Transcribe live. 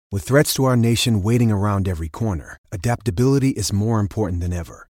With threats to our nation waiting around every corner, adaptability is more important than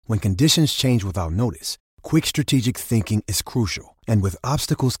ever. When conditions change without notice, quick strategic thinking is crucial. And with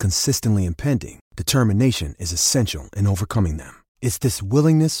obstacles consistently impending, determination is essential in overcoming them. It's this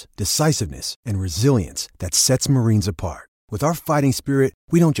willingness, decisiveness, and resilience that sets Marines apart. With our fighting spirit,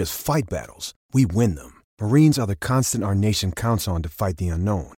 we don't just fight battles, we win them. Marines are the constant our nation counts on to fight the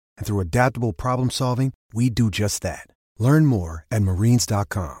unknown. And through adaptable problem solving, we do just that. Learn more at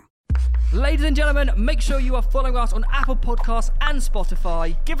marines.com. Ladies and gentlemen, make sure you are following us on Apple Podcasts and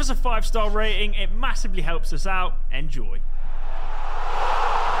Spotify. Give us a 5-star rating. It massively helps us out. Enjoy.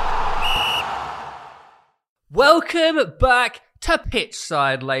 Welcome back to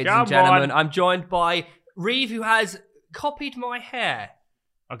Pitchside, ladies and gentlemen. I'm joined by Reeve, who has copied my hair.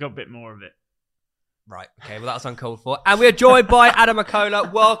 I got a bit more of it. Right, okay, well that's uncalled for. And we're joined by Adam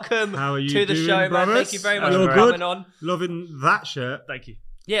McKola. Welcome to the show, brothers? man. Thank you very much You're for good. coming on. Loving that shirt. Thank you.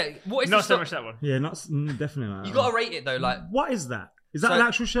 Yeah, what is not so much that one? Yeah, definitely not. You got to rate it though, like. What is that? Is that an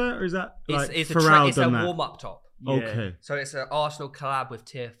actual shirt or is that like it's Pharrell a warm-up top. Yeah. Okay. So it's an Arsenal collab with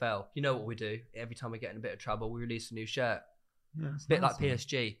TFL. You know what we do? Every time we get in a bit of trouble, we release a new shirt. Yeah, a bit like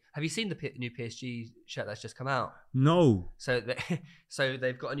PSG. Have you seen the new PSG shirt that's just come out? No. So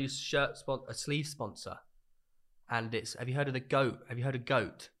they've got a new shirt a sleeve sponsor, and it's. Have you heard of the Goat? Have you heard of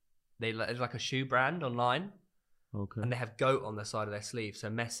Goat? It's like a shoe brand online. Okay. And they have Goat on the side of their sleeve. So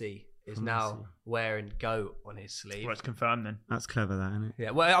Messi is now wearing Goat on his sleeve. Well, it's confirmed then. That's clever, that, isn't it?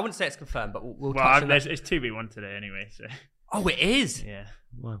 Yeah. Well, I wouldn't say it's confirmed, but we'll touch on that. It's 2v1 today anyway. So. Oh, it is. Yeah.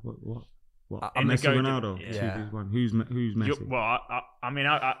 What? In the Messi, Goat, Ronaldo. yeah. Who's Messi?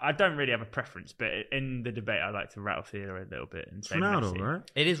 I don't really have a preference, but in the debate, I like to rattle Theodore a little bit and say Ronaldo, Messi. right?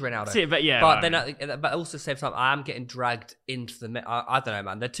 It is Ronaldo. That's it, but yeah. But also at the same time, I am getting dragged into the. I don't know,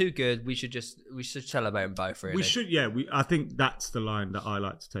 man. They're too good. We should celebrate them both. Really, we should. Yeah, I think that's the line that I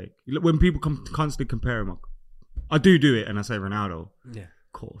like to take. When people constantly compare him, I do it, and I say Ronaldo. Yeah,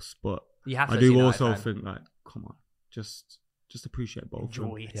 of course, but you have to I do also think like, come on, just appreciate both.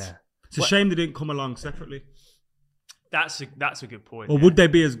 Enjoy it. Yeah. It's a shame they didn't come along separately. That's a good point. Or would they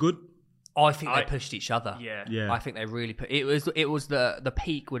be as good? I think they pushed each other. Yeah. I think they really put it was the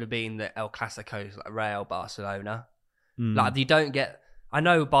peak would have been the El Clasico's like Real Barcelona. Like you don't get. I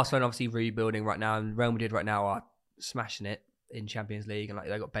know Barcelona obviously rebuilding right now, and Real Madrid right now are smashing it in Champions League, and like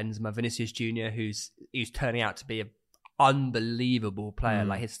they got Benzema, Vinicius Jr., who's turning out to be an unbelievable player.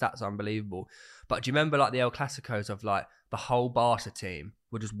 Like his stats are unbelievable. But do you remember like the El Clasicos of like the whole Barca team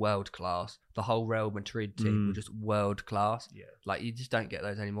were just world class. The whole Real Madrid team were just world class. Yeah, like you just don't get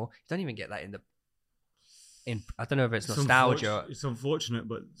those anymore. You don't even get that in I don't know if it's nostalgia. It's unfortunate,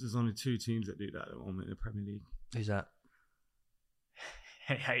 but there's only 2 teams that do that at the moment in the Premier League. Who's that?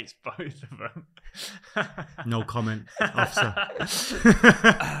 He hates both of them. No comment, officer.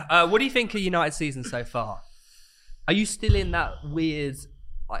 What do you think of United's season so far? Are you still in that weird,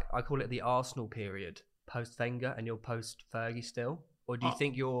 I call it the Arsenal period, post-Wenger, and you're post-Fergie still? Or do you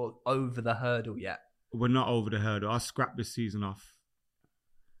think you're over the hurdle yet? We're not over the hurdle. I scrapped this season off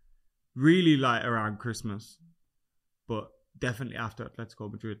really like around Christmas, but definitely after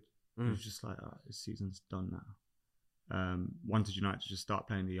Atletico Madrid. It was just like, this season's done now. Wanted United to just start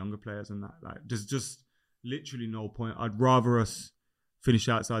playing the younger players and that. Like, there's just literally no point. I'd rather us finish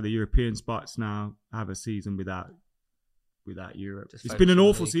outside the European spots now, have a season without Europe. It's been an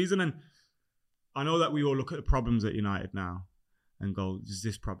awful season, and I know that we all look at the problems at United now and go, there's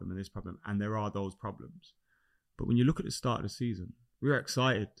this problem and this problem, and there are those problems. But when you look at the start of the season, we were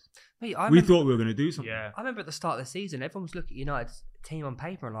excited. Mate, we thought we were going to do something. Yeah. I remember at the start of the season, everyone was looking at United's team on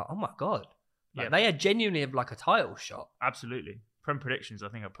paper and like, oh my God. Like, they had genuinely like a title shot. Absolutely. From predictions, I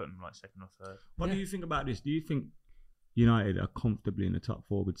think I put them like second or third. What do you think about this? Do you think United are comfortably in the top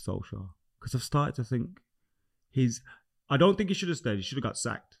 4 with Solskjaer? Because I've started to think I don't think he should have stayed. He should have got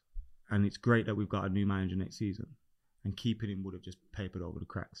sacked. And it's great that we've got a new manager next season. And keeping him would have just papered over the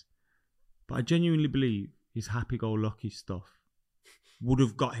cracks. But I genuinely believe his happy-go-lucky stuff would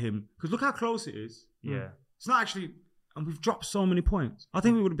have got him. Because look how close it is. Yeah. It's not actually... And we've dropped so many points. I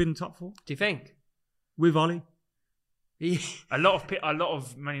think we would have been in top 4. Do you think? With Ollie. A lot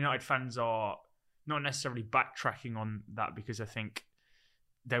of Man United fans are not necessarily backtracking on that because I think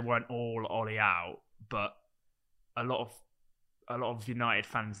they weren't all Ollie out, but a lot of United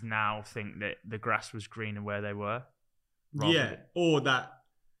fans now think that the grass was greener where they were. Yeah, or that,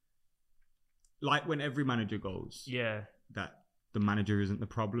 like when every manager goes, that the manager isn't the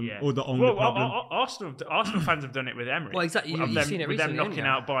problem or the only problem. Arsenal fans have done it with Emery. Well, exactly. You've seen it with recently, them knocking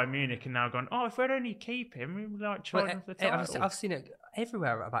out Bayern Munich and now gone, if we'd only keep him, we would like charging for the title. I've seen it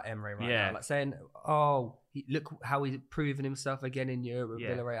everywhere about Emery right now. Like saying, Look how he's proven himself again in Europe with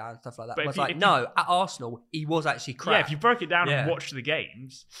Villarreal and stuff like that. But But it's like, no, at Arsenal, he was actually crap. Yeah, if you broke it down and watched the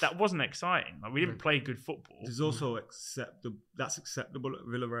games, that wasn't exciting. Like, we didn't play good football. There's also that's acceptable at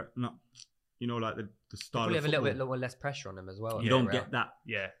Villarreal. Not, like the style probably of have football. a little less pressure on him as well. You don't get that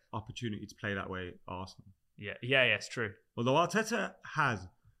opportunity to play that way at Arsenal. Yeah, it's true. Although Arteta has,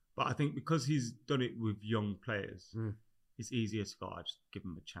 but I think because he's done it with young players, it's easier to go, just give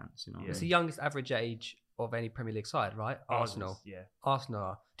him a chance. It's the youngest average age of any Premier League side, right? Arsenal. Arsenal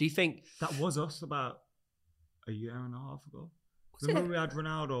are. Do you think that was us about a year and a half ago? Remember we had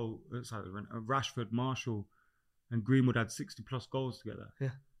Ronaldo, Rashford, Marshall, and Greenwood had 60 plus goals together. Yeah.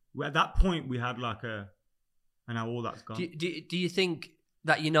 At that point, we had and now all that's gone. Do you think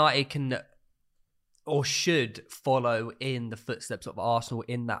that United can or should follow in the footsteps of Arsenal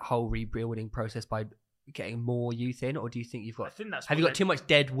in that whole rebuilding process by getting more youth in, or do you think you've got? Have you got too much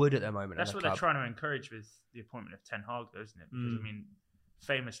dead wood at the moment? That's what they're trying to encourage with the appointment of Ten Hag, though, isn't it? Because I mean,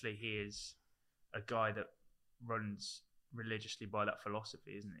 famously, he is a guy that runs religiously by that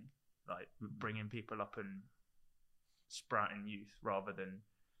philosophy, isn't he? Like bringing people up and sprouting youth rather than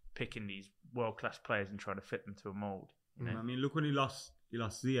picking these world-class players and trying to fit them to a mould. You know? I mean, look when he lost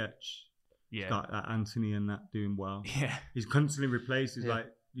Ziyech. He's got that Anthony and that doing well. Yeah, he's constantly replaced. He's like,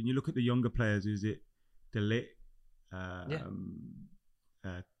 when you look at the younger players, is it De Ligt?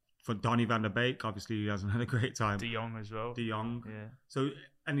 For Donny van der Beek, obviously he hasn't had a great time. De Jong as well. Yeah. So,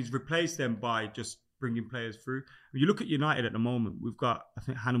 and he's replaced them by just bringing players through. When you look at United at the moment, we've got, I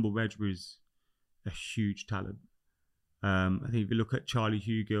think Hannibal Redbury is a huge talent. I think if you look at Charlie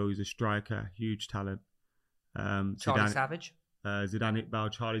Hugo, he's a striker, huge talent. Charlie Savage. Zidane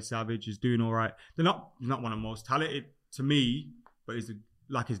Iqbal, Charlie Savage is doing all right. He's not one of the most talented to me, but he's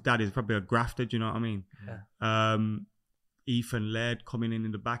like his dad is probably a grafter. Do you know what I mean? Yeah. Ethan Laird coming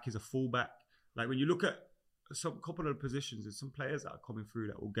in the back is a fullback. Like when you look at some couple of the positions, there's some players that are coming through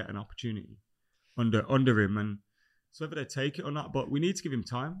that will get an opportunity under him, and so whether they take it or not, but we need to give him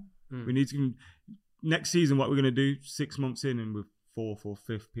time. We need to give him next season. What we're going to do 6 months in, and with fourth or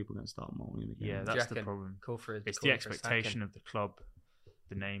fifth, people are going to start moaning again. Yeah, that's the problem. It's the expectation of the club,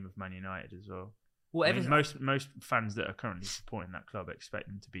 the name of Man United as well. I mean, most fans that are currently supporting that club expect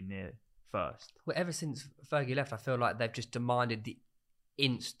them to be near first. Well, ever since Fergie left, I feel like they've just demanded the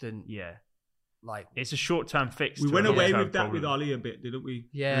instant. Yeah, like it's a short-term fix. We went away with that with Ali a bit, didn't we?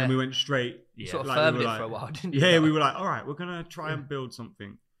 Yeah, and then we went straight. Yeah, sort of firmed it for a while, didn't you? Yeah, we were like, all right, we're gonna try and build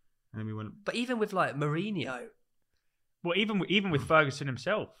something, and then we went. But even with like Mourinho. Well, even with Ferguson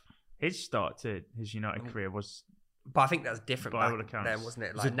himself, his start to his United career was. But I think that's different by back all accounts. then, wasn't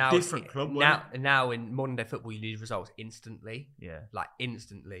it? Like it was a different club. Now in modern day football, you need results instantly. Yeah, like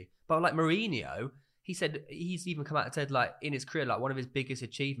instantly. But like Mourinho, he said he's even come out and said like in his career, like one of his biggest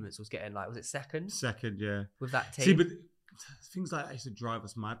achievements was getting was it second? Second, yeah. With that team. See, but things like that used to drive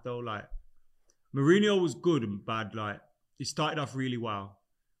us mad though. Like Mourinho was good and bad. Like he started off really well,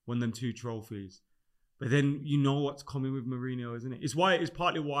 won them 2 trophies. But then you know what's coming with Mourinho, isn't it? It's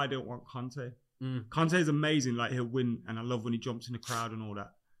partly why I don't want Conte. Conte is amazing, like he'll win, and I love when he jumps in the crowd and all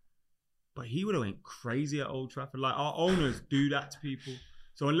that. But he would have went crazy at Old Trafford. Like our owners do that to people.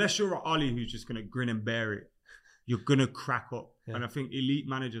 So unless you're at Ollie who's just gonna grin and bear it, you're gonna crack up. Yeah. And I think elite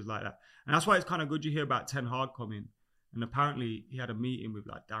managers like that, and that's why it's kind of good you hear about Ten Hag coming. And apparently he had a meeting with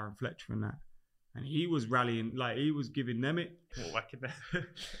like Darren Fletcher and that, and he was rallying, like he was giving them it.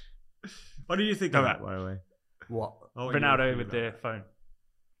 What do you think of that, by the way? What? Ronaldo with the phone.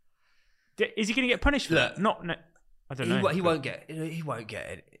 Is he going to get punished for that? I don't know. He won't get. He won't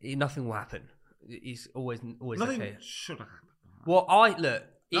get it. Nothing will happen. He's always nothing okay. Should have happened. Well,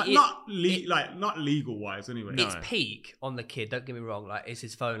 not legal wise anyway. It's peak on the kid. Don't get me wrong. Like it's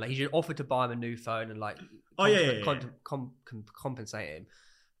his phone. Like he should offer to buy him a new phone and like compensate him.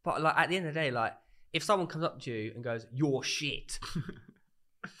 But like at the end of the day, like if someone comes up to you and goes, "You're shit,"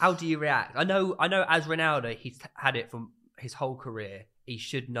 how do you react? I know. As Ronaldo, he's had it from his whole career. He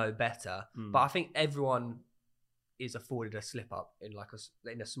should know better, but I think everyone is afforded a slip up in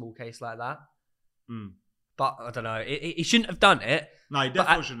in a small case like that. But I don't know. He shouldn't have done it. No, he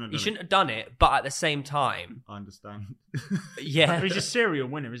definitely shouldn't have done it. He shouldn't have done it. But at the same time, I understand. Yeah, he's a serial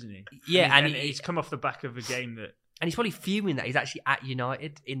winner, isn't he? Yeah, and he's come off the back of a game that. And he's probably fuming that he's actually at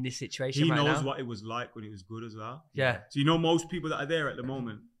United in this situation. He right knows now. what it was like when it was good as well. Yeah. So most people that are there at the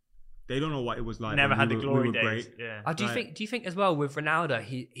moment. They don't know what it was like. Never had the glory days. Great. Yeah. Do you think as well with Ronaldo,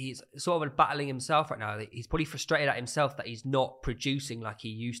 he's sort of battling himself right now. He's probably frustrated at himself that he's not producing like he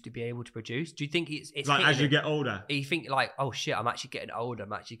used to be able to produce. Do you think it's like as you get older? You think like, oh shit, I'm actually getting older.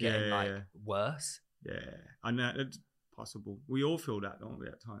 I'm actually getting worse. Yeah, and impossible. We all feel that, don't we,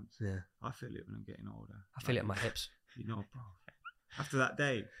 at times? Yeah. I feel it when I'm getting older. I feel it in my hips. You know, bro. After that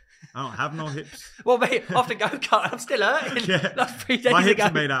day, I don't have no hips. Well, mate, after go-kart, I'm still hurting. Yeah. That's 3 days ago. My hips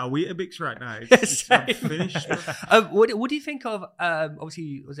are made out of Weetabix right now. I'm finished. What do you think of,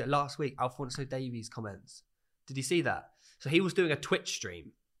 obviously, was it last week, Alphonso Davies' comments? Did you see that? So he was doing a Twitch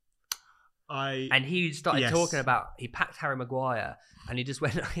stream. And he started talking about, he packed Harry Maguire and he just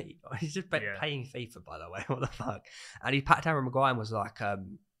went, he's just playing FIFA, by the way, what the fuck? And he packed Harry Maguire and was like,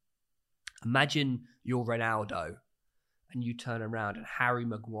 imagine you're Ronaldo and you turn around and Harry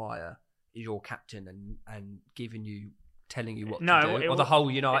Maguire is your captain and telling you what to do. Or the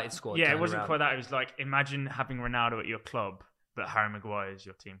whole United squad. Yeah, it wasn't quite that. It was like, imagine having Ronaldo at your club, but Harry Maguire is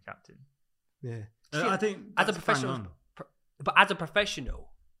your team captain. Yeah. I think as a professional, but as a professional,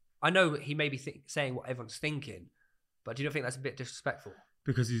 I know he may be saying what everyone's thinking, but do you not think that's a bit disrespectful?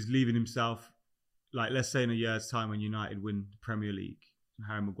 Because he's leaving himself, like, let's say in a year's time when United win the Premier League and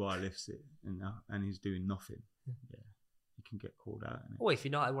Harry Maguire lifts it and he's doing nothing. Yeah, he can get called out. Or if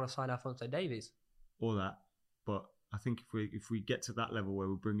United want to sign Alphonso Davies. All that. But I think if we get to that level where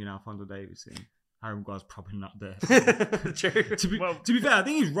we're bringing Alphonso Davies in, Harry Maguire's probably not there. True. To be fair, I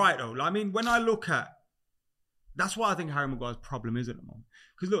think he's right though. I mean, when I look at, that's what I think Harry Maguire's problem is at the moment.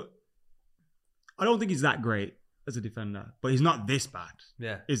 Because look, I don't think he's that great as a defender, but he's not this bad.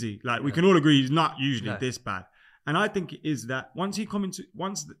 Yeah. Is he? Like, we can all agree he's not usually this bad. And I think it is that once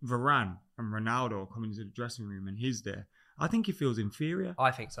Varane and Ronaldo come into the dressing room and he's there, I think he feels inferior.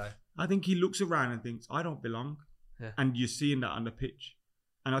 I think so. I think he looks around and thinks, I don't belong. Yeah. And you're seeing that on the pitch.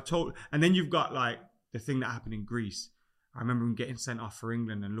 And then you've got like the thing that happened in Greece. I remember him getting sent off for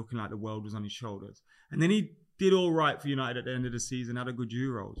England and looking like the world was on his shoulders. And then he did all right for United at the end of the season, had a good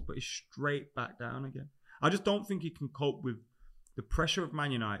Euros, but he's straight back down again. I just don't think he can cope with the pressure of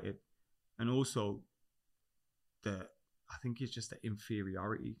Man United and also I think it's just the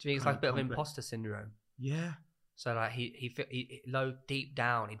inferiority. Do you think it's like a bit of imposter syndrome? Yeah. So like he low deep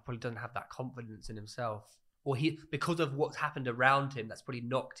down, he probably doesn't have that confidence in himself. Or because of what's happened around him, that's probably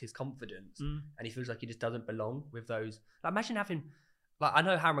knocked his confidence. And he feels like he just doesn't belong with those. Like, imagine having, like, I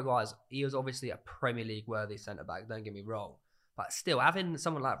know Harry Maguire's, he was obviously a Premier League worthy centre-back, don't get me wrong. But still, having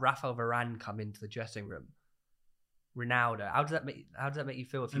someone like Rafael Varane come into the dressing room, Ronaldo, how does that make you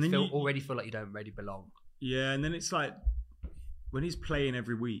feel if you already feel like you don't really belong? Yeah, and then it's like, when he's playing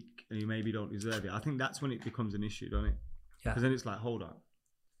every week and you maybe don't deserve it, I think that's when it becomes an issue, don't it? Yeah. Because then it's like, hold on.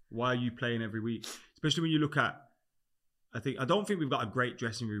 Why are you playing every week? Especially when you look at, I don't think we've got a great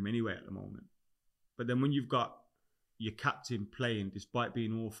dressing room anyway at the moment. But then when you've got your captain playing despite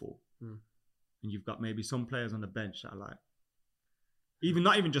being awful, and you've got maybe some players on the bench that are like,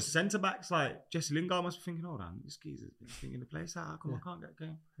 not even just centre backs, like Jesse Lingard must be thinking, hold on, this geezer's been thinking the place out. How come I can't get a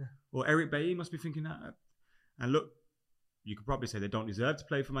game? Yeah. Or Eric Bailly must be thinking that. And look, you could probably say they don't deserve to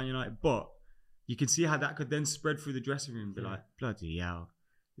play for Man United, but you can see how that could then spread through the dressing room and be like, bloody hell,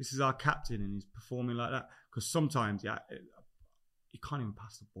 this is our captain and he's performing like that. Because sometimes, you can't even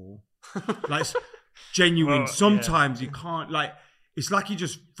pass the ball. Like, it's genuine. Sometimes you can't, like, it's like he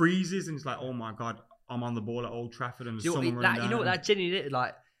just freezes and it's like, oh my God, I'm on the ball at Old Trafford and there's someone running down. You know what that genuinely is?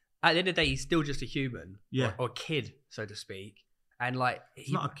 Like, at the end of the day, he's still just a human. Yeah. Or a kid, so to speak. And like,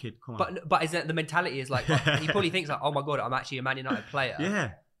 he's not a kid, come on. But is that the mentality is like, he probably thinks like, oh my God, I'm actually a Man United player.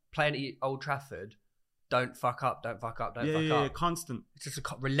 Yeah. Playing at Old Trafford. Don't fuck up, don't fuck up, don't fuck up. Yeah, constant. It's just a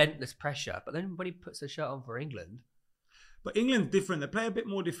relentless pressure. But then when he puts the shirt on for England. But England's different. They play a bit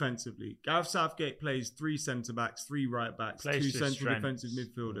more defensively. Gareth Southgate plays 3 centre-backs, 3 right-backs, 2 central defensive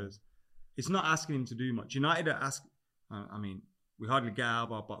midfielders. It's not asking him to do much. United are asking, I mean, we hardly get out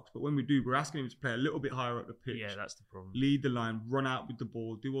of our box. But when we do, we're asking him to play a little bit higher up the pitch. Yeah, that's the problem. Lead the line, run out with the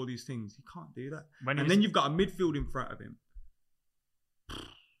ball, do all these things. He can't do that. Then you've got a midfield in front of him.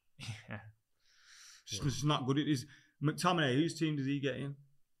 Yeah. It's not good. It is. McTominay, whose team does he get in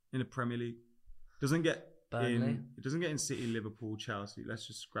the Premier League? Doesn't get Burnley. It doesn't get in City, Liverpool, Chelsea. Let's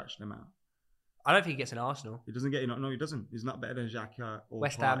just scratch them out. I don't think he gets in Arsenal. He doesn't get in. No, he doesn't. He's not better than Xhaka or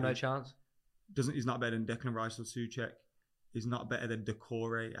West Ham, no chance. He's not better than Declan Rice or Souček. He's not better than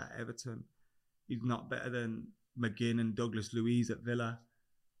Decore at Everton. He's not better than McGinn and Douglas Luiz at Villa.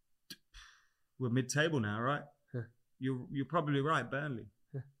 We're mid-table now, right? Yeah. You're probably right, Burnley.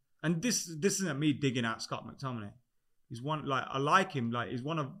 And this isn't me digging out Scott McTominay. He's one, like, I like him. Like, he's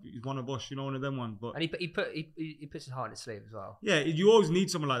one of us, you know, one of them ones. But and he puts his heart in his sleeve as well. Yeah, you always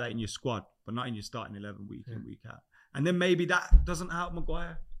need someone like that in your squad, but not in your starting 11 week in, week out. And then maybe that doesn't help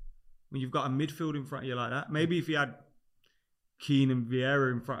Maguire when you've got a midfield in front of you like that. Maybe if he had Keane and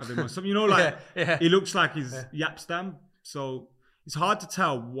Vieira in front of him or something, you know, like he looks like he's Yap Stam. So it's hard to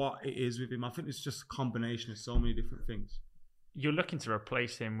tell what it is with him. I think it's just a combination of so many different things. You're looking to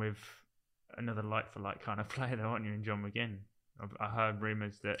replace him with another like-for-like kind of player, though, aren't you, in John McGinn? I heard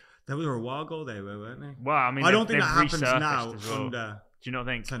rumours that... They were a while ago, weren't they? Well, I mean... I don't think that happens now well. under... Do you not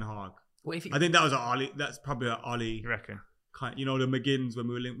think? Ten Hag. What if I think that was Ollie. That's probably an Ollie. You reckon? The McGinns, when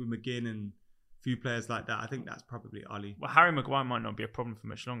we were linked with McGinn and a few players like that. I think that's probably Ollie. Well, Harry Maguire might not be a problem for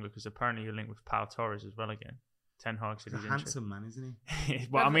much longer because apparently you're linked with Pau Torres as well again. Ten Hag said He's a handsome man, isn't he?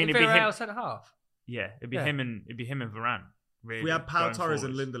 Well, I mean, it'd be him. Centre half. Yeah, it'd be him and Varane. Really, we had Pau Torres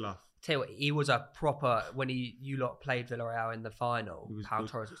and Lindelof. Tell you what, he was a proper when you lot played Villarreal in the final. Pau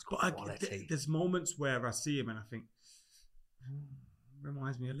Torres was quality. There's moments where I see him and I think,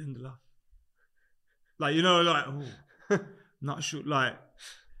 reminds me of Lindelof. Not sure.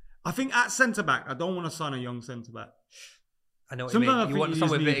 I think at centre back, I don't want to sign a young centre back. I know what you mean. You want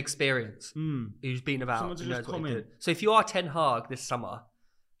someone with a bit of experience who's been about. Someone to just come in. So if you are Ten Hag this summer,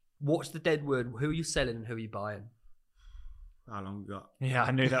 what's the deadwood? Who are you selling and who are you buying? How long we got? Yeah,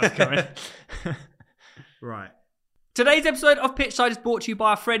 I knew that was coming. Right. Today's episode of Pitchside is brought to you by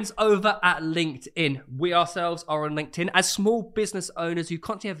our friends over at LinkedIn. We ourselves are on LinkedIn as small business owners who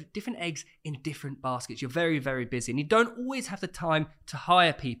constantly have different eggs in different baskets. You're very, very busy and you don't always have the time to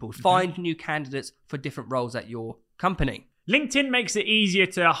hire people, find new candidates for different roles at your company. LinkedIn makes it easier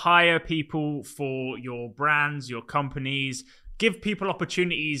to hire people for your brands, your companies, give people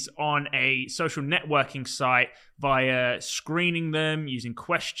opportunities on a social networking site via screening them, using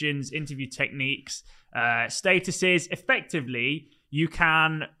questions, interview techniques, statuses. Effectively, you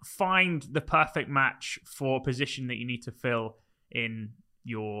can find the perfect match for a position that you need to fill in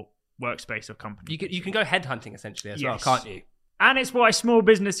your workspace or company. You can go headhunting essentially as well, can't you? And it's why small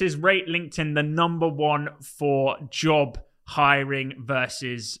businesses rate LinkedIn the number one for job hiring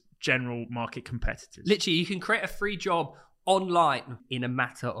versus general market competitors. Literally, you can create a free job online in a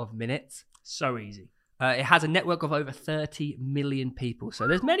matter of minutes. So easy. It has a network of over 30 million people. So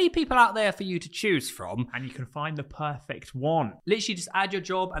there's many people out there for you to choose from. And you can find the perfect one. Literally just add your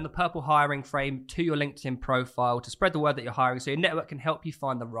job and the purple hiring frame to your LinkedIn profile to spread the word that you're hiring so your network can help you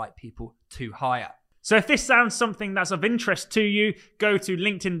find the right people to hire. So if this sounds something that's of interest to you, go to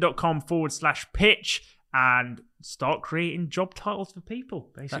linkedin.com/pitch and start creating job titles for people,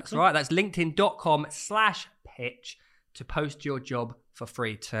 basically. That's right. That's linkedin.com/pitch to post your job for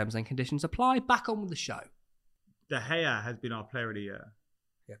free. Terms and conditions apply. Back on with the show. De Gea has been our player of the year.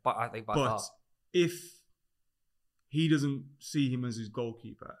 Yeah, but I think by far. But if he doesn't see him as his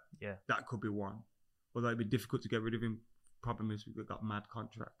goalkeeper, that could be one. Although it'd be difficult to get rid of him. Problem is we've got mad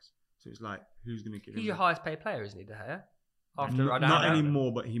contracts. So it's like, who's going to give him? He's your highest paid player, isn't he, De Gea? Not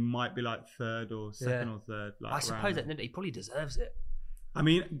anymore, but he might be like third or second or third. I suppose that he probably deserves it. I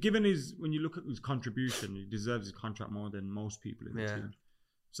mean, given when you look at his contribution, he deserves his contract more than most people in the team.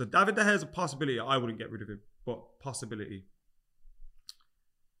 So David De Gea is a possibility. I wouldn't get rid of him, but possibility.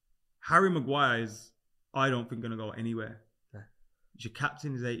 Harry Maguire is, I don't think, going to go anywhere. Yeah. Your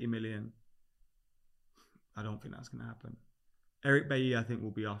captain is 80 million. I don't think that's going to happen. Eric Bailly, I think, will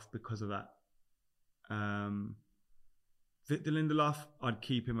be off because of that. Victor Lindelof, I'd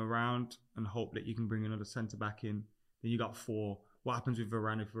keep him around and hope that you can bring another centre-back in. Then you got 4. What happens with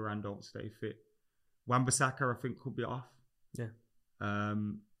Varane if Varane don't stay fit? Wan-Bissaka, I think, could be off. Yeah.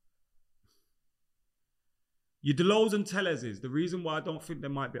 Your Delos and Tellez is. The reason why I don't think they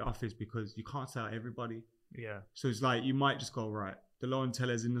might be off is because you can't sell everybody. Yeah. So it's like, you might just go, right, Delos and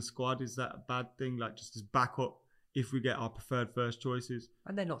Tellez in the squad, is that a bad thing? Like, just as backup if we get our preferred first choices.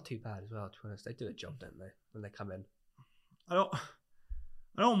 And they're not too bad as well, to be honest. They do a job, don't they, when they come in? I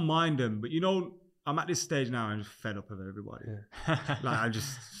don't mind them, but I'm at this stage now. I'm just fed up of everybody. Yeah.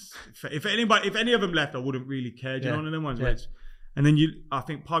 If any of them left, I wouldn't really care. Do you know one of them ones? Yeah. And then I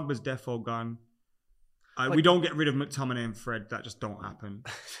think Pogba's defo gone. We don't get rid of McTominay and Fred. That just don't happen.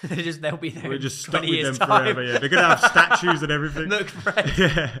 They'll be there. We're just stuck with them forever. Yeah, they're gonna have statues and everything. Look, Fred.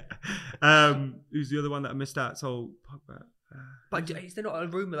 Yeah. Who's the other one that I missed out? So Pogba. But is there not a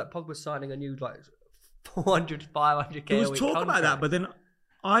rumor that Pogba's signing a new 400, 500k? There was talk about that, but then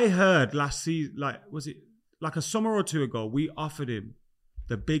I heard last season, was it like a summer or two ago, we offered him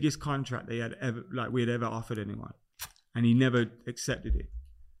the biggest contract we had ever offered anyone, and he never accepted it.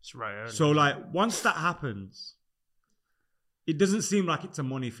 That's right. So once that happens, it doesn't seem like it's a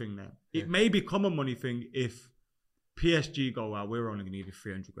money thing then. It may become a money thing if PSG go, well, we're only going to give you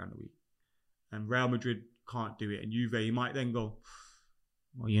 300 grand a week, and Real Madrid can't do it, and Juve, he might then go,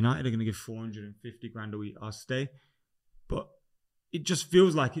 well, United are going to give 450 grand a week. I'll stay. But it just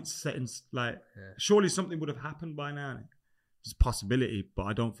feels like it's set in, surely something would have happened by now. It's a possibility, but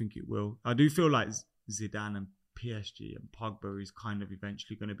I don't think it will. I do feel like Zidane and PSG and Pogba is kind of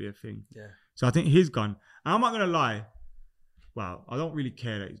eventually going to be a thing. Yeah. So I think he's gone. And I'm not going to lie. Well, I don't really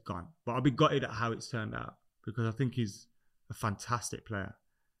care that he's gone, but I'll be gutted at how it's turned out because I think he's a fantastic player.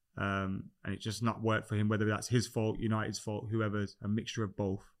 And it's just not worked for him, whether that's his fault, United's fault, whoever's, a mixture of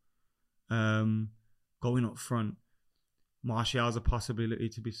both. Going up front, Martial's a possibility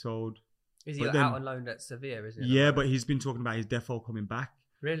to be sold. Is he out on loan at Sevilla, isn't he? Yeah, but he's been talking about his defo coming back.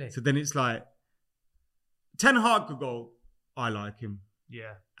 Really? So then it's like, Ten Hag could go, I like him.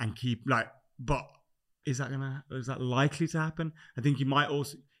 Yeah. And keep, but is that likely to happen? I think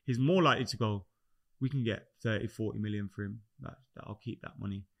he's more likely to go, we can get 30, 40 million for him. That I'll keep that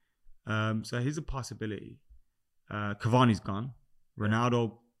money. So here's a possibility. Cavani's gone.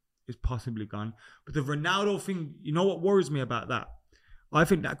 Ronaldo is possibly gone. But the Ronaldo thing, you know what worries me about that? I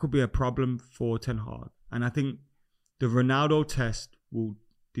think that could be a problem for Ten Hag. And I think the Ronaldo test will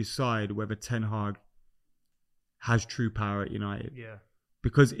decide whether Ten Hag has true power at United. Yeah.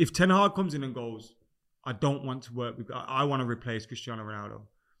 Because if Ten Hag comes in and goes, I don't want to work with, I want to replace Cristiano Ronaldo.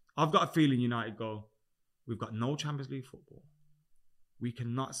 I've got a feeling United go, we've got no Champions League football. We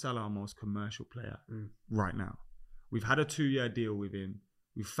cannot sell our most commercial player right now. We've had a 2-year deal with him.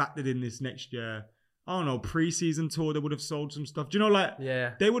 We've factored in this next year. I don't know, pre-season tour, they would have sold some stuff. Do you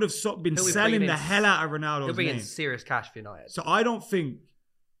know, they would have been selling the hell out of Ronaldo's He'll bring name. in serious cash for United. So I don't think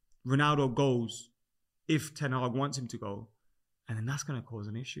Ronaldo goes if Ten Hag wants him to go. And then that's going to cause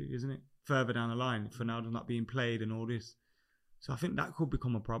an issue, isn't it? Further down the line, if Ronaldo's not being played and all this. So I think that could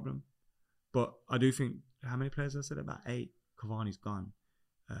become a problem. But I do think, how many players I said? About 8. Cavani's gone.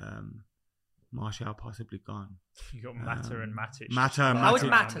 Martial possibly gone. You got Mata and Matic. How is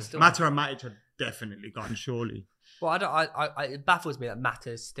Mata still? Mata and Matic are definitely gone, surely. Well, it baffles me that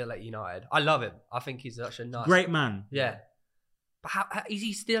Mata is still at United. I love him. I think he's such a nice... Great man. Yeah. But how is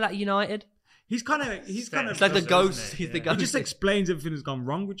he still at United? He's kind of... It's like the ghost. He's the ghost. He just explains everything that's gone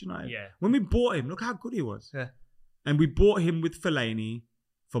wrong with United. Yeah. When we bought him, look how good he was. Yeah. And we bought him with Fellaini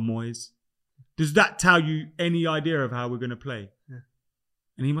for Moyes. Does that tell you any idea of how we're going to play? Yeah.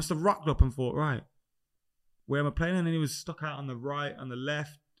 And he must have rocked up and thought, right, where am I playing? And then he was stuck out on the right, on the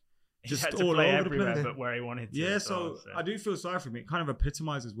left, just he had to all play over the place. but where he wanted to. Yeah, so I do feel sorry for him. It kind of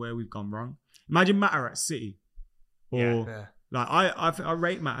epitomizes where we've gone wrong. Imagine Mata at City. Or, I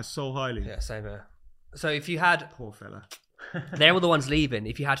rate Mata so highly. Yeah, same here. So if you had... Poor fella. They were the ones leaving.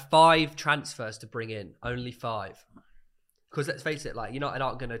 If you had 5 transfers to bring in, only 5. Because let's face it, United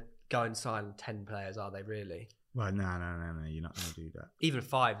aren't going to go and sign 10 players, are they, really? Well, no. You're not going to do that. Even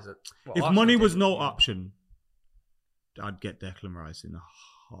 5 is if money was no option, I'd get Declan Rice in a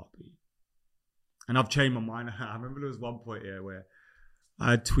heartbeat. And I've changed my mind. I remember there was one point here where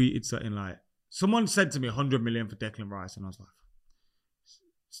I had tweeted something like, someone said to me 100 million for Declan Rice. And I was like,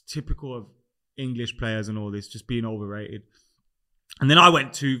 it's typical of English players and all this, just being overrated. And then I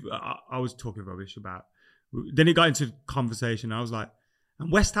was talking rubbish about, then it got into conversation. I was like,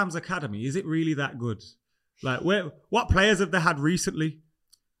 and West Ham's academy, is it really that good? What players have they had recently?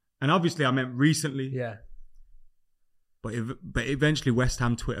 And obviously I meant recently. Yeah. But eventually West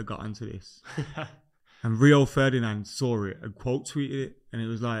Ham Twitter got onto this. And Rio Ferdinand saw it and quote tweeted it. And it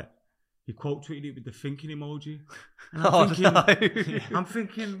was like, he quote tweeted it with the thinking emoji. And I'm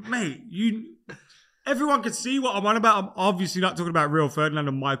thinking, mate, everyone can see what I'm on about. I'm obviously not talking about Rio Ferdinand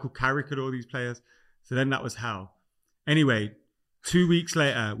and Michael Carrick and all these players. So then that was how. Anyway, 2 weeks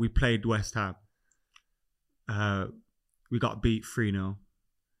later, we played West Ham. We got beat 3-0.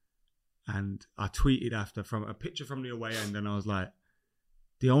 And I tweeted after from a picture from the away end, and I was like,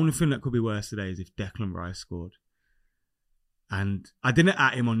 the only thing that could be worse today is if Declan Rice scored. And I didn't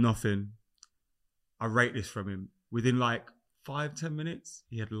at him on nothing. I rate this from him. Within 5-10 minutes,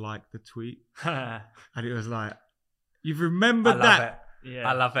 he had liked the tweet. And it was like, you've remembered that. Yeah.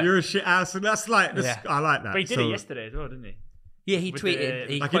 I love it. You're a shit ass. And that's I like that. But he did it yesterday as well, didn't he? Yeah, he tweeted.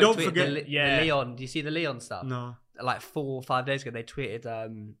 you don't forget. The Leon. Do you see the Leon stuff? No. 4 or 5 days ago, they tweeted.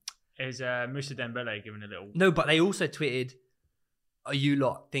 It was Moussa Dembele giving a little. No, but they also tweeted, "Are you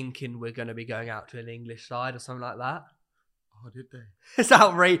lot thinking we're going to be going out to an English side or something like that?" Oh, did they? It's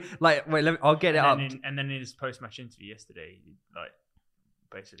outrageous. Wait, I'll get it up. And then in his post-match interview yesterday,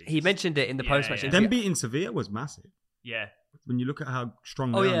 basically he mentioned it in the post-match interview. Them beating Sevilla was massive. Yeah. When you look at how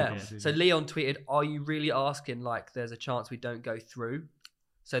strong they are. Yeah. So Leon tweeted, "Are you really asking there's a chance we don't go through?"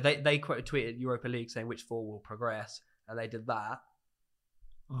 So they tweeted Europa League saying which 4 will progress, and they did that.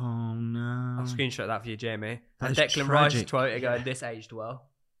 Oh no! I'll screenshot that for you, Jamie. That and is Declan tragic. Rice tweeted going, "This aged well."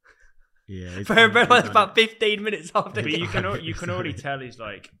 Yeah, For about 15 minutes after. But you can already tell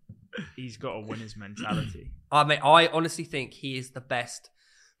he's got a winner's mentality. I honestly think he is the best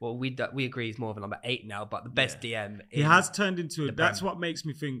Well, we agree he's more of a number 8 now, but the best DM. He has turned into it. That's what makes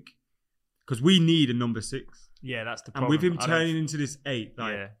me think, because we need a number 6. Yeah, that's the and problem. with him turning into this 8,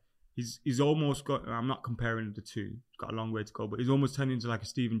 like yeah. he's almost got. I'm not comparing the two. He's got a long way to go, but he's almost turned into like a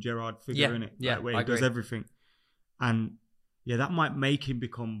Steven Gerrard figure in it. Yeah, like, where he does everything, and that might make him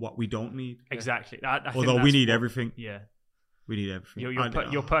become what we don't need. Exactly. Although we need everything. Yeah, we need everything.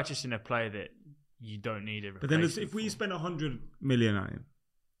 You're purchasing a player that you don't need a replacement. But then if we spend 100 million on him,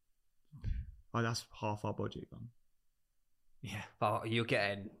 that's half our budget gone. Yeah, but you're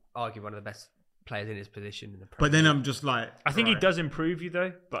getting arguably one of the best players in his position in the Premier But then League. I'm just like, I think he does improve you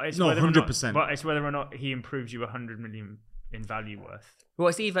though, but it's 100%. But it's whether or not he improves you 100 million in value worth. Well,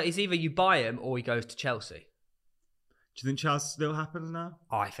 it's either you buy him or he goes to Chelsea. Do you think Chelsea still happens now?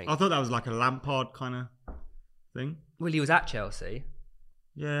 I think. I thought that was like a Lampard kind of thing. Well, he was at Chelsea.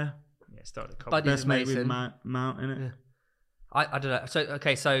 Yeah. Yeah, started a couple. But Best mate Mason. with Mount in it. Yeah. I don't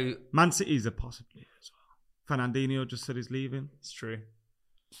know. So Man City's a possibility as well. Fernandinho just said he's leaving. It's true.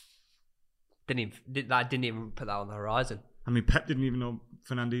 didn't even put that on the horizon. I mean, Pep didn't even know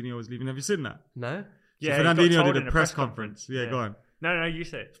Fernandinho was leaving. Have you seen that? No. So Yeah, Fernandinho did a press conference. Yeah, go on. No, you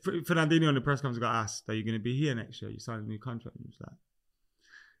say it. Fernandinho in the press conference got asked, "Are you going to be here next year? You signed a new contract?" And he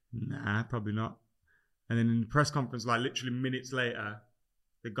was like, "Nah, probably not." And then in the press conference, like literally minutes later,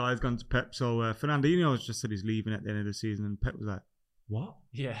 the guy's gone to Pep. So Fernandinho has just said he's leaving at the end of the season, and Pep was like, "What?"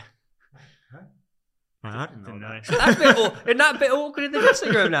 Yeah. Like, I didn't know that. Isn't that a bit awkward in the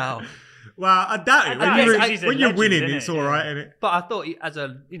dressing room now? Well, I doubt it. When you're winning, it's all right, isn't it? But I thought, as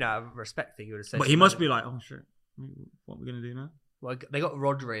a respect thing, you would have said. But he must be like, "Oh shit, what are we gonna do now?" Well, they got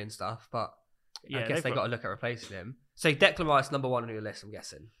Rodri and stuff, but I guess they got to look at replacing him. So Declan Rice number 1 on your list, I'm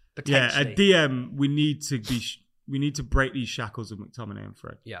guessing. Potentially. Yeah, a DM. We need to break these shackles of McTominay and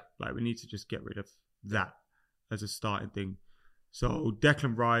Fred. Yeah, like we need to just get rid of that as a starting thing. So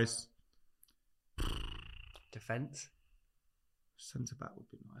Declan Rice, defense, centre back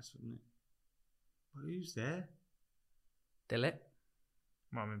would be nice, wouldn't it? But who's there? Dillit.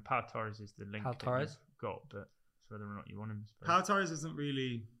 Well, I mean, Pau Torres is the link Pau Torres got, but it's whether or not you want him. Pau Torres isn't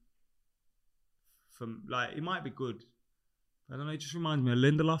really he might be good. I don't know. It just reminds me of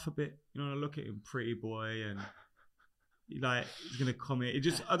Lindelof a bit. You know, I look at him, pretty boy, and he's gonna come in.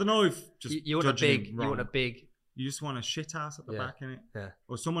 I don't know if just you want a big. You just want a shit ass at the back, innit? Yeah.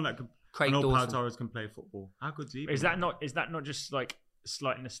 Or someone that could. Craig I know Dawson. Pau Torres can play football. How good's he? Is that not just like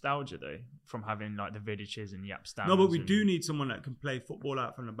slight nostalgia though from having like the Vidiches and Yap Stams? No, but we do need someone that can play football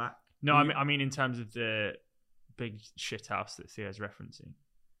out from the back. No, I mean in terms of the big shit house that Theo's referencing.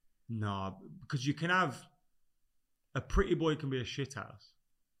 No, because you can have a pretty boy can be a shit house.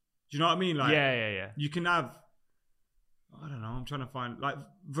 Do you know what I mean? Like, yeah. You can have. I don't know. I'm trying to find like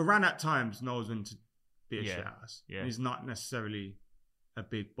Varane at times knows when to be a shit house. Yeah, and he's not necessarily a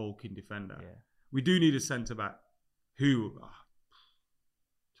big bulking defender. Yeah. We do need a centre back who.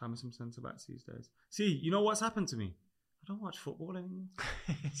 Tell me some centre backs these days. See, you know what's happened to me? I don't watch football anymore.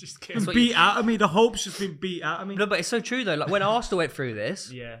 It's just been beat out of me. The hope's just been beat out of me. No, but it's so true though. Like when Arsenal went through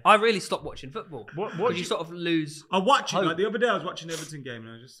this, Yeah. I really stopped watching football. What you sort of lose. I watch it. hope. Like the other day, I was watching the Everton game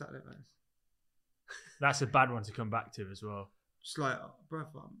and I just sat there like this. That's a bad one to come back to as well. Just like, bruv,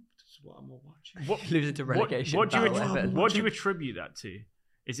 this is what I'm watching. Losing to relegation. What do you battle. attribute that to?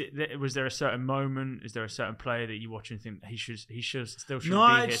 Is it was there a certain moment? Is there a certain player that you watch and think he should still should be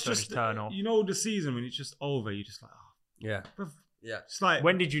here it's to just turn off? You know, the season when it's just over, you're just like, Yeah. bruv. Yeah. It's like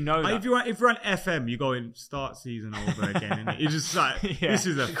When did you know that? if you're on FM, you go in start season over again, and you're just like, Yeah. this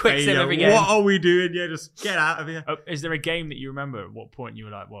is a Quick sim failure. every game. What are we doing? Yeah, just get out of here. Oh, is there a game that you remember at what point you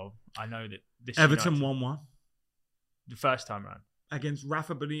were like, well, I know that this Everton United, 1-1 the first time round? against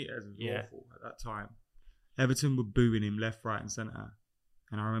Rafa Benitez. It was Yeah. awful at that time. Everton were booing him left, right, and centre.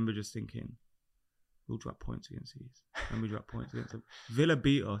 And I remember just thinking, we'll drop points against these. And we drop points against them. Villa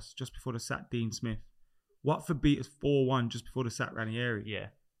beat us just before they sacked Dean Smith. Watford beat us 4-1 just before they sacked Ranieri. Yeah.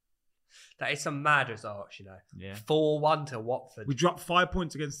 That is some mad results, you know. Yeah. 4-1 to Watford. We dropped 5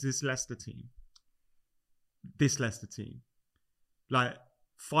 points against this Leicester team. Like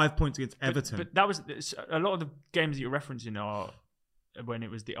 5 points against Everton. But that was a lot of the games that you're referencing are when it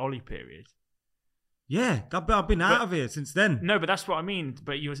was the Ollie period. Yeah, I've been out of here since then. No, but that's what I mean.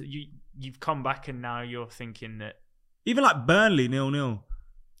 But you've come back and now you're thinking that Even like Burnley 0-0.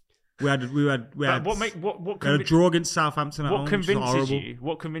 We had a draw against Southampton at home.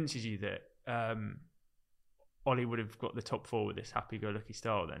 What convinces you that Ollie would have got the top 4 with this happy-go-lucky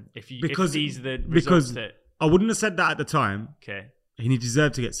style? Then, if these are the results that I wouldn't have said that at the time. Okay, and he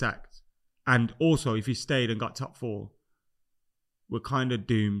deserved to get sacked. And also, if he stayed and got top 4, we're kind of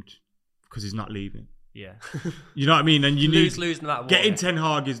doomed because he's not leaving. Yeah. You know what I mean? And you lose no matter what. Getting Ten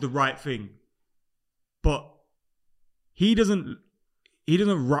Hag is the right thing. But he doesn't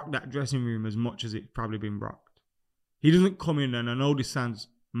rock that dressing room as much as it's probably been rocked. He doesn't come in, and I know this sounds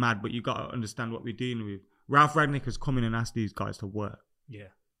mad, but you got to understand what we're dealing with. Ralph Rangnick has come in and asked these guys to work. Yeah.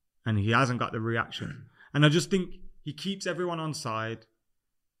 And he hasn't got the reaction. And I just think he keeps everyone on side.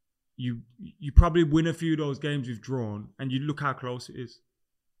 You probably win a few of those games you've drawn, and you look how close it is.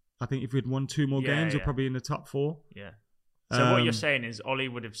 I think if we'd won 2 more games, we're probably in the top 4. Yeah. So what you're saying is Oli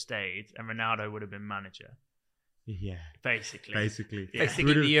would have stayed and Ronaldo would have been manager. Yeah. Basically. Yeah.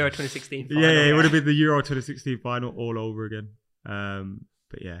 Basically the Euro 2016 final. Yeah, it would have been the Euro 2016 final all over again.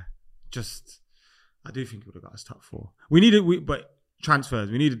 But yeah, I do think it would have got us top 4. But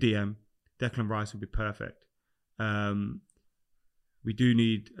transfers, we need a DM. Declan Rice would be perfect. We do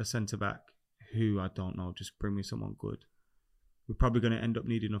need a centre-back who, I don't know, just bring me someone good. We're probably going to end up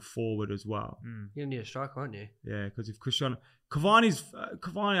needing a forward as well. You need a striker, aren't you? Yeah, because if Cavani,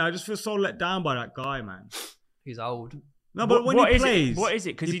 I just feel so let down by that guy, man. He's old. No, but when he plays, what is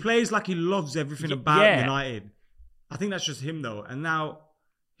it? Because he plays like he loves everything about United. I think that's just him though. And now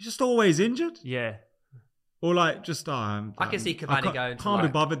he's just always injured. Yeah. Or like just I can see Cavani going to can't be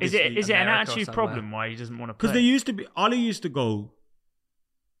bothered. Is it an attitude problem why he doesn't want to play? Because they used to be. Oli used to go.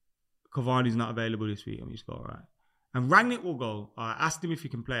 Cavani's not available this week. And we just go, all right. And Rangnick will go. I asked him if he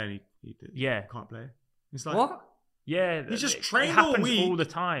can play, and he can't play. It's like what? Yeah, he's just trained all week. all the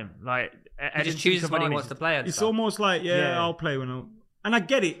time. Like he just chooses when he wants to play. It's almost like I'll play when I. And I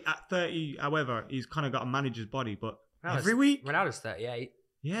get it at 30. However, he's kind of got a manager's body, but every week Ronaldo's 38.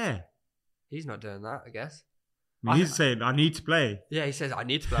 Yeah, he's not doing that. I guess. He's saying I need to play. Yeah, he says I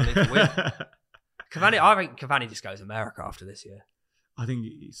need to play. I need to win. I think Cavani just goes to America after this year. I think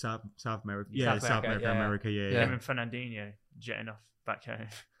South America. Yeah, South America. Yeah. Him and Fernandinho jetting off back home.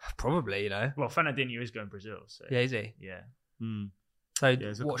 Probably, Well, Fernandinho is going to Brazil. So. Yeah, is he? Yeah. So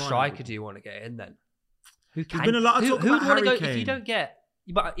what striker do you want to get in then? There's been a lot of talk about Harry Kane. If you don't get...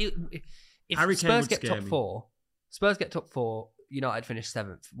 But if Harry Spurs Kane get top 4, United finish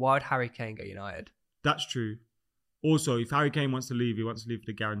 7th. Why would Harry Kane go United? That's true. Also, if Harry Kane wants to leave, he wants to leave with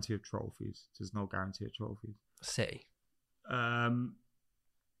the guarantee of trophies. There's no guarantee of trophies. City.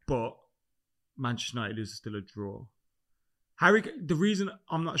 But Manchester United is still a draw. The reason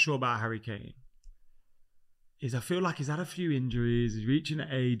I'm not sure about Harry Kane is I feel like he's had a few injuries. He's reaching an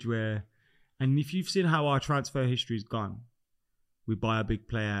age where, and if you've seen how our transfer history's gone, we buy a big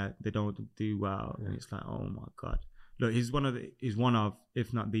player, they don't do well, and it's like, oh my god! Look, he's one of,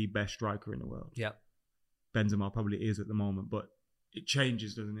 if not the best striker in the world. Yeah, Benzema probably is at the moment, but it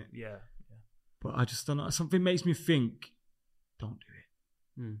changes, doesn't it? Yeah. But I just don't know. Something makes me think, don't do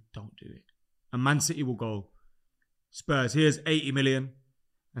it. Don't do it. And Man City will go, Spurs, here's 80 million.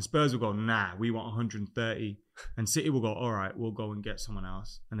 And Spurs will go, nah, we want 130. And City will go, all right, we'll go and get someone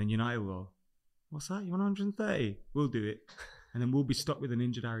else. And then United will go, what's that? You want 130? We'll do it. And then we'll be stuck with an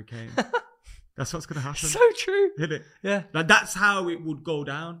injured Harry Kane. That's what's going to happen. So true. Isn't it? Yeah. Like, that's how it would go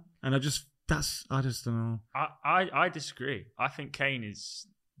down. And I just don't know. I disagree. I think Kane is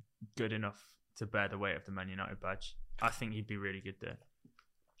good enough to bear the weight of the Man United badge. I think he'd be really good there.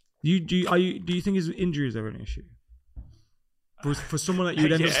 Do you think his injuries are an issue? For someone that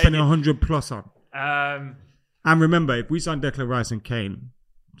you'd end up spending 100 plus on. And remember, if we signed Declan Rice and Kane,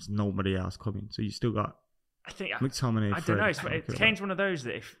 there's nobody else coming. So you still got McTominay. I don't know. Kane's one of those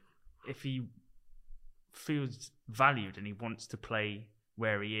that if he feels valued and he wants to play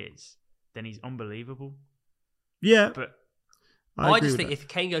where he is, then he's unbelievable. Yeah. But I just think if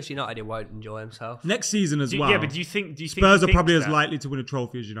Kane goes to United, he won't enjoy himself. Next season as well. Yeah, but do you think Spurs are probably as likely to win a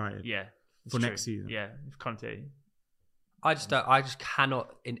trophy as United? Yeah. For next season. Yeah, if Conte. I just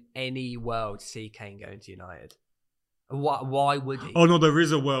cannot in any world see Kane going to United. Why would he? Oh no, there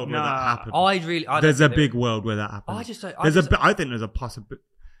is a world where that happens. There's a big world where that happens. I just don't. I think there's a possibility.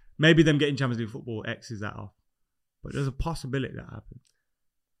 Maybe them getting Champions League football X's that off, but there's a possibility that happens.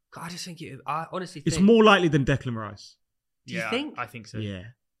 I just think I honestly think it's more likely than Declan Rice. Do you think? I think so. Yeah,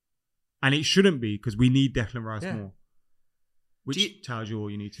 and it shouldn't be because we need Declan Rice more. Which tells you all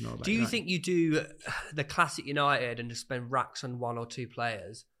you need to know about Do you think you do the classic United and just spend racks on 1 or 2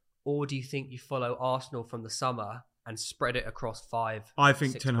 players? Or do you think you follow Arsenal from the summer and spread it across 5? I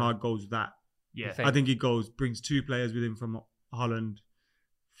think Ten Hag goes that. Yeah. I think he brings 2 players with him from Holland,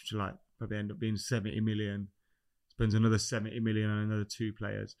 which probably end up being 70 million. Spends another 70 million on another 2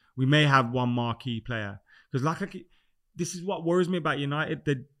 players. We may have 1 marquee player. Because this is what worries me about United.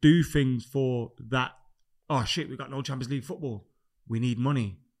 They do things for that. Oh shit, we got no Champions League football. We need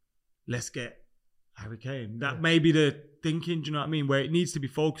money. Let's get Harry Kane. That may be the thinking, do you know what I mean? Where it needs to be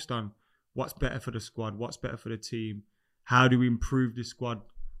focused on. what's better for the squad, what's better for the team, how do we improve the squad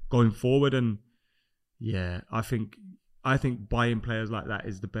going forward. And yeah, I think buying players like that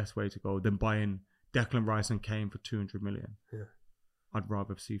is the best way to go than buying Declan Rice and Kane for 200 million. Yeah. I'd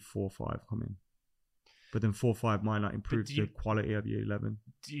rather see 4 or 5 come in. But then 4 or 5 might not improve the quality of your 11.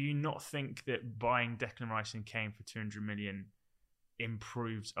 Do you not think that buying Declan Rice and Kane for 200 million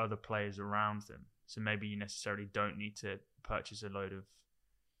improves other players around them? So maybe you necessarily don't need to purchase a load of,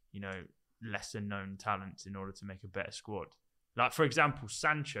 lesser known talents in order to make a better squad. Like, for example,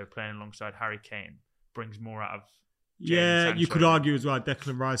 Sancho playing alongside Harry Kane brings more out of Jadon Sancho. You could argue as well,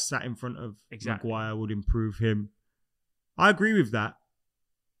 Declan Rice sat in front of Maguire would improve him. I agree with that.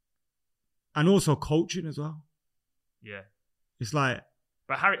 And also coaching as well. Yeah. It's like...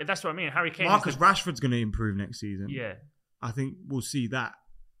 But that's what I mean. Harry Kane... Marcus Rashford's going to improve next season. Yeah. I think we'll see that.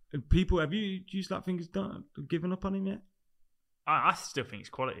 And people, do you think he's done, given up on him yet? I still think it's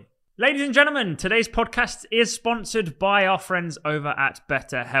quality. Ladies and gentlemen, today's podcast is sponsored by our friends over at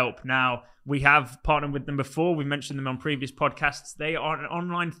BetterHelp. Now, we have partnered with them before. We mentioned them on previous podcasts. They are an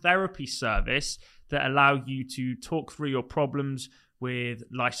online therapy service that allow you to talk through your problems with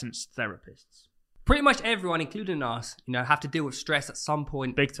licensed therapists. Pretty much everyone, including us, have to deal with stress at some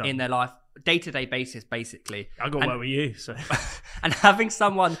point in their life, day-to-day basis, basically. I got work with you, so. And having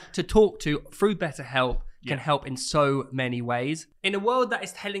someone to talk to through BetterHelp can help in so many ways. In a world that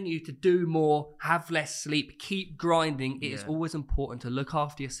is telling you to do more, have less sleep, keep grinding, it is always important to look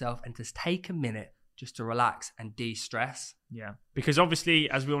after yourself and to take a minute just to relax and de-stress. Yeah, because obviously,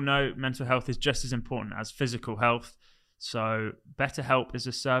 as we all know, mental health is just as important as physical health. So BetterHelp is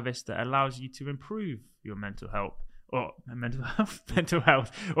a service that allows you to improve your mental health, or at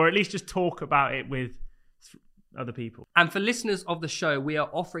least just talk about it with other people. And for listeners of the show, we are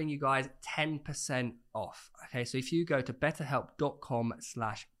offering you guys 10% off. Okay, so if you go to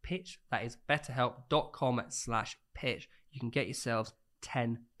betterhelp.com/pitch, that is betterhelp.com/pitch, you can get yourselves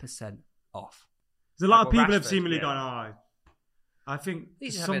 10% off. There's a lot of people have seemingly gone, I think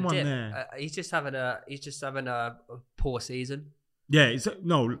someone there. He's just having a poor season. Yeah, we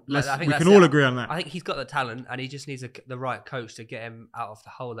can all agree on that. I think he's got the talent, and he just needs the right coach to get him out of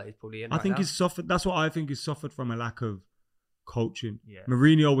the hole that he's probably in. I think he's suffered. That's what I think. He's suffered from a lack of coaching. Yeah.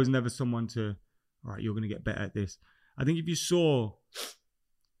 Mourinho was never someone to, all right, you're going to get better at this. I think if you saw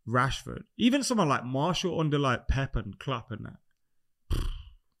Rashford, even someone like Martial under like Pep and Klopp and that,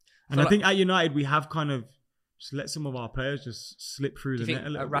 and I think at United we have kind of just let some of our players just slip through the net a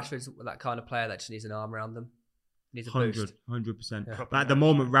little bit. Rashford's that kind of player that just needs an arm around them. Needs a boost. 100%. Yeah. But at the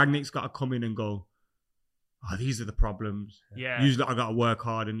moment, Rangnick's got to come in and go, these are the problems. Yeah. Usually I got to work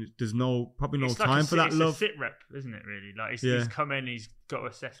hard, and there's probably no time for that love. It's a sit rep, isn't it, really? Like he's come in, he's got to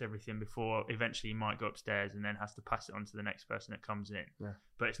assess everything before eventually he might go upstairs and then has to pass it on to the next person that comes in. Yeah.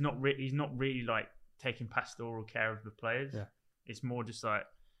 But he's not really like taking pastoral care of the players. Yeah. It's more just like,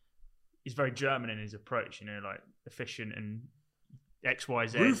 he's very German in his approach, like efficient and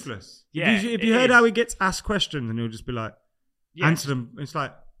XYZ. Ruthless. Yeah. If you heard how he gets asked questions and he'll just be like, answer them. It's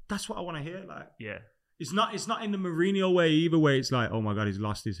like, that's what I want to hear. Like, yeah. It's not in the Mourinho way either way. It's like, oh my God, he's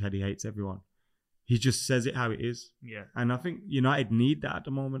lost his head. He hates everyone. He just says it how it is. Yeah. And I think United need that at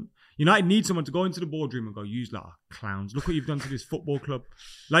the moment. United need someone to go into the boardroom and go, you clowns. Look what you've done to this football club.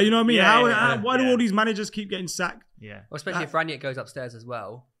 Like, you know what I mean? Why do all these managers keep getting sacked? Yeah. Well, especially if Rangnick goes upstairs as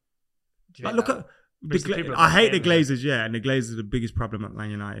well. Like, look at... I hate the Glazers, and the Glazers are the biggest problem at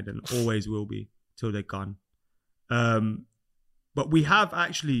Man United and always will be till they're gone. But we have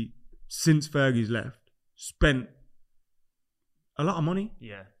actually, since Fergie's left, spent a lot of money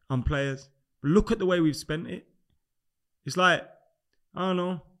on players. Look at the way we've spent it. It's like, I don't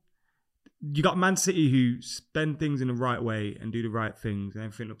know. You got Man City who spend things in the right way and do the right things and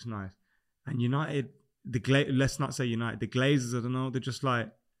everything looks nice. And United, let's not say United, the Glazers, I don't know, they're just like,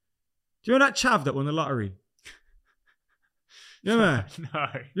 do you remember that chav that won the lottery? You remember? No.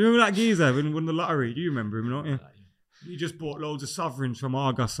 You remember that geezer who won the lottery? Do you remember him, don't you? He just bought loads of sovereigns from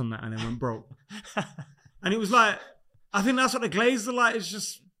Argos and that and then went broke. And it was like, I think that's what the Glazers are like. It's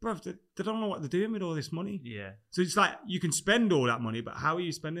just, bro, they don't know what they're doing with all this money. Yeah. So it's like, you can spend all that money, but how are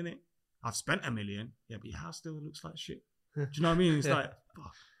you spending it? I've spent $1 million. Yeah, but your house still looks like shit. Do you know what I mean? It's like,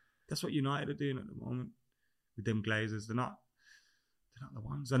 fuck. That's what United are doing at the moment with them Glazers. They're not the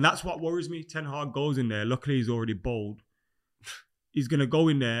ones. And that's what worries me. Ten Hag goes in there. Luckily, he's already bold. He's going to go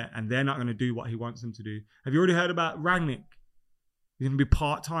in there and they're not going to do what he wants them to do. Have you already heard about Rangnick? He's going to be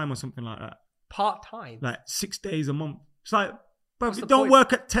part-time or something like that. Part-time? Like 6 days a month. It's like, bro, you don't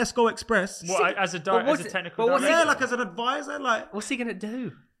work at Tesco Express. What, as a technical director? Yeah, like as an advisor. Like, what's he going to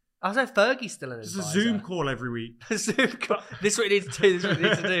do? I say Fergie's still an It's advisor. a Zoom call every week. Zoom call. This is what you need to do. This is what you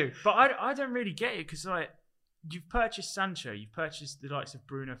need to do. But I don't really get it because like you've purchased Sancho, you've purchased the likes of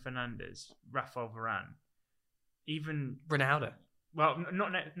Bruno Fernandes, Rafael Varane, even Ronaldo. well,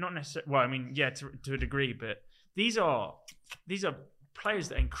 not necessarily. Well, I mean, yeah, to a degree, but these are players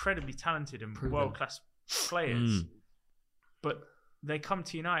that are incredibly talented and Proven. world class players, but they come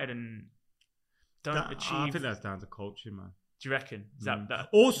to United and don't achieve. I think that's down to culture, man. Do you reckon? Is that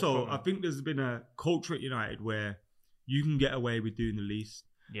Also, I think there's been a culture at United where you can get away with doing the least.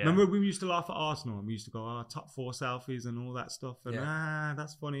 Yeah. Remember when we used to laugh at Arsenal and we used to go, top 4 selfies and all that stuff, and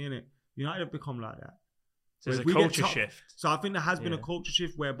that's funny, innit? United have become like that. So there's If a we get culture shift. So I think there has been a culture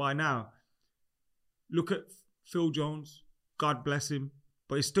shift whereby now, look at Phil Jones, God bless him,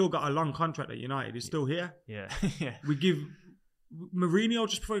 but he's still got a long contract at United. He's still here. Yeah, yeah. We give Mourinho,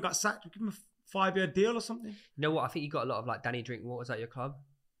 just before he got sacked, we give him a 5-year deal or something. You know what? I think you got a lot of like Danny Drinkwater's at your club.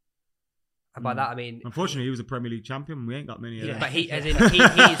 And by that I mean, unfortunately, he was a Premier League champion. We ain't got many of them. but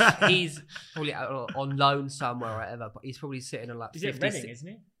he's probably on loan somewhere or whatever. But he's probably sitting on like He's 50. at Reading, isn't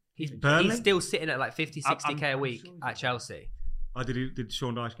he? He's Burnley? still sitting at like 50, 60k a week sure at Chelsea. Oh, did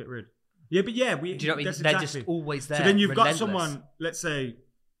Sean Dyche get rid? Yeah, but yeah, Do you know what I mean? that's They're exactly. just always there. So then you've got relentless. someone.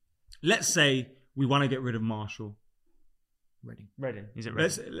 Let's say we want to get rid of Marshall. Reading. He's at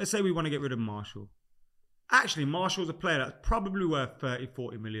Reading. Let's say we want to get rid of Marshall. Actually, Marshall's a player that's probably worth 30,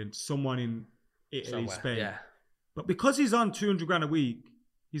 40 million. Someone in Italy, Somewhere, Spain. yeah. But because he's on 200 grand a week,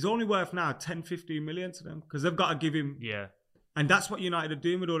 he's only worth now 10, 15 million to them because they've got to give him. Yeah. And that's what United are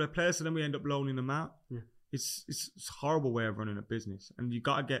doing with all their players. So then we end up loaning them out. Yeah. It's a horrible way of running a business. And you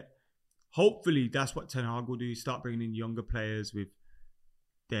got to get. Hopefully, that's what Ten Hag will do. Start bringing in younger players with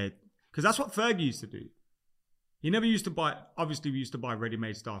their. Because that's what Fergie used to do. He never used to buy. Obviously, we used to buy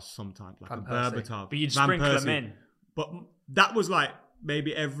ready-made stars sometimes, like Van a Persie. Berbatov. But you'd Van sprinkle Persie. them in. But that was like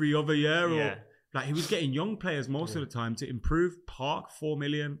maybe every other year, or Yeah. like he was getting young players most of the time to improve. Park 4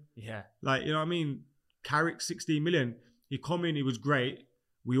 million, Yeah. like you know what I mean. Carrick 16 million. He come in, he was great.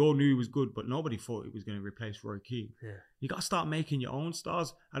 We all knew he was good, but nobody thought he was going to replace Roy Keane. Yeah. You got to start making your own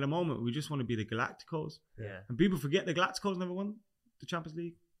stars. At the moment, we just want to be the Galacticos, Yeah. and people forget the Galacticos never won the Champions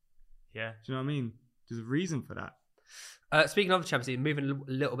League. Yeah. Do you know what I mean? There's a reason for that. Speaking of the Champions League, moving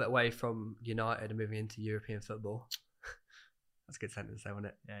a little bit away from United and moving into European football. That's a good sentence, though, wasn't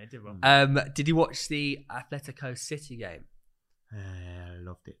it? Yeah, he did well. Did you watch the Atletico City game? I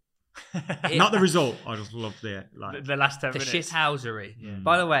loved it. Not the result. I just loved it. Like The last 10 The minutes. shithousery. Yeah.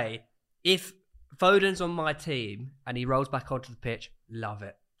 By the way, if Foden's on my team and he rolls back onto the pitch, love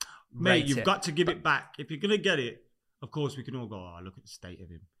it. mate, Rate you've it. got to give it back. If you're gonna get it, of course we can all go, oh, look at the state of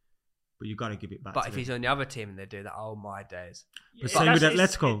him. But you got to give it back. But to if them. he's on the other team and they do that, oh my days. But same with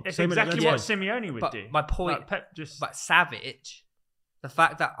Atletico. It's Same with exactly Atletico. what Simeone would But do. my point, Like Pep just. but Savage, the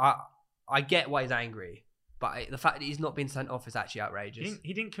fact that I get why he's angry, but the fact that he's not been sent off is actually outrageous.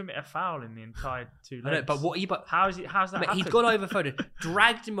 He didn't commit a foul in the entire 2 legs. I know, but what he but How's that? mate, he'd happened? gone over Foden,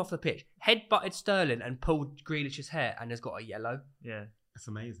 dragged him off the pitch, headbutted Sterling, and pulled Grealish's hair, and has got a yellow. Yeah. That's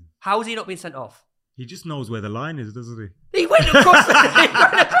amazing. How has he not been sent off? He just knows where the line is, doesn't he? He went across the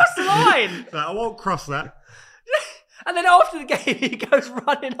line, Like, I won't cross that. and then after the game, he goes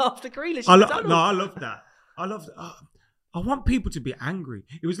running after Grealish. I love that. I love that. I want people to be angry.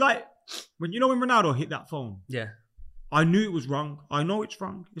 It was like when Ronaldo hit that phone. Yeah, I knew it was wrong. I know it's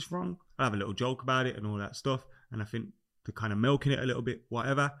wrong. It's wrong. I have a little joke about it and all that stuff. And I think they're kind of milking it a little bit,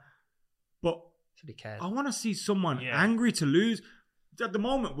 whatever. But should he care? I want to see someone Yeah. angry to lose. At the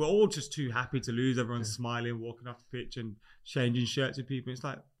moment, we're all just too happy to lose. Everyone's smiling, walking off the pitch and changing shirts with people. It's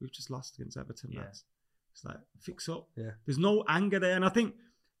like, we've just lost against Everton, Yeah. lads. It's like, fix up. Yeah. There's no anger there. And I think,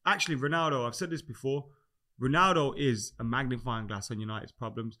 actually, Ronaldo, I've said this before, Ronaldo is a magnifying glass on United's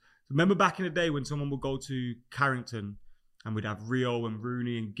problems. Remember back in the day when someone would go to Carrington and we'd have Rio and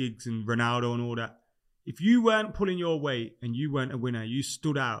Rooney and Giggs and Ronaldo and all that. If you weren't pulling your weight and you weren't a winner, you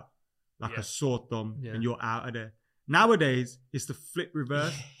stood out like a sore thumb and you're out of there. Nowadays, it's the flip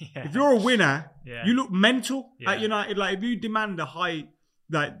reverse. Yeah. If you're a winner, Yeah. you look mental Yeah. at United. Like if you demand the high,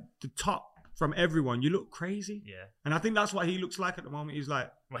 like the top from everyone, you look crazy. Yeah. And I think that's what he looks like at the moment. He's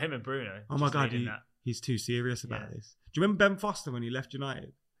like, Well, him and Bruno. oh my just God, leading that. he's too serious about Yeah. this. Do you remember Ben Foster when he left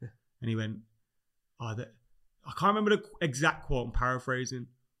United? Yeah. And he went, I can't remember the exact quote, I'm paraphrasing,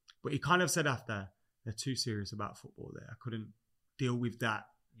 but he kind of said after, they're too serious about football there. I couldn't deal with that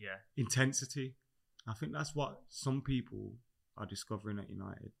Yeah. intensity. I think that's what some people are discovering at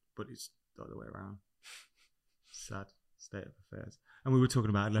United, but it's the other way around. Sad state of affairs. And we were talking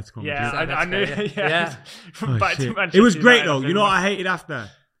about Atletico Yeah, Madrid. I knew. Atletico, Yeah. yeah. Oh, Back to shit. Manchester It was great United, though. I You know what think. I hated after?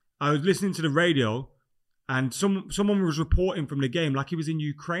 I was listening to the radio And someone was reporting from the game like he was in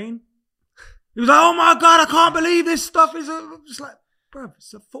Ukraine. He was like, "Oh my God, I can't believe this stuff is just like, bro,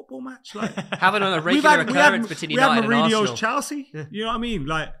 it's a football match." Like having on a regular occurrence between United and Mourinho's Arsenal. Chelsea. Yeah. You know what I mean?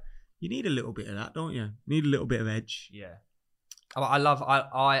 Like, you need a little bit of that, don't you? You need a little bit of edge. Yeah.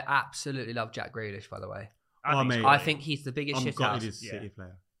 I absolutely love Jack Grealish, by the way. I think he's the biggest shit house. He's a City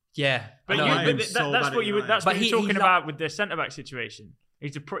player. Yeah, but that's what you were talking about with the centre back situation.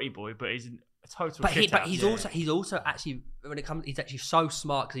 He's a pretty boy, but he's a total. But he's also actually, when it comes, he's actually so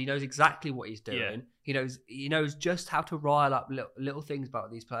smart because he knows exactly what he's doing. Yeah. He knows just how to rile up little things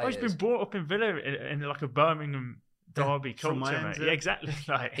about these players. He's been brought up in Villa in like a Birmingham derby culture, mate. Yeah, exactly.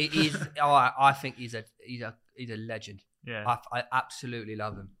 Like I think he's a legend. Yeah, I absolutely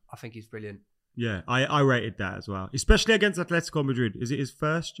love him. I think he's brilliant. Yeah, I rated that as well, especially against Atletico Madrid. Is it his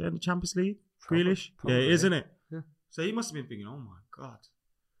first year in the Champions League? Grealish? Yeah, it is, isn't it? Yeah. So he must have been thinking, "Oh my God,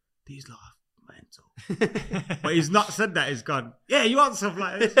 these lot are mental." But he's not said that. He's gone, "Yeah, you want stuff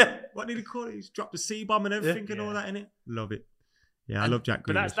like this." What did he call it? He's dropped the C-bomb and everything and all that in it. Love it. Yeah, I love Jack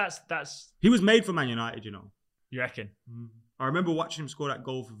Grealish. But that's he was made for Man United, you know. You reckon? I remember watching him score that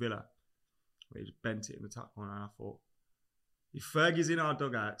goal for Villa, where he just bent it in the top corner, and I thought, if Fergie's in our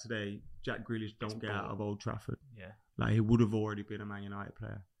dugout today, Jack Grealish don't get out of Old Trafford. Yeah. Like, he would have already been a Man United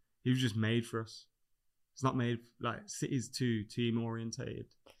player. He was just made for us. It's not made, like, City's too team orientated.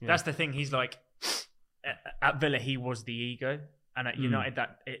 Yeah. That's the thing. He's like, at Villa, he was the ego. And at United,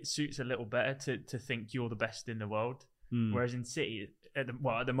 that it suits a little better to think you're the best in the world. Whereas in City, at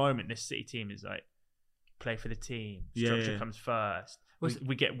the moment, this City team is like, play for the team. Structure comes first.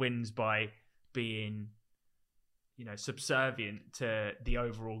 We get wins by being, subservient to the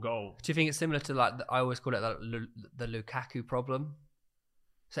overall goal. Do you think it's similar to I always call it the Lukaku problem?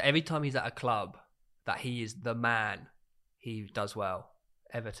 So every time he's at a club that he is the man, he does well.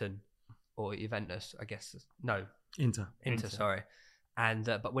 Everton or Juventus, I guess. No, Inter. Sorry. And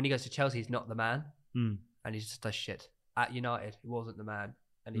but when he goes to Chelsea, he's not the man, and he just does shit. At United, he wasn't the man,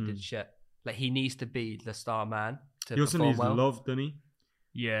 and he did shit. Like, he needs to be the star man to he also perform needs well. love, doesn't he?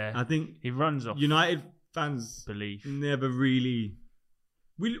 Yeah, I think he runs off United fans belief. Never really.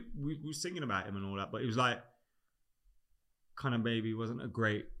 We were singing about him and all that, but it was like, kind of maybe wasn't a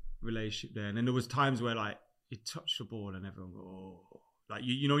great relationship there. And then there was times where like he touched the ball and everyone go, "Oh," like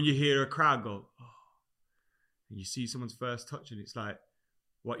you hear a crowd go, "Oh," and you see someone's first touch and it's like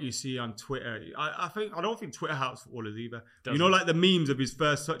what you see on Twitter. I don't think Twitter helps footballers either. Like the memes of his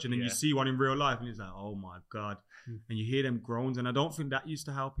first touch, and then you see one in real life and it's like, "Oh my God," and you hear them groans, and I don't think that used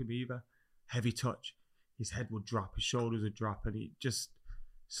to help him either. Heavy touch. His head would drop, his shoulders would drop, and he just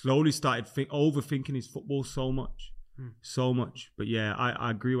slowly started overthinking his football so much. But yeah, I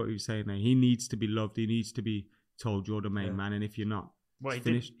agree what you're saying there. He needs to be loved. He needs to be told you're the main man, and if you're not, well,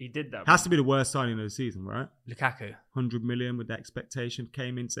 he did that. Has to be the worst signing of the season, right? Lukaku. 100 million with the expectation.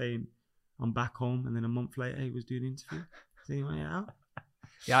 Came in saying, "I'm back home," and then a month later he was doing an interview. Is anyone out?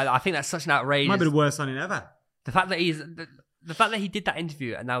 Yeah, I think that's such an outrageous. Might be the worst signing ever. The fact that he did that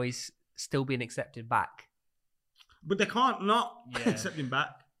interview and now he's still being accepted back. But they can't not accept him back.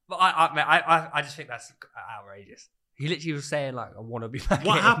 But I just think that's outrageous. He literally was saying like, "I want to be back."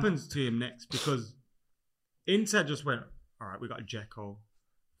 What happens to him next? Because Inter just went, "All right, we got Dzeko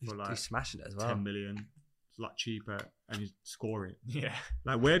for like he's smashing it as well. 10 million. It's a lot cheaper, and he's scoring." Yeah.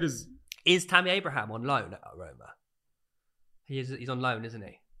 Like, where does is Tammy Abraham on loan at Roma? He's on loan, isn't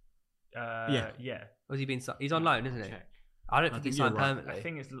he? Yeah. Or has he been? He's on loan, isn't he? I don't think he's signed permanently. I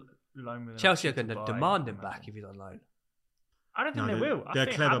think it's loan with Chelsea are going to demand him back if he's on loan. I don't think they will. They're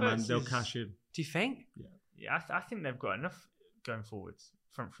clever, man. They'll cash in. Do you think? Yeah, I think they've got enough going forwards,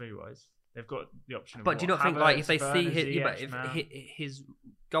 front three wise. They've got the option. But do you not think, like, if they see his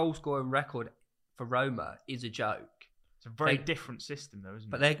goal scoring record for Roma is a joke? It's a very different system, though,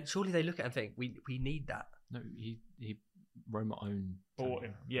 isn't it? But surely they look at it and think, we need that. No, he Roma owned. Bought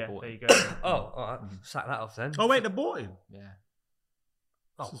him. Yeah, bought there him. you go. All right. Sack that off then. Oh wait, they bought him. Yeah.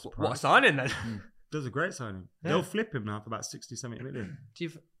 Oh, what a signing then? Does a great signing. Yeah. They'll flip him now for about 60, 70 million. Do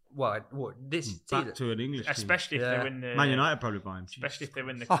you? What this back season? to an English especially team. if they win the Man United probably buy him. Especially if they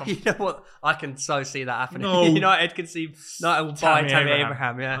win the. You know what? I can so see that happening. No. United can see United will buy Tammy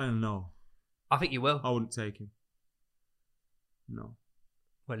Abraham. I Yeah, don't know. I think you will. I wouldn't take him. No.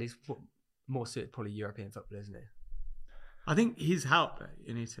 Well, he's more suited probably European football, isn't he? I think he's helped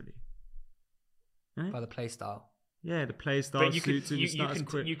in Italy. By the play style. Yeah, the play style but suits him.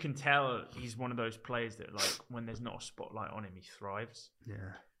 You can tell he's one of those players that, like, when there's not a spotlight on him, he thrives. Yeah.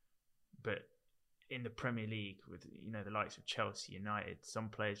 But in the Premier League, with the likes of Chelsea, United, some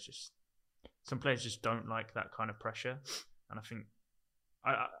players just don't like that kind of pressure. And I think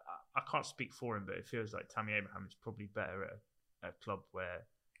I can't speak for him, but it feels like Tammy Abraham is probably better at a club where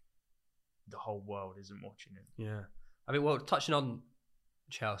the whole world isn't watching him. Yeah. I mean, well, touching on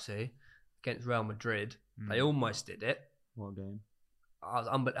Chelsea against Real Madrid, they almost did it. What game?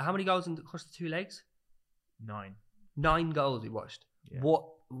 How many goals across the 2 legs? 9 goals we watched. Yeah.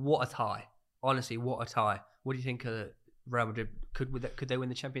 What a tie. Honestly, what a tie. What do you think of Real Madrid? Could they win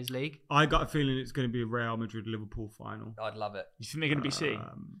the Champions League? I got a feeling it's going to be a Real Madrid-Liverpool final. I'd love it. You think they're going to be City?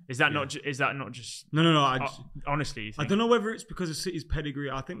 Is that not just? No. Honestly, you think? I don't know whether it's because of City's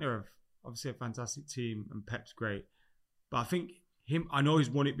pedigree. I think they're obviously a fantastic team and Pep's great. But I think I know he's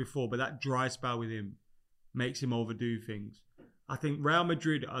won it before, but that dry spell with him makes him overdo things. I think Real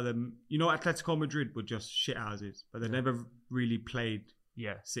Madrid are Atletico Madrid were just shithouses, but they never really played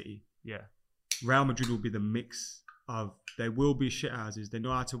City. Yeah. Real Madrid will be the mix of, they will be shithouses. They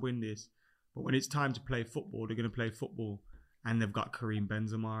know how to win this. But when it's time to play football, they're going to play football. And they've got Karim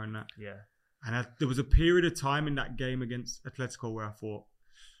Benzema and that. Yeah. And there was a period of time in that game against Atletico where I thought,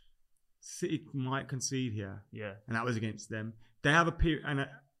 City might concede here. Yeah. And that was against them. They have a period, and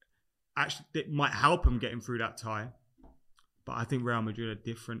actually it might help them getting through that tie. But I think Real Madrid are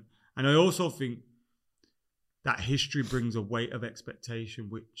different. And I also think that history brings a weight of expectation,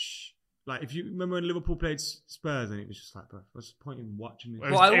 which, like, if you remember when Liverpool played Spurs, and it was just like, bro, what's the point in watching this?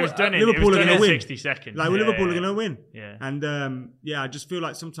 It was done in Liverpool are going to win. 60 seconds. Like, Liverpool are going to win. Yeah. And I just feel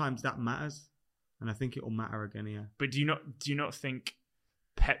like sometimes that matters, and I think it will matter again here. But do you not think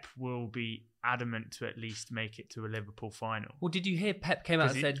Pep will be adamant to at least make it to a Liverpool final? Well, did you hear Pep came out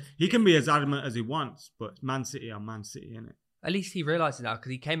and said he can be as adamant as he wants, but Man City are Man City, innit? At least he realises now,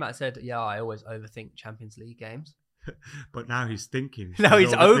 because he came out and said, "Yeah, I always overthink Champions League games." But now he's thinking. No, he's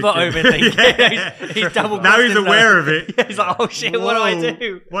overthinking. Yeah. he's double. Now he's aware of it. Yeah, he's like, "Oh shit, what do I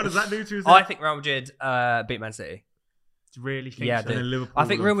do?" What does that do to his I think Real Madrid beat Man City. Really think Yeah, so? And then Liverpool I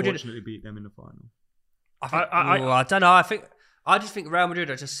think Real Madrid unfortunately beat them in the final. I don't know. I just think Real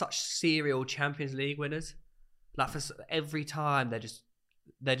Madrid are just such serial Champions League winners. Like, for every time they're just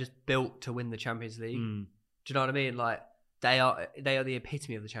built to win the Champions League. Do you know what I mean? Like, they are the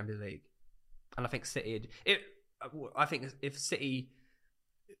epitome of the Champions League. And I think City. I think if City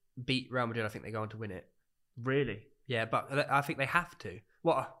beat Real Madrid, I think they go on to win it. Really? Yeah, but I think they have to.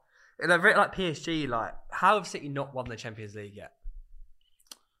 What? They're very like PSG. Like, how have City not won the Champions League yet?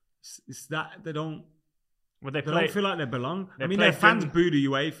 It's that they don't. Well, They don't feel like they belong. I mean, their fans boo the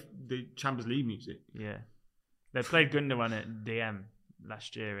UEFA, the Champions League music. Yeah, they played Gundogan at DM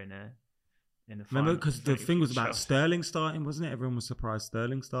last year in the final. Remember, because the thing was about Sterling starting, wasn't it? Everyone was surprised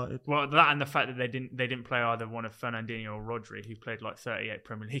Sterling started. Well, that and the fact that they didn't play either one of Fernandinho or Rodri, who played like 38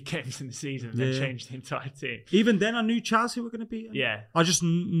 Premier League games in the season. They changed the entire team. Even then, I knew Chelsea were going to beat them. Yeah, I just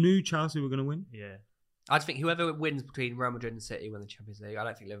knew Chelsea were going to win. Yeah, I just think whoever wins between Real Madrid and City win the Champions League. I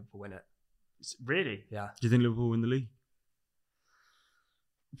don't think Liverpool win it. Really? Yeah. Do you think Liverpool win the league?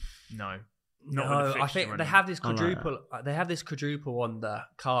 No. I think they have this quadruple. They have this quadruple on the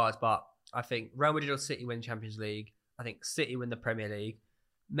cards, but I think Real Madrid or City win Champions League. I think City win the Premier League.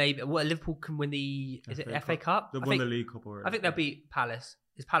 Maybe Liverpool can win the FA Cup. They've won the League Cup already. I think they'll beat Palace.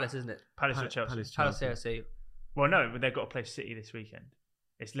 It's Palace, isn't it? Palace or Chelsea? Palace Chelsea. Well, no, but they've got to play City this weekend.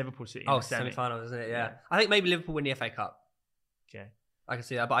 It's Liverpool City. Oh, semi-finals, isn't it? Yeah. I think maybe Liverpool win the FA Cup. Okay. I can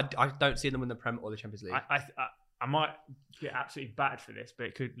see that, but I don't see them win the Prem or the Champions League. I might get absolutely battered for this, but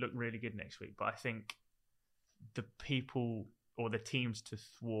it could look really good next week. But I think the people or the teams to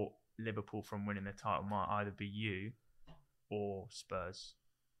thwart Liverpool from winning the title might either be you or Spurs.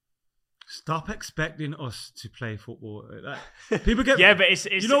 Stop expecting us to play football. People get but it's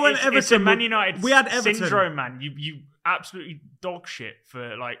when Everton, it's a Man United we had Everton syndrome, man. You absolutely dog shit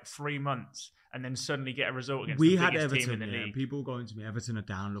for like 3 months. And then suddenly get a result against the biggest team in the league. People going to me, Everton are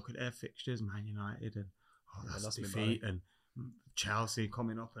down. Look at their fixtures, Man United, and that's defeat, and Chelsea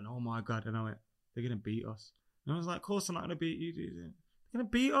coming up, and oh my God, I know it. They're going to beat us. And I was like, of course they're not going to beat you. They're going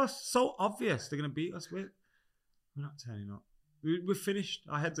to beat us. So obvious. They're going to beat us. We're not turning up. We're finished.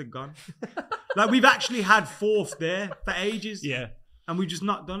 Our heads are gone. Like, we've actually had fourth there for ages. Yeah. And we've just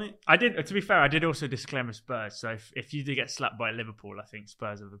not done it. To be fair, I did also disclaim Spurs. So if you do get slapped by Liverpool, I think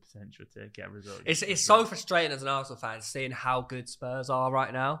Spurs have the potential to get a result. It's so frustrating as an Arsenal fan seeing how good Spurs are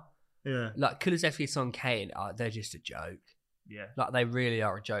right now. Yeah. Like, Kulusevski, Son, Kane, they're just a joke. Yeah. Like, they really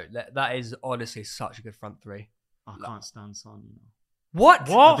are a joke. That is honestly such a good front three. I can't stand Son, you know. What?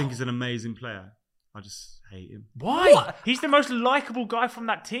 I think he's an amazing player. I just hate him. Why? What? He's the most likable guy from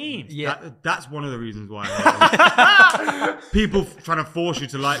that team. Yeah. That's one of the reasons why I hate him. People trying to force you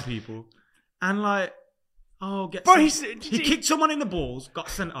to like people. And like, he kicked someone in the balls, got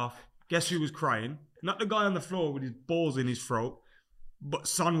sent off. Guess who was crying? Not the guy on the floor with his balls in his throat. but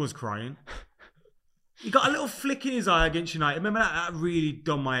Son was crying. He got a little flick in his eye against United. Remember that really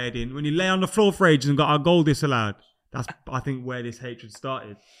done my head in when he lay on the floor for ages and got our goal disallowed. That's I think where this hatred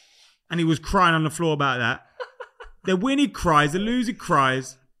started. And he was crying on the floor about that. They win, he cries. They lose, he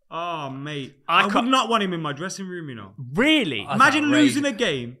cries. Oh, mate. I would not want him in my dressing room, you know. Really? Imagine losing a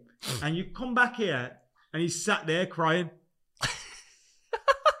game and you come back here and he's sat there crying.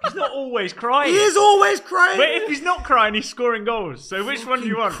 He's not always crying. He is always crying. But if he's not crying, he's scoring goals. So which one do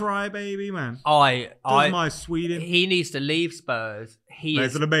you want? Cry, baby, man. Does my Sweden. He needs to leave Spurs.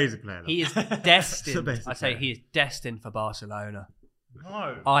 He's an amazing player. Though. He is destined. I say he is destined for Barcelona.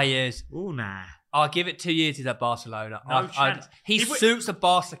 No. He is. Oh, nah. I'll give it 2 years. He's at Barcelona. No chance. He suits a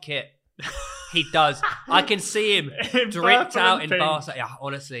Barca kit. He does. I can see him dripped out in Barca. Yeah,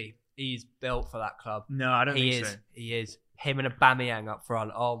 honestly, he's built for that club. No, I don't think so. He is. Him and Aubameyang up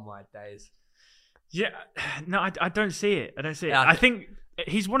front. Oh my days. Yeah, no, I don't see it. Yeah, I think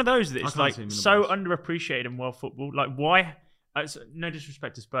he's one of those that's like so box. underappreciated in world football. Like, why? No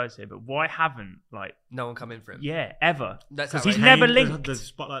disrespect to Spurs here, but why haven't no one come in for him? Yeah, ever. Because he's never linked. The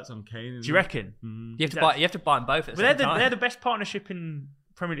spotlight's on Kane. Do you reckon? Mm. You have to buy them both at the But same time. they're the best partnership in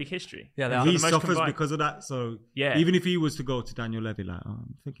Premier League history. Yeah, they and are. he the most suffers combined. because of that. So Yeah. even if he was to go to Daniel Levy, like,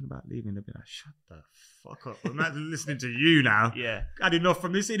 I'm thinking about leaving, they'd be like, shut the fuck up. I'm not listening to you now. Yeah. Had enough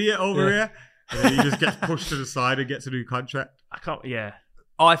from this idiot over here. And then he just gets pushed to the side and gets a new contract. I can't. Yeah.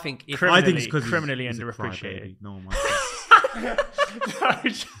 I think if Criminally- I think it's because criminally he's a underappreciated. crybaby. No one wants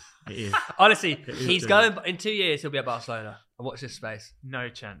it is. honestly, is he's good. going in 2 years. He'll be at Barcelona. And watch this space. No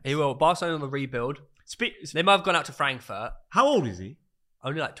chance. He will. Barcelona on the rebuild. They might have gone out to Frankfurt. How old is he?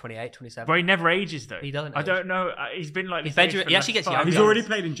 Only like 28, 27. Bro, he never ages though. He doesn't I age. don't know. He's been like He's this age Benjamin- for he the actually last gets 5 younger. He's years. already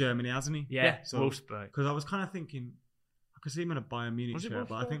played in Germany, hasn't he? Yeah. So- Wolfsburg. Because I was kind of thinking, I could see him in a Bayern Munich Was it shirt,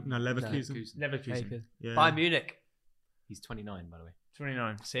 but I Wolfsburg? think Leverkusen. Leverkusen. Yeah. Bayern Munich. He's 29, by the way.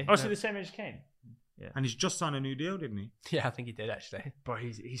 29. See? Oh, so the same age as Kane. And he's just signed a new deal, didn't he? Yeah, I think he did actually. Bro,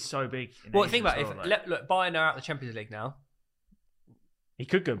 he's so big. in Well, age think as about it. well, If look, Bayern are out of the Champions League now. he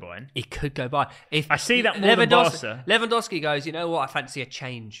could go Bayern. He could go by. If I see that more than Barca. Lewandowski goes, you know what? I fancy a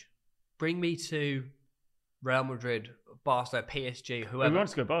change. Bring me to Real Madrid, Barca, PSG, He whoever.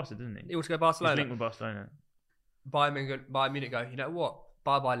 wants to go Barca, doesn't he? He wants to go He's Barcelona. linked with Barcelona. Bayern Munich go, you know what?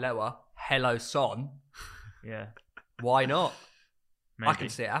 Bye-bye Lewa. Hello Son. Yeah. Why not? Maybe. I can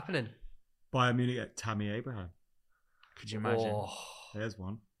see it happening. Bayern Munich at Tammy Abraham. Could you imagine? Oh, There's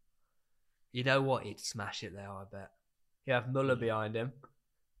one. you know what? He'd smash it there, I bet. You have Muller behind him.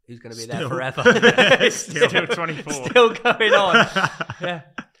 Who's going to be Still. there forever. Still 24. Still going on.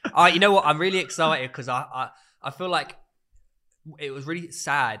 Yeah. You know what? I'm really excited because I feel like it was really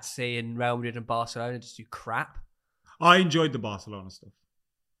sad seeing Real Madrid and Barcelona just do crap. I enjoyed the Barcelona stuff.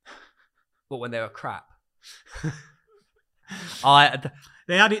 But when they were crap.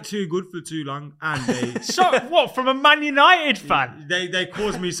 They had it too good for too long, and they So, what, from a Man United fan? they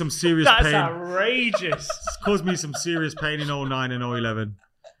caused me some serious That's pain. outrageous. Caused me some serious pain in 09 and 011.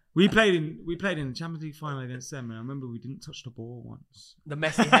 We played in the Champions League final against them, and I remember we didn't touch the ball once. The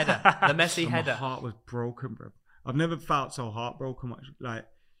Messi header. And my heart was broken, bro. I've never felt so heartbroken. Like,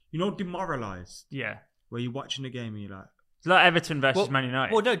 demoralised. Yeah. Where you're watching the game and you're like, It's like Everton versus Man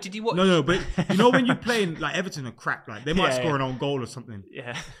United. Well, no, did you watch? no, but you know when you're playing like Everton are crap, like they might Yeah, score yeah. an own goal or something.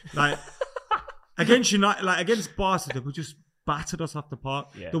 Yeah. Like against United, like against Barca, they were just battered us off the park.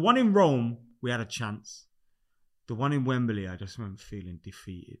 Yeah. The one in Rome, we had a chance. The one in Wembley, I just remember feeling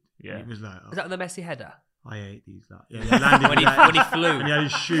defeated. Yeah. It was like, Is that the Messi header? I hate these. Like, yeah, he landed When he flew. and he had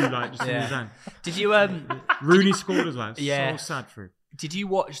his shoe like just in Yeah. his hand. Did you Rooney scored as well. Yeah. So sad for him. Did you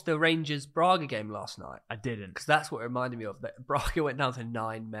watch the Rangers Braga game last night? I didn't. Because that's what it reminded me of. That Braga went down to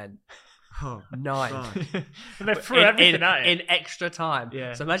 9 men. Oh, 9. God. And they threw everything at it. in extra time.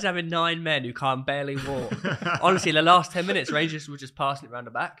 Yeah. So imagine having 9 men who can't barely walk. Honestly, the last 10 minutes, Rangers were just passing it around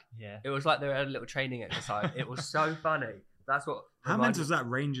the back. Yeah. It was like they had a little training exercise. It was so funny. That's what. How reminded- mental was that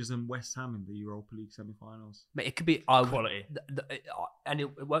Rangers and West Ham in the Europa League semi-finals? Mate, it could be Quality. and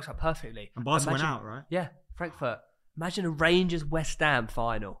it works out perfectly. And Barca went Imagine- out, right? Yeah, Frankfurt. Imagine a Rangers West Ham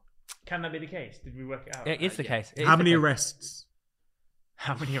final. Can that be the case? Did we work it out? It is the case. It How is the many case. arrests?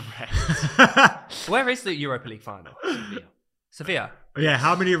 How many arrests? Where is the Europa League final? Sevilla. Yeah,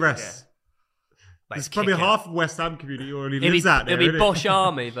 how many arrests? Like, There's probably kick it. half of West Ham community who already It'll lives be, out there. it'll be innit? Bosch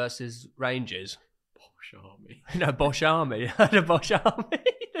Army versus Rangers. Bosch Army. No, Bosch Army. The Bosch Army.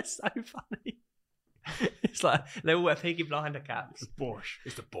 That's so funny. It's like they all wear Peaky Blinder caps. Bosch.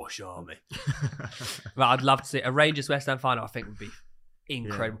 It's the Bosch Army. But I'd love to see a Rangers West Ham final. I think would be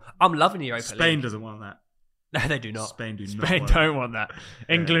incredible. I'm loving the Europa Spain League. doesn't want that. No, they do not. Spain do not. Spain want don't want that.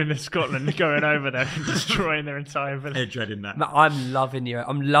 England and Scotland going over there and destroying their entire it. They're village. dreading that. No, I'm loving Europe.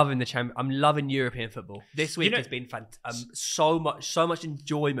 I'm loving the champion. I'm loving European football. This week has been so much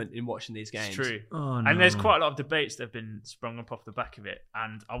enjoyment in watching these games. It's true. Oh, no. And there's quite a lot of debates that have been sprung up off the back of it.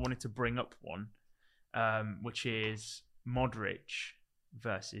 And I wanted to bring up one, which is Modric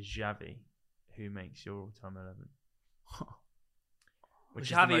versus Xavi. Who makes your all-time 11? Which is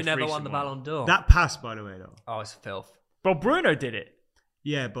the Xavi most never won recent the one. Ballon d'Or. That pass, by the way, though. Oh, it's filth. Well, Bruno did it.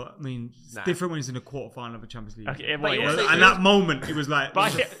 Yeah, but I mean, it's different when it's in a quarterfinal of a Champions League. Okay, But you yeah. also- And that moment, it was like, But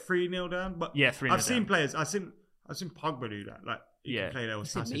was I it get- 3-0 down? But Yeah, 3-0 I've seen down. players. I've seen Pogba do that. Like, he Yeah. can play those I've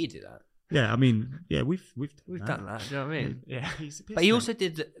seen passes. me do that. Yeah, I mean, yeah, we've Done that. Do you know what I mean? Yeah. He's a piss But he man. also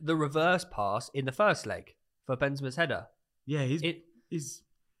did the reverse pass in the first leg for Benzema's header. Yeah, he's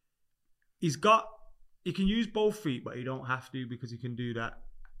got. He can use both feet, but he don't have to because he can do that.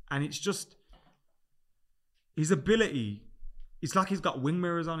 And it's just his ability. It's like he's got wing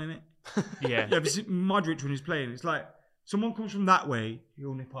mirrors on in it. Yeah. Yeah, but Modric when he's playing, it's like someone comes from that way,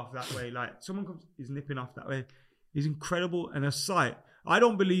 he'll nip off that way. Like someone comes, he's nipping off that way. He's incredible and a sight. I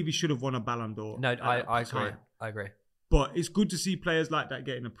don't believe he should have won a Ballon d'Or. No, at I that agree. time. I agree. But it's good to see players like that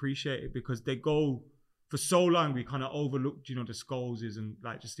getting appreciated because they go for so long. We kind of overlooked, the Scholeses and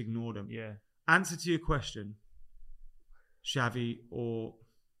like just ignore them. Yeah. Answer to your question, Xavi or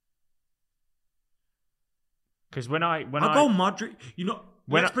Because when I go Modric.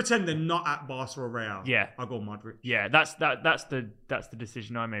 When Let's I- pretend they're not at Barca or Real. Yeah. I'll go Modric. Yeah, that's the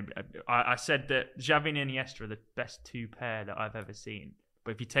decision I made. I said that Xavi and Iniesta are the best two pair that I've ever seen.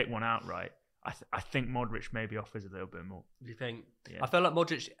 But if you take one outright, I think Modric maybe offers a little bit more. Do you think? Yeah. I feel like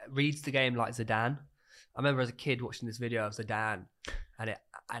Modric reads the game like Zidane. I remember as a kid watching this video of Zidane, and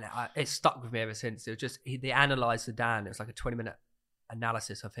it stuck with me ever since. It was just they analysed Zidane. It was like a 20-minute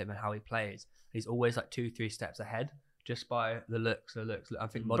analysis of him and how he plays. He's always like 2-3 steps ahead just by the looks. I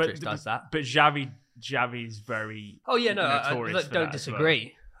think Modric does that. But Xavi's very. Oh yeah, no, notorious for don't that as well.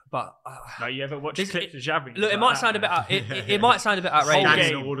 disagree. But Like you ever watch This- clips of Xavi? look, it might sound a bit it might sound a bit Whole outrageous.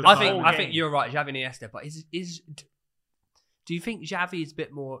 game. all the I time. think you're right, Xavi and Iniesta. But do you think Xavi is a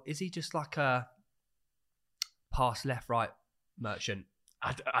bit more? Is he just like a pass left right merchant?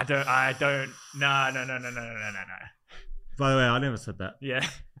 I don't. No. By the way, I never said that. Yeah.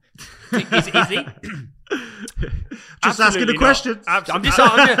 Is he? Just asking the Absolutely questions. not. I'm just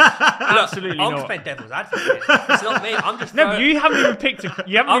Absolutely I'm not. just playing devil's advocate. It's not me. I'm just No, throwing, but you haven't even picked a.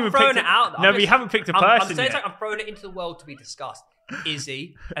 You haven't I'm even throwing picked it out. No, but you haven't picked a I'm person saying yet. I'm throwing it into the world to be discussed. Is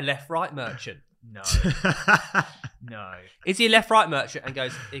he a left right merchant? No, no. Is he a left right merchant and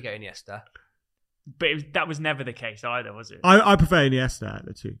goes, here you go, Iniesta? But that was never the case either, was it? I prefer Iniesta out of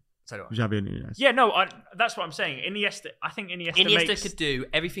the two. So do I. Xavi and Iniesta. Yeah, no. That's what I'm saying. Iniesta. I think Iniesta makes. could do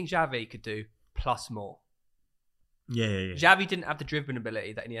everything Xavi could do plus more. Yeah. Xavi didn't have the dribbling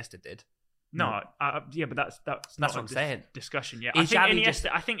ability that Iniesta did. No, yeah, but that's not what a I'm saying. Discussion. Yeah, Is I think Xavi Iniesta. just-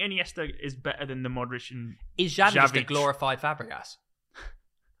 I think Iniesta is better than the Modric and. Is Xavi just a Xavi- glorified Fabregas?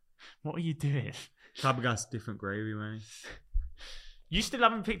 What are you doing? Fabregas, different gravy, man. You still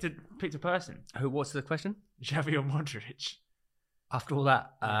haven't picked a person. What's the question? Xavi or Modric? After all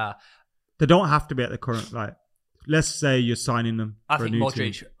that, They don't have to be at the current. Like, let's say you're signing them. I for think a new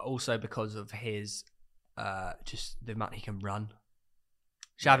Modric team. also because of his just the amount he can run.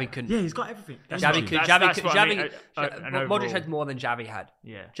 Xavi couldn't. Yeah, he's got everything. Xavi could. That's Xavi could. what I mean, Xavi. an Modric overall- had more than Xavi had.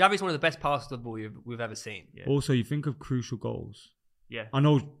 Yeah, Xavi's one of the best passers of the ball we've ever seen. yeah, Also, you think of crucial goals. yeah. I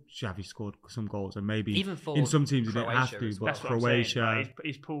know Xavi scored some goals, and maybe Even for in some teams he didn't have Croatia to, as but well. That's what I'm Croatia. saying. Like,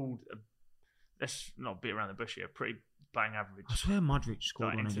 he's pulled. Let's not beat around the bush here. Pretty bang average, I swear Modric scored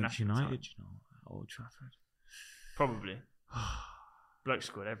Like one against international United, at Old Trafford. probably. Bloke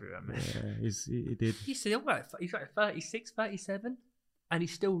scored everywhere, man. Yeah, he did. He's like 36, 37, and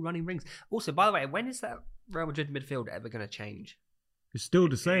he's still running rings. Also, by the way, when is that Real Madrid midfield ever going to change? It's still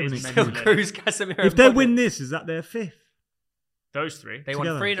the same. is isn't it? mental. Still Cruz, Casemiro. If they and win Modric. this, is that their fifth? Those three. They won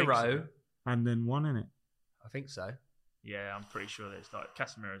together. 3 in a Think so. row. And then one in it. I think so. Yeah, I'm pretty sure that it's like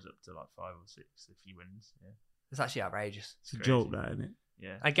Casemiro's up to like 5 or 6 if he wins. Yeah, It's actually outrageous. It's a Crazy. joke, that, isn't it?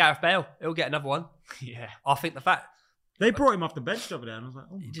 yeah, And Gareth Bale, he'll get another one. yeah. I think the fact They brought him off the bench over there, and I was like,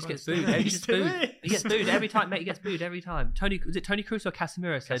 oh my he just God, gets it's booed. there. He gets booed. He gets booed every time, mate. He gets booed every time. Was it Tony Cruz or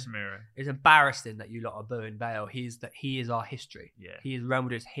Casemiro said? Casemiro. It's embarrassing that you lot are booing Bale. He is our history. Yeah. He is Real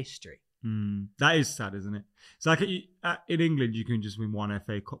Madrid's history. That is sad, isn't it? It's like in England, you can just win one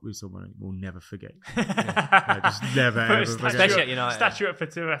FA Cup with someone and we'll never forget. Just never, Put a ever statue forget. Especially up- at United. Statue up for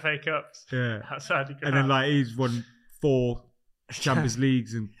 2 FA Cups. Yeah. Outside the And then like he's won 4 Champions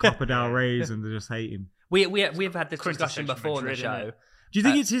Leagues and Copa del Rey's and they just hate him. We've had this discussion Quintessential before on the Madrid, show. innit? Do you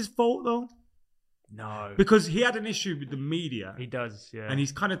think it's his fault though? No. Because he had an issue with the media. He does, yeah. And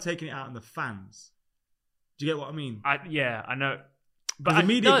he's kind of taking it out on the fans. Do you get what I mean? I know. But the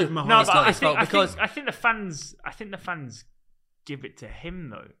media give him a No, hard but time. I think the fans give it to him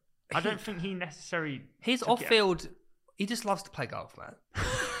though. I don't think he necessarily. His off-field, he just loves to play golf, man.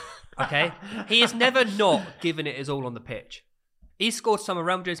 Okay, he has never not given it his all on the pitch. He's scored some of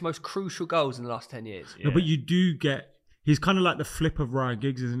Real Madrid's most crucial goals in the last 10 years. No, but you do get. He's kind of like the flip of Ryan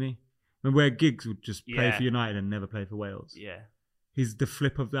Giggs, isn't he? And where Giggs would just play for United and never play for Wales. Yeah, he's the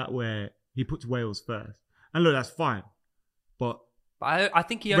flip of that where he puts Wales first. And look, that's fine, but I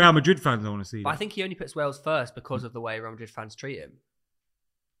think he Real Madrid fans don't want to see that. I think he only puts Wales first because of the way Real Madrid fans treat him.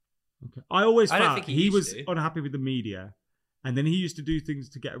 Okay. I always I don't found think he he used was to. unhappy with the media, and then he used to do things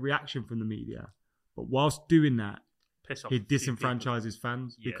to get a reaction from the media. But whilst doing that, piss off he'd a few disenfranchise his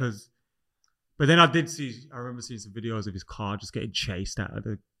fans Yeah. because. But then I remember seeing some videos of his car just getting chased out of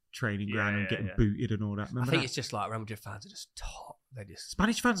the training ground and getting booted and all that. Remember I think that? it's just like Real Madrid fans are just top. They just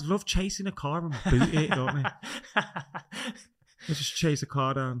Spanish fans love chasing a car and boot it, don't they? They just chase a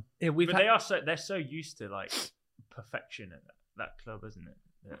car down. yeah, But they're so used to like perfection at that club, isn't it?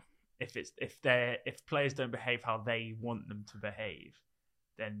 That if players don't behave how they want them to behave,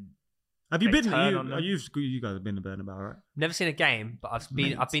 then Have you they been? turn on them. You guys have been to Bernabeu, right? never seen a game, but I've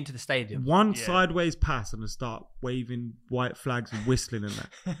been to the stadium. One Yeah. sideways pass and they start waving white flags and whistling and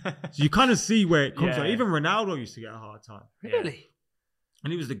that. So you kind of see where it comes from. Yeah. Even Ronaldo used to get a hard time, Really?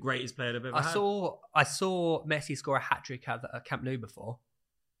 and he was the greatest player I've ever I had. saw Messi score a hat trick at Camp Nou before,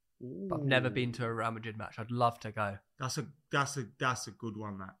 but I've never been to a Real Madrid match. I'd love to go. That's a good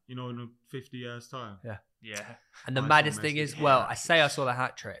one. That in 50 years time. Yeah. yeah, And the I saw maddest thing Messi. is, well, I say I saw the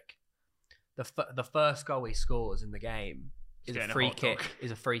hat trick. The first goal he scores in the game is getting a a free hot kick. dog. Is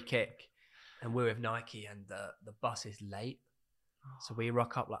a free kick, and we're with Nike, and the bus is late, so we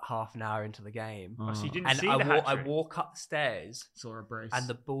rock up like half an hour into the game, Oh, so you didn't and see I the hat trick? walk up the stairs, Saw a brace. and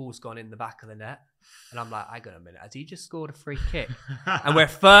the ball's gone in the back of the net, and I'm like, hang on a minute, has he just scored a free kick? And we're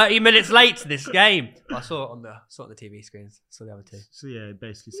 30 minutes late to this game. I saw it on the TV screens. Saw the other two. So yeah,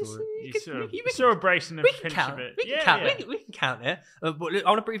 basically saw it. You saw a brace and a We can pinch count of it. We can Yeah, count. yeah. We can count it. But look, I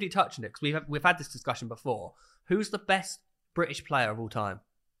want to briefly touch on it because we've had this discussion before. Who's the best British player of all time?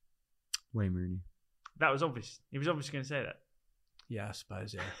 Wayne Rooney. That was obvious. He was obviously going to say that. Yeah, I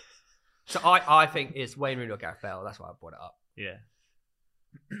suppose. Yeah. So I think it's Wayne Rooney or Gareth Bale. That's why I brought it up. Yeah.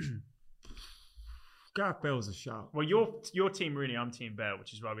 Gareth Bale's a shout. Well, you're Team Rooney, I'm Team Bale,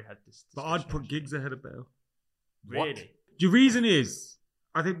 which is why we had this. But I'd discussion, put Giggs ahead of Bale. Really? The reason is,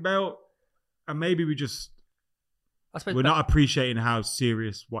 I think Bale, and maybe I suppose. we're not appreciating how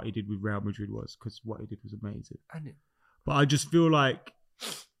serious what he did with Real Madrid was, because what he did was amazing. But I just feel like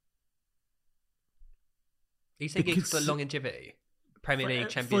You say Giggs for Because- longevity, Premier League, for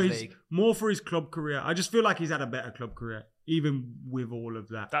Champions his- League. more for his club career. I just feel like he's had a better club career, even with all of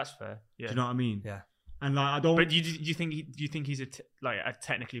that. That's fair. Yeah. Do you know what I mean? Yeah. And like I don't. But do you think he's a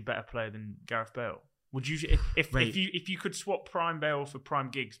technically better player than Gareth Bale? Would you if Wait. you could swap prime Bale for prime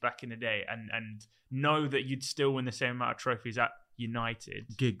Giggs back in the day and know that you'd still win the same amount of trophies at United?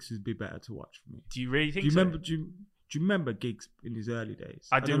 Giggs would be better to watch for me. Do you really Do think? you so? remember? Do you remember Giggs in his early days?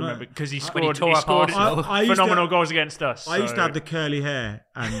 I do don't know. remember because he When he scored. tore He up scored Arsenal. I used to- phenomenal goals against us. I used to so- have the curly hair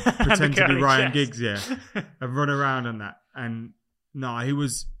and pretend to be curly Ryan chest. Giggs, yeah, and run around and that. And no, he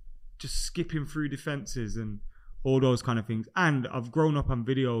was just skipping through defenses and all those kind of things. And I've grown up on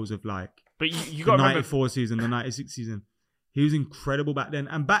videos of like But you the got to remember. 94 season, the 96 season. He was incredible back then.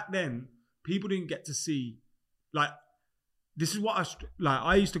 And back then, people didn't get to see, like, this is what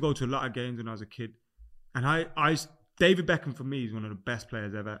I used to go to a lot of games when I was a kid. And David Beckham for me is one of the best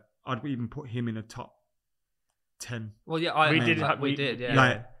players ever. I'd even put him in a top 10. Well, yeah, We did. Yeah.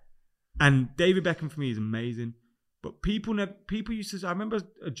 Like, and David Beckham for me is amazing. But people used to, I remember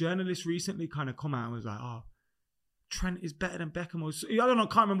a journalist recently kind of come out and was like, oh, Trent is better than Beckham. I don't know,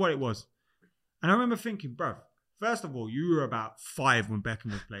 can't remember what it was. And I remember thinking, bruv, first of all, you were about 5 when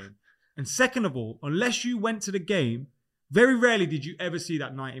Beckham was playing. And second of all, unless you went to the game, very rarely did you ever see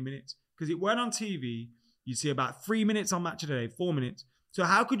that 90 minutes. Because it went on TV, you'd see about 3 minutes on Match of the Day, 4 minutes. So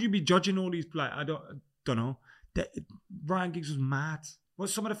how could you be judging all these players? I don't know. Ryan Giggs was mad. Well,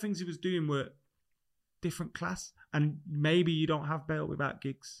 some of the things he was doing were different class. And maybe you don't have Bale without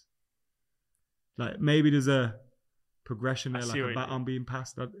Giggs. Like, maybe there's a progression there, I like see a what you baton mean. being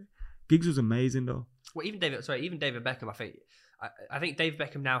passed. Giggs was amazing, though. Well, even David Beckham. I think David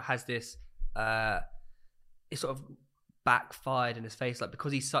Beckham now has this. It's sort of backfired in his face, like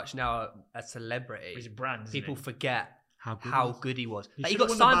because he's such now a celebrity. He's a brand. Isn't People he? forget How good how good he was. He Like, should have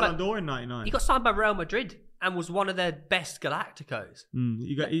won the Ballon d'Or in 99. He got signed by Real Madrid, and was one of their best Galacticos.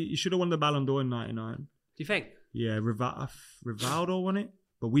 You should have won the Ballon d'Or in '99. Do you think? Yeah, Rivaldo won it,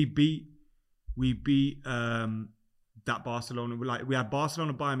 but we beat that Barcelona. We had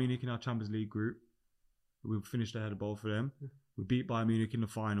Barcelona, Bayern Munich in our Champions League group. We finished ahead of both of them. We beat Bayern Munich in the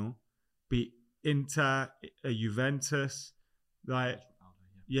final. Beat Inter, Juventus.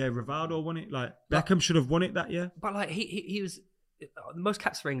 Rivaldo won it. Beckham should have won it that year. But he was the most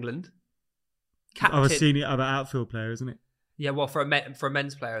caps for England. I was seeing it about outfield player, isn't it? Yeah, well, for a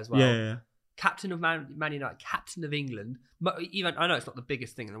men's player as well. Yeah. Captain of Man United, captain of England. Even I know it's not the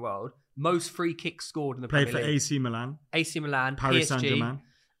biggest thing in the world. Most free kicks scored in the Premier League. Played for AC Milan. AC Milan, Paris PSG. Saint-Germain.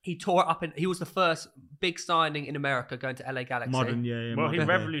 He tore up he was the first big signing in America going to LA Galaxy. Modern, yeah. Well, modern, he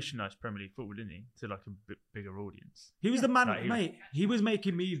revolutionised Premier League football, didn't he? To like a bigger audience. He was the man, mate. He was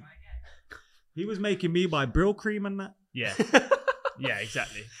making me buy Brill cream and that. Yeah. Yeah,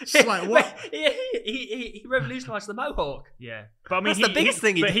 exactly. It's like, what? He revolutionised the Mohawk. Yeah, but I mean, That's the biggest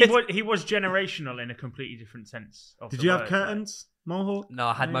thing he did. He was generational in a completely different sense. Did you have curtains, Mohawk? No,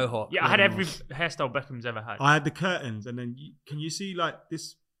 I had Mohawk. Yeah, I had every hairstyle Beckham's ever had. I had the curtains, and then can you see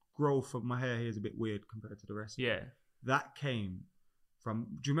this growth of my hair here is a bit weird compared to the rest? Yeah, that came from.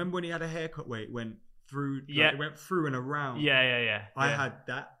 Do you remember when he had a haircut where it went through? Yeah, it went through and around. Yeah. I had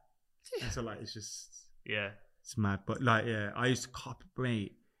that, and so it's just it's mad. But I used to copy,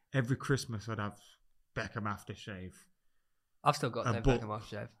 mate. Every Christmas I'd have Beckham aftershave. I've still got them Beckham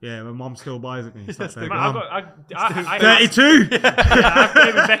aftershave. Yeah, my mom still buys it. It's like, I 32. Yeah, I've got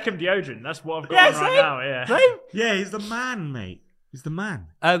even Beckham deodorant. That's what I've got on right now. Yeah, same. Yeah, he's the man, mate. He's the man.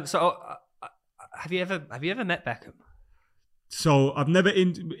 So have you ever met Beckham? So I've never.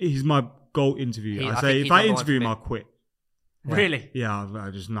 He's my GOAT interview. I say if I interview him, I'll quit. Yeah. Really? Yeah,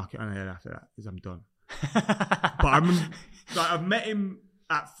 I'll just knock it on the head after that because I'm done. But I remember, I've met him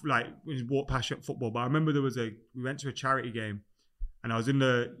at when he walked past at football. But I remember we went to a charity game, and I was in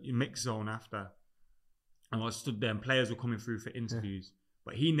the mix zone after, and I stood there, and players were coming through for interviews.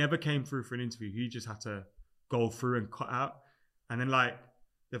 But he never came through for an interview. He just had to go through and cut out, and then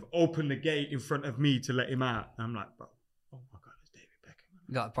they've opened the gate in front of me to let him out, and I'm like, bro, oh my god, it's David Beckham.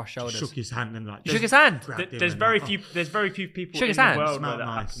 You got brush shoulders. Shook his hand and shook his hand. There's very few people shook in his the hand. world where Smelled that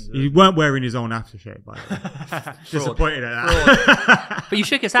nice. happens. He weren't wearing his own aftershave, by the way. Disappointed at that. But you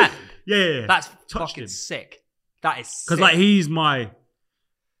shook his hand. Yeah. That's Touched fucking him. sick. That is sick. Because he's my.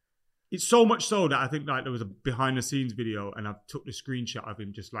 It's so much so that I think there was a behind the scenes video, and I took the screenshot of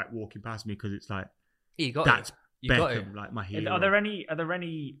him just walking past me because it's you got that's it. You got Beckham, it. my hero. Are there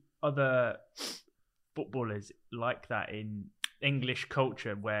any other footballers like that in English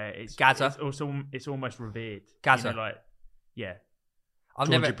culture where it's Gaza. It's almost revered? Gaza. You know, yeah. I've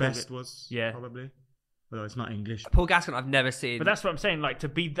Georgia never. Best was probably, although it's not English. Paul Gascoigne, I've never seen. But that's what I'm saying. To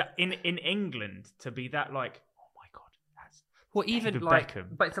be that in England, to be that oh my god, that's even David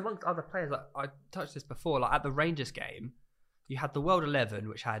Beckham. But it's amongst other players. I touched this before. At the Rangers game, you had the World 11,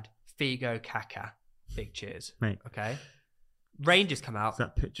 which had Figo, Kaká. Big cheers, mate. Okay. Rangers come out,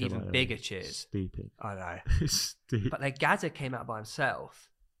 that picture, even bigger cheers. Stupid. I know. Stupid. But then Gaza came out by himself.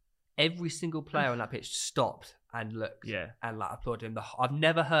 Every single player on that pitch stopped and looked and applauded him. I've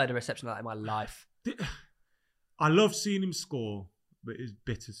never heard a reception like that in my life. I love seeing him score, but it's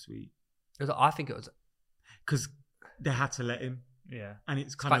bittersweet. I think it was because they had to let him. Yeah, and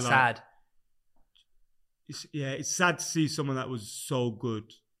it's kind quite of sad. It's sad to see someone that was so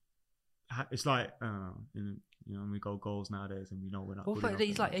good. It's like we go goals nowadays, and we know we're not. Well, good but enough.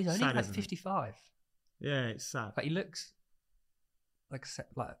 he's only sad, 55. Yeah, it's sad. But he looks like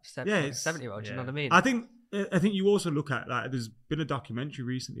 70-year-old. Do you know what I mean? I think you also look at there's been a documentary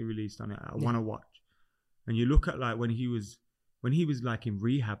recently released on it. I want to watch, and you look at when he was in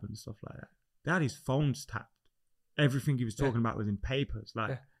rehab and stuff like that. They had his phones tapped. Everything he was talking about was in papers.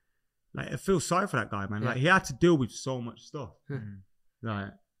 I feel sorry for that guy, man. He had to deal with so much stuff.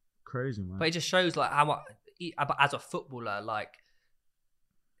 Crazy, man. But it just shows how much as a footballer,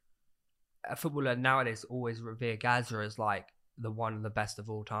 a footballer nowadays always revere Gaza as the one of the best of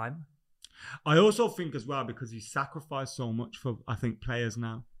all time. I also think as well because he sacrificed so much for I think players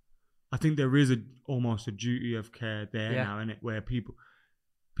now. I think there is almost a duty of care there now, in it, where people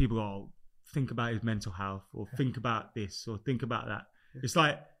go think about his mental health or think about this or think about that. It's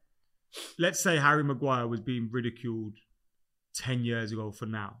let's say Harry Maguire was being ridiculed 10 years ago for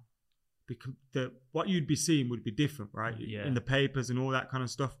now. What you'd be seeing would be different, right? Yeah. In the papers and all that kind of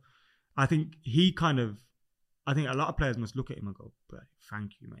stuff. I think I think a lot of players must look at him and go,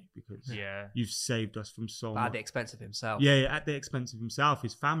 thank you, mate, because you've saved us from so much. At the expense of himself. Yeah, at the expense of himself,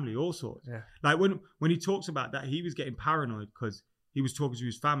 his family, all sorts. Yeah. When he talks about that, he was getting paranoid because he was talking to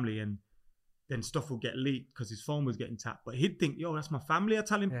his family and then stuff will get leaked because his phone was getting tapped. But he'd think, yo, that's my family. I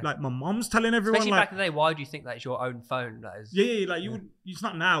tell him, Yeah. like my mom's telling everyone. Especially like, back in the day, why do you think that it's your own phone? That is. yeah, like you would. It's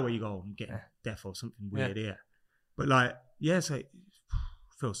not now where you go, I'm getting deaf or something weird here. But like, yeah, it's like,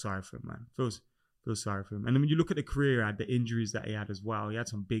 feel sorry for him, man. Feel sorry for him. And then when you look at the career he had, the injuries that he had as well, he had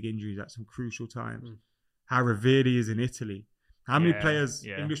some big injuries at some crucial times. How revered he is in Italy. How many players,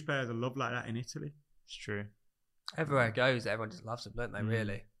 English players, are loved like that in Italy? It's true. Everywhere it goes, everyone just loves him, don't they?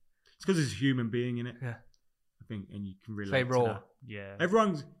 Really? It's because he's a human being in it. Yeah. I think, and you can relate Very to raw. that. Yeah.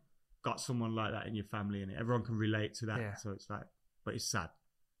 Everyone's got someone like that in your family, and everyone can relate to that. Yeah. So it's like, but it's sad.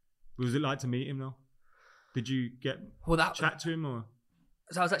 What was it like to meet him though? Did you get chat to him or?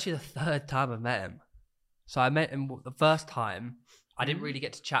 So that was actually the third time I met him. So I met him the first time. I didn't really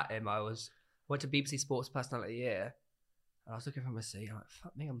get to chat him. Went to BBC Sports Personality of the Year, and I was looking for my seat. I'm like,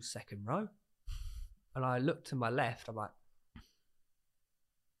 fuck me, I'm second row. And I looked to my left. I'm like,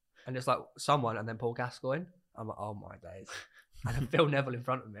 and it's like someone, and then Paul Gascoigne. I'm like, oh my days. And then Phil Neville in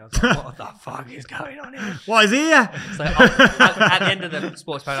front of me. I was like, what the fuck is going on here? What is here? So at the end of the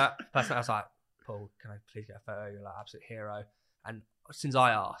Sports Personality, I was like, Paul, can I please get a photo? You're like absolute hero. And since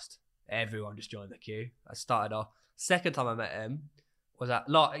I asked, everyone just joined the queue. I started off. Second time I met him was at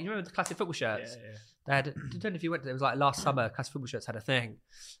you remember the classic football shirts? Yeah. They had. I don't know if you went to. It was like last summer. Classic football shirts had a thing,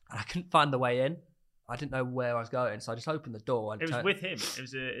 and I couldn't find the way in. I didn't know where I was going, so I just opened the door. And It was with him. It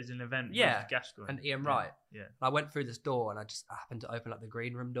was an event with Gascoigne. and Ian Wright. Yeah. And I went through this door, and I just happened to open up the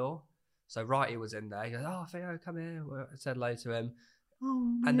green room door. So Wrighty was in there. He goes, "Oh, Theo, come here." I said hello to him.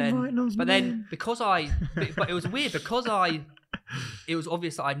 Oh, And then, because but it was weird because it was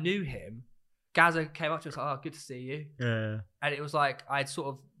obvious that I knew him. Gaza came up to us like, "Oh, good to see you." Yeah. And it was like I'd sort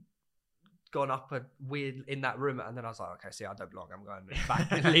of gone up a weird in that room, and then I was like, "Okay, see, I don't belong. I'm going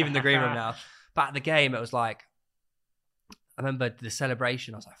back, leaving the green room now." But at the game, it was like I remember the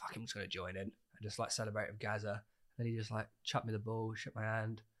celebration. I was like, "Fuck, I'm just going to join in and just like celebrate with Gaza." And he just like chucked me the ball, shook my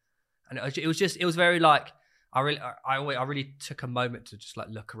hand, and it was very like. I really took a moment to just like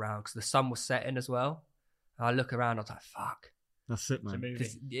look around because the sun was setting as well. And I look around, I was like, "Fuck, that's it, man."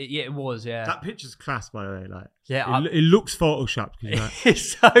 It was, yeah. That picture's class, by the way. Like, yeah, it looks photoshopped. Like,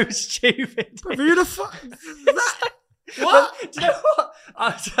 it's so stupid. but who the fuck is that? What? Do you know what? I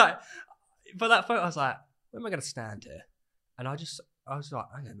was like, for that photo, I was like, "Where am I going to stand here?" And I was like,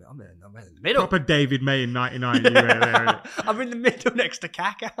 I'm in the middle. Proper David May in '99. You were there. I'm in the middle next to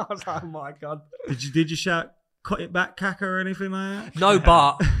Kaka. I was like, "Oh my god!" Did you shout "cut it back, Kaka" or anything like that? No,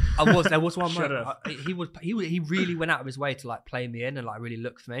 but there was one Shut moment. up. He really went out of his way to like play me in and like really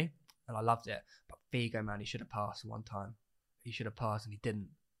look for me, and I loved it. But Figo, man, he should have passed one time. He should have passed, and he didn't.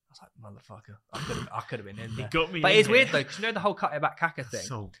 I was like, motherfucker, I could have been in there. He got me. But in it's here. weird though, because you know the whole cut it back Kaka thing.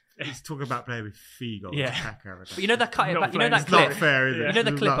 So he's talking about playing with Figo. Yeah. Kaka. But you know that cut it Not back. You know playing. that It's clip. not fair, is it? You know the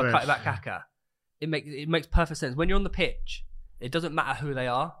It's clip not of fair. cut it back Kaka. It makes perfect sense. When you're on the pitch, it doesn't matter who they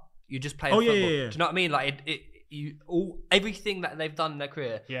are. You just play football. yeah. Do you know what I mean? Like everything that they've done in their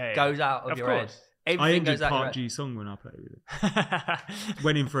career Yeah. goes out of your head. course. I Everything injured goes out of your Park head. Ji Sung when I played with him.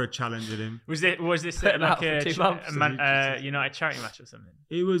 Went in for a challenge with him. Was this Put him out like for 2 months. United charity match or something?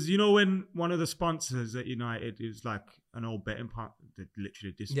 It was, when one of the sponsors at United, it was like an old betting partner that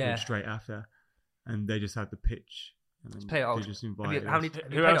literally disappeared Yeah. straight after, and they just had the pitch. And then Play at Old- they just Have invited you, how many? us. Have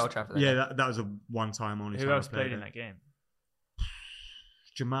Who you played at else- Old Trafford? then? Yeah, that was a one-time only. Who time I else played in there. that game?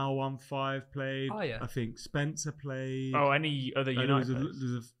 Jamal 1-5 played. Oh, yeah. I think Spencer played. Oh, any other And there United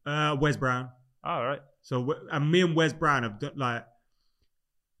was players? Wes Brown. Oh, right. So and me and Wes Brown have done like.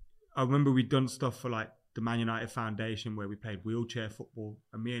 I remember we'd done stuff for like the Man United Foundation where we played wheelchair football,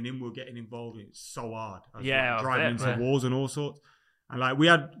 and me and him were getting involved. And it's so hard. I was, Yeah, like, I driving bet, into yeah. walls and all sorts. And like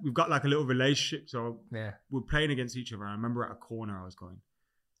we've got like a little relationship. So Yeah. we're playing against each other. I remember at a corner I was going,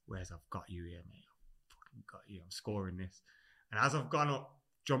 "Where's I've got you here, mate? I've fucking got you. I'm scoring this." And as I've gone up,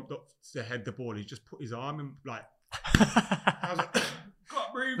 jumped up to head the ball, he's just put his arm in like. I was like,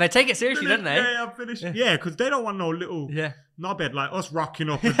 "Can't breathe." They take it seriously, don't they? Yeah, I'm finished. Yeah, because they don't want no little Yeah. knobhead like us rocking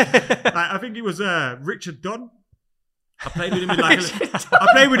up. And, like, I think it was Richard Dunn. I played with him in like I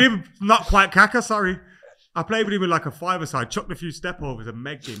played with him, not quite Kaka, sorry. I played with him in like a 5-a-side, chucked a few step overs and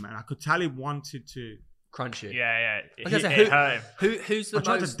megged him, and I could tell he wanted to. Crunch it. Yeah. I was gonna say, It hurt him. Who's the I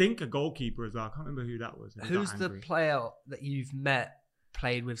tried most? to dink a goalkeeper as well. I can't remember who that was. And he Who's got the angry. player that you've met,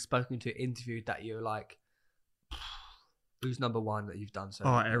 played with, spoken to, interviewed that you're like? Who's number one that you've done so?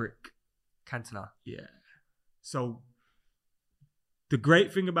 Oh, Eric. Cantona. Yeah. So the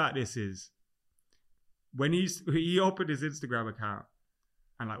great thing about this is when he opened his Instagram account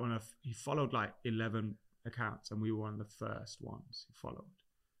and like he followed like 11 accounts and we were one of the first ones he followed.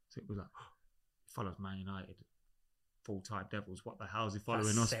 So it was like, he follows Man United, full-time Devils. What the hell is he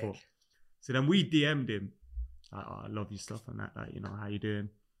following That's us for? sick. So then we DM'd him. Like, I love your stuff and that. Like, how you doing?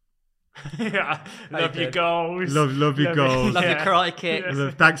 Yeah, love your goals. Love your goals. Love your karate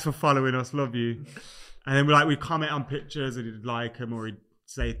kicks. Thanks for following us. Love you. And then we comment on pictures and he'd like them or he'd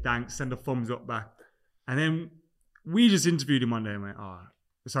say thanks, send a thumbs up back. And then we just interviewed him one day and went,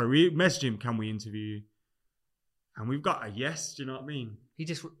 we messaged him, can we interview you? And we've got a yes, do you know what I mean?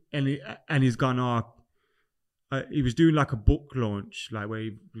 He's gone, he was doing like a book launch, like where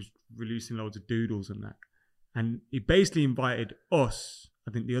he was releasing loads of doodles and that. And he basically invited us.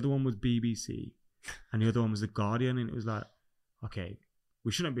 I think the other one was BBC and the other one was The Guardian. And it was like, okay,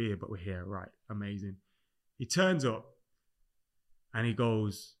 we shouldn't be here, but we're here. Right. Amazing. He turns up and he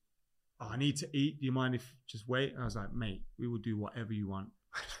goes, I need to eat. Do you mind if just wait? And I was like, mate, we will do whatever you want.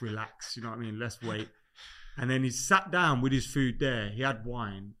 Just relax. You know what I mean? Let's wait. And then he sat down with his food there. He had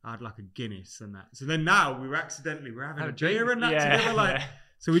wine. I had like a Guinness and that. So then now we're having a beer and that together.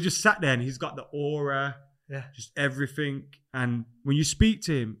 So we just sat there and he's got the aura, just everything. And when you speak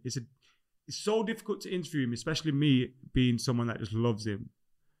to him, it's so difficult to interview him, especially me being someone that just loves him.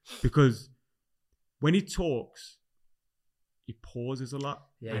 Because when he talks, he pauses a lot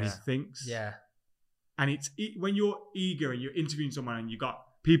and he thinks. Yeah. And when you're eager and you're interviewing someone and you got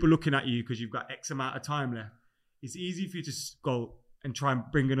people looking at you because you've got X amount of time left, it's easy for you to go and try and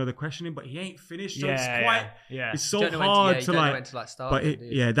bring another question in, but he ain't finished. So it's so hard to start. But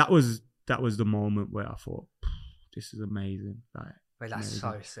that was the moment where I thought, this is amazing. That's amazing.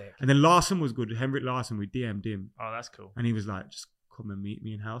 So sick. And then Larson was good. Henrik Larson, we DM'd him. Oh, that's cool. And he was like, just come and meet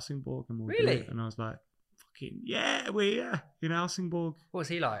me in Helsingborg and we'll do Really? it. And I was like, fucking we're in Helsingborg. What was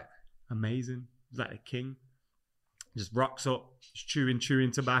he like? Amazing. He was like a king. Just rocks up, he's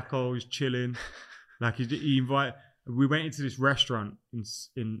chewing tobacco, he's chilling. Like he invited. We went into this restaurant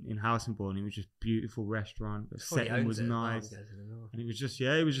in Helsingborg, and it was just a beautiful restaurant. The setting was nice, and it was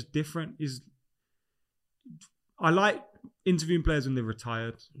just different. I like interviewing players when they're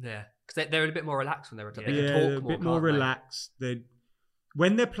retired. Yeah, because they're a bit more relaxed when they're retired. Yeah, they're a bit more relaxed.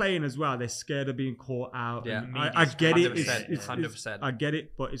 When they're playing as well, they're scared of being caught out. Yeah, I get 100%, it. It's 100%. I get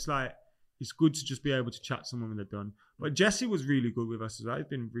it, but it's like it's good to just be able to chat to someone when they're done. But Jesse was really good with us as well. He's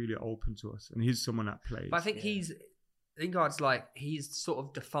been really open to us, and he's someone that plays. But I think he's sort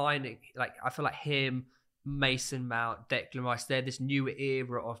of defining. Like I feel like him, Mason Mount, Declan Rice, they're this new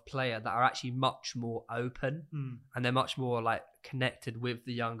era of player that are actually much more open and they're much more like connected with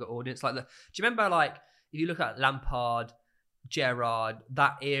the younger audience. Like, do you remember like if you look at Lampard, Gerrard,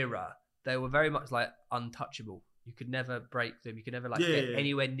 that era, they were very much like untouchable. You could never break them. You could never get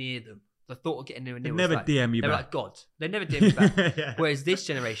anywhere near them. The thought of getting anywhere near never was DM you they were back. like God. They never DM you back. Whereas this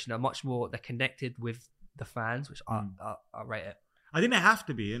generation are much more. They're connected with the fans, which I rate it. I think they have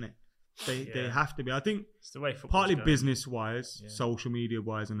to be, innit? They have to be. I think it's the way partly going. business wise, social media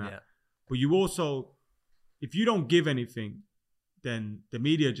wise, and that. Yeah. But you also, if you don't give anything, then the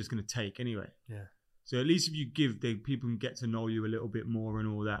media are just going to take anyway. Yeah. So at least if you give, people can get to know you a little bit more and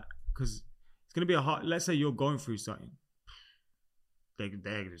all that. Because it's going to be a hard. Let's say you're going through something, they're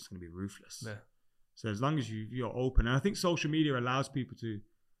just going to be ruthless. Yeah. So as long as you're open, and I think social media allows people to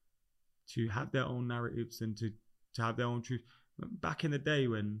have their own narratives and to have their own truth. Back in the day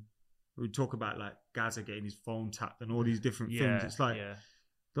when we talk about like Gaza getting his phone tapped and all these different things, it's like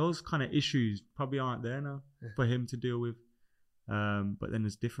those kind of issues probably aren't there now for him to deal with. But then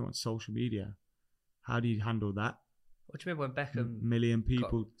there's different on social media. How do you handle that? What do you remember when Beckham million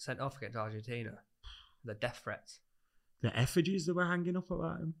people got sent off against Argentina? The death threats. The effigies that were hanging up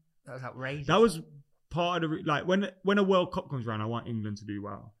about him. That was outrageous. That was part of the like when a World Cup comes around, I want England to do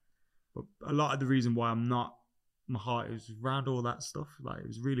well. But a lot of the reason why I'm not, my heart is around all that stuff. Like it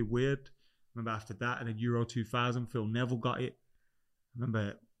was really weird. Remember after that, and then Euro 2000, Phil Neville got it. I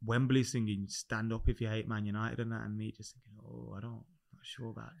remember Wembley singing "Stand Up If You Hate Man United" and that, and me just thinking, I'm not sure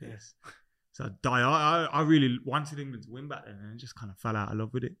about this. So I really wanted England to win back then, and I just kind of fell out of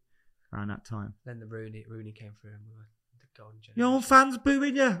love with it around that time. Then the Rooney came through, and we were the golden generation. Your own fans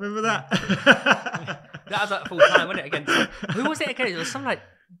booing you. Remember that? That was like full time, wasn't it? Against who was it against? It was some like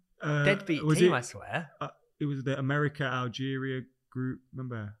deadbeat team, I swear. It was the America-Algeria group.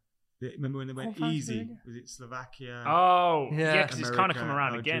 Remember when they went easy? Was it Slovakia? Oh, yeah, because it's kind of come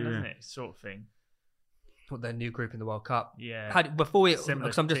around again, hasn't it? Sort of thing. What their new group in the World Cup. Yeah. Before we,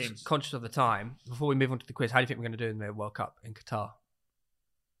 because I'm just conscious of the time, before we move on to the quiz, how do you think we're going to do in the World Cup in Qatar?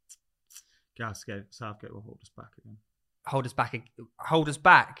 Southgate will hold us back again. Hold us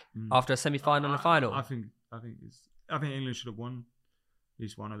back after a semi-final and a final. I think England should have won at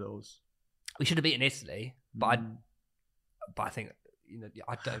least one of those. We should have beaten Italy, but I think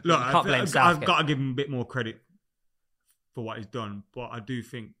I don't. Look, you can't blame Southgate. I've got to give him a bit more credit for what he's done, but I do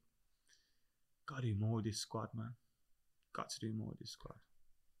think got to do more with this squad, man. Got to do more with this squad.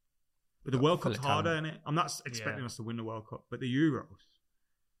 But the World Cup's harder, innit? I'm not expecting us to win the World Cup, but the Euros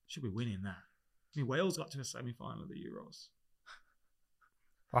should be winning that. I mean, Wales got to a semi-final of the Euros.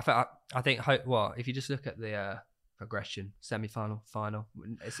 I think. Well, if you just look at the progression, semi-final, final.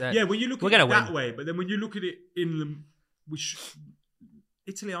 When you look at it that way, but then when you look at it in the,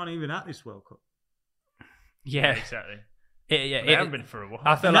 Italy aren't even at this World Cup. Yeah, exactly. They haven't been for a while.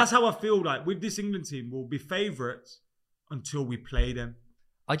 And that's how I feel like with this England team, we'll be favourites until we play them.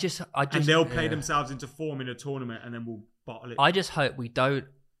 I just, and they'll play themselves into form in a tournament, and then we'll bottle it. I just hope we don't,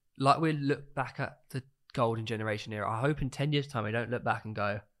 like we look back at the golden generation era. I hope in 10 years' time we don't look back and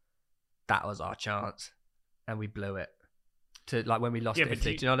go, that was our chance, and we blew it. To like when we lost to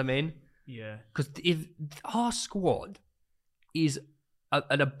Italy. Do you know what I mean? Yeah. Because if our squad is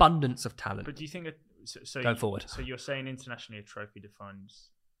an abundance of talent. But do you think going forward? So you're saying internationally a trophy defines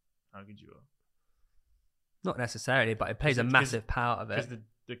how good you are? Not necessarily, but it plays a massive part of it. Because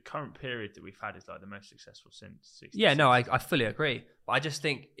the current period that we've had is like the most successful since 60. Yeah, no, I fully agree. But I just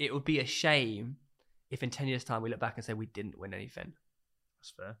think it would be a shame if in 10 years' time we look back and say we didn't win anything.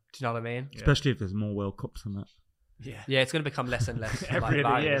 That's fair. Do you know what I mean? Especially if there's more World Cups than that. Yeah. Yeah, it's going to become less and less. Every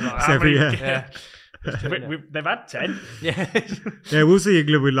year. Every year. Yeah. They've had 10. Yeah. Yeah, we'll see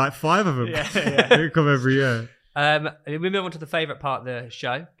England with like 5 of them. Yeah. They come every year. We move on to the favourite part of the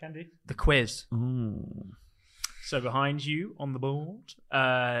show. Can do. The quiz. Ooh. So behind you on the board,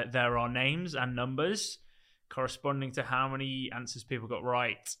 there are names and numbers corresponding to how many answers people got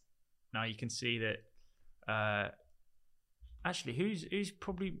right. Now you can see that. Actually, who's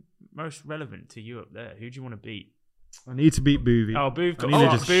probably most relevant to you up there? Who do you want to beat? I need to beat Boovy. Oh, Boov got.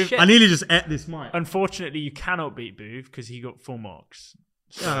 I nearly just ate this mic. Unfortunately, you cannot beat Boov because he got 4 marks.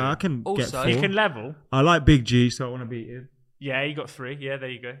 So I can get 4. You can level. I like Big G, so I want to beat him. Yeah, he got 3. Yeah, there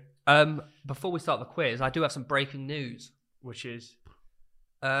you go. Before we start the quiz, I do have some breaking news. Which is?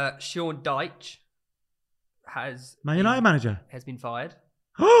 Sean Dyche Man United manager has been fired.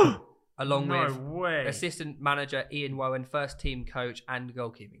 No Along with way. assistant manager Ian Wowen, first team coach and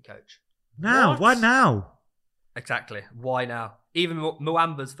goalkeeping coach. Now? Why now? Exactly. Why now? Even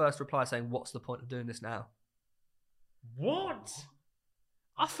Mwamba's first reply saying, what's the point of doing this now? What?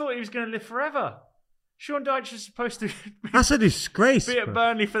 I thought he was going to live forever. Sean Dyche is supposed to That's a disgrace. be at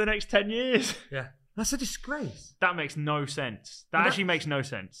Burnley for the next 10 years. Yeah. That's a disgrace. That makes no sense. That actually makes no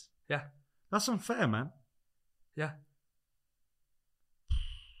sense. Yeah. That's unfair, man. Yeah.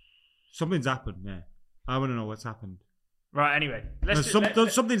 Something's happened, yeah. I want to know what's happened. Right, anyway.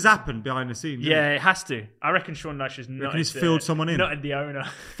 Something's happened behind the scenes. Yeah, it has to. I reckon Sean Dyche is not. He's filled someone in. Not the owner.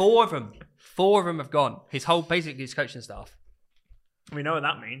 4 of them have gone. Basically his coaching staff. We know what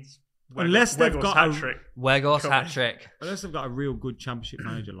that means. Unless they've got hat-trick. Weghorst hat-trick. Unless they've got a real good championship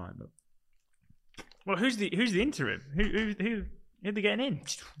manager lined up. Well, who's the interim? Who are they getting in?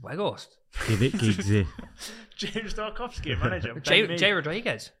 Weghorst. Give it Giggsy. James Tarkowski, manager. Jay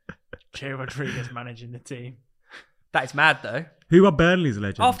Rodriguez. Jay Rodriguez managing the team. That is mad, though. Who are Burnley's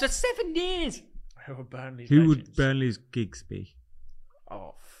legends? After 7 years. Who would Burnley's Giggs be?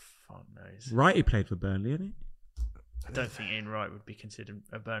 Oh, fuck knows. Wrighty played for Burnley, isn't he? I don't think Ian Wright would be considered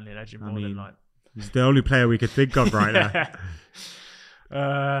a Burnley legend than like. He's the only player we could think of right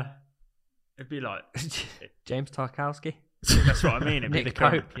now. It'd be like James Tarkowski. That's what I mean. It'd be Nick the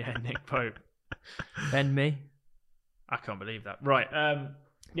current, Pope. yeah, Nick Pope. Ben Mee. I can't believe that. Right.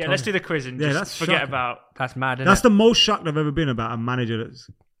 Yeah, let's do the quiz and just forget shocking. about. That's mad, isn't That's it? the most shocked I've ever been about a manager that's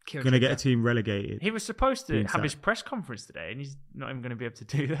going to get a team relegated. He was supposed to have sacked. his press conference today, and he's not even going to be able to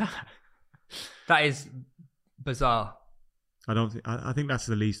do that. That is bizarre. I think that's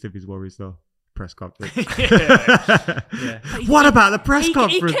the least of his worries, though. Press conference. Yeah. What about the press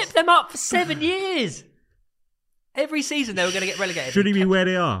conference? He kept them up for 7 years. Every season they were going to get relegated. Should he be where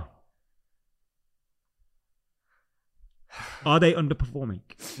they are? Are they underperforming?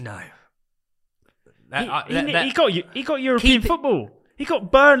 No. He got European football. He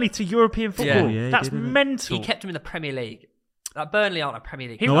got Burnley to European football. Yeah, that's did, mental. He kept him in the Premier League. Burnley aren't a Premier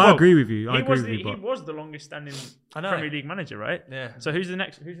League. I agree with you. He was the longest standing I know. Premier League manager, right? Yeah. So who's the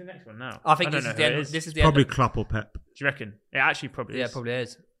next one now? I think this is the end. This is the Probably end. Klopp or Pep. Do you reckon? It actually probably is. Yeah, probably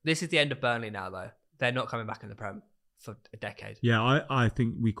is. This is the end of Burnley now, though. They're not coming back in the Prem for a decade. Yeah, I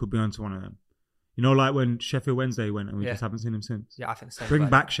think we could be onto one of them. You know, like when Sheffield Wednesday went and we just haven't seen him since. Yeah, I think the same. Bring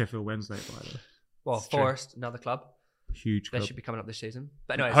back Sheffield Wednesday, by the way. Well, Forest, another club. Huge club. They should be coming up this season.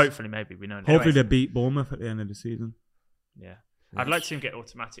 But anyways, Hopefully, maybe we know. Hopefully they beat Bournemouth at the end of the season. Yeah. I'd like to see him get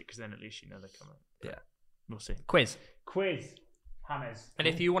automatic because then at least you know they're coming. Yeah. We'll see. Quiz. Hammers. And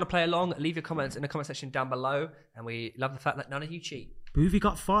if you want to play along, leave your comments in the comment section down below. And we love the fact that none of you cheat. Boovy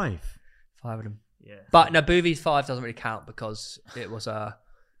got 5. 5 of them. Yeah. But no, Boovy's 5 doesn't really count because it was a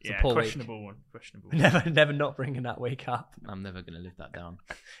poor questionable week. one. Questionable. Never not bringing that week up. I'm never going to live that down.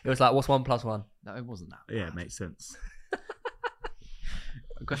 It was like, what's 1 + 1? No, it wasn't that. Yeah, it makes sense.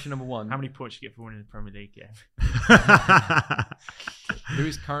 Question number 1. How many points you get for winning the Premier League game? Who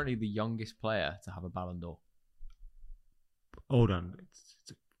is currently the youngest player to have a Ballon d'Or? Hold on.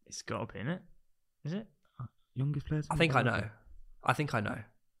 It's got to be, innit? Is it? Youngest players? I think I know. I think I know.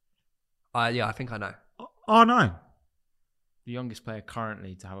 Yeah, I think I know. Oh, no. The youngest player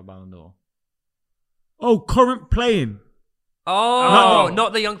currently to have a Ballon d'Or. Oh, current playing. Oh,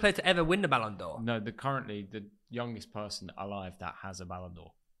 not the young player to ever win the Ballon d'Or. No, currently the youngest person alive that has a Ballon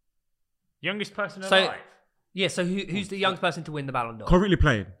d'Or. Youngest person So- alive? Yeah, so who's the young person to win the Ballon d'Or? Currently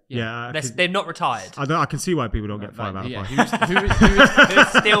playing. Yeah. Yeah. They're not retired. I can see why people don't get 5 out of 5. Who's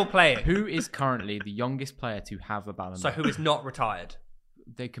still playing? Who is currently the youngest player to have a Ballon d'Or? So who is not retired?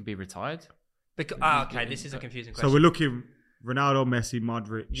 They can be retired. Okay, this is a confusing So question. we're looking Ronaldo, Messi,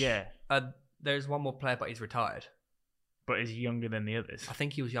 Modric. Yeah. There's one more player, but he's retired. But is he younger than the others? I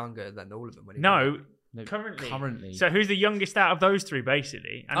think he was younger than all of them when he No, No, currently. So who's the youngest out of those 3,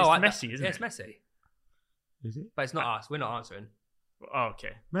 basically? And it's Messi, isn't yeah, it? it's Messi. Is it? But it's not us. We're not answering. Oh,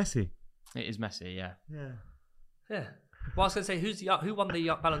 okay. Messi. It is Messi, yeah. Yeah. Yeah. Well, I was going to say, who won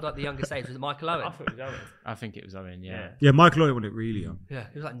the Ballon d'Or at the youngest age? Was it Michael Owen? I thought it was Owen. I think it was Owen, yeah. Yeah, Michael Owen won it really young. Yeah,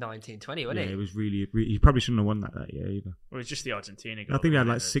 he was like 19, 20, wasn't Yeah, he? it was really. He probably shouldn't have won that year either. Well, it's just the Argentina goal. I think he had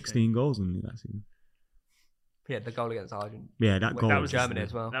like wasn't it? 16 goals in that season. Yeah, the goal against Argentina. Yeah, that goal. That was Germany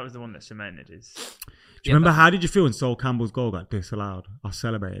as well. That was the one that cemented his. Do you remember how did you feel when Sol Campbell's goal got disallowed? I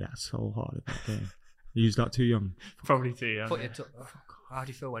celebrated that so hard in that game. He was like too young. Probably too young. How do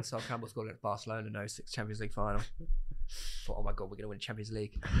you feel when Sol Campbell scored against Barcelona in 06 Champions League final? Thought, oh my god, we're going to win Champions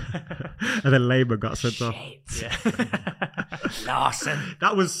League. And then Labour got sent off. Shit. Yeah. Larson.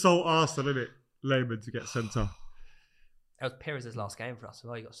 That was so Arsenal, isn't it? Labour to get sent off. It was Pires' last game for us as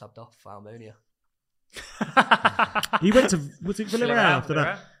well. He got subbed off for Almunia. He went to, was it Villarreal after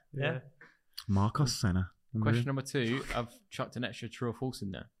that? Yeah. Marcos Senna. Question number 2, I've chucked an extra true or false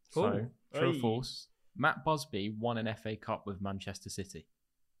in there. So, Ooh. true or Hey. false, Matt Busby won an FA Cup with Manchester City.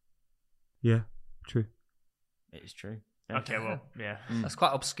 Yeah, true. It is true. Okay, well, yeah. That's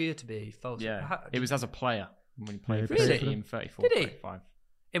quite obscure to be false. Yeah, it was as a player when he played for Really? City in 34, Did he? 35.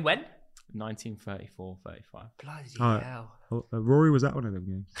 In when? 1934, 35. Bloody Oh, hell. Rory was at one of them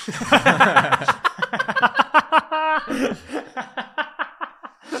games.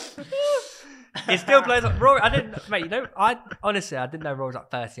 It still plays like Rory. I didn't, mate. I didn't know Rory was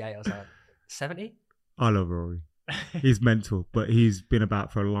like 38 or something. 70? I love Rory. He's mental, but he's been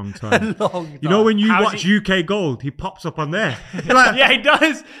about for a long time. A long time. You know when you How's watch he- UK Gold, he pops up on there. You're like, Yeah, he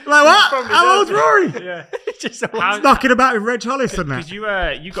does. like what? Probably How does. old's Rory? Yeah. just How- He's knocking about with Reg Hollis and that. Because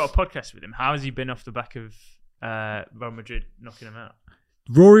you got a podcast with him. How has he been off the back of Real Madrid knocking him out?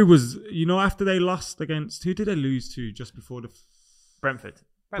 Rory was, after they lost against, who did they lose to just before the Brentford.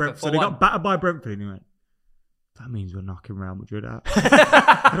 Brentford? So they 4-1. got battered by Brentford and he went, that means we're knocking Real Madrid out.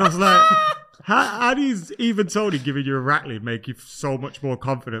 And I was like, how does even Tony giving you a rattling make you so much more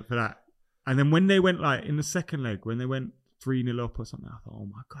confident for that? And then when they went like in the second leg, when they went 3-0 up or something, I thought, oh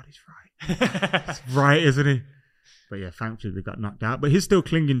my God, he's right. He's right, isn't he? But yeah, thankfully they got knocked out. But he's still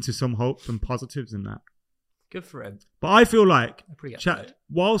clinging to some hope and positives in that. Good for him. But I feel like, Pretty good.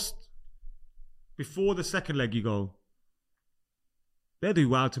 whilst before the second leg you go, they'll do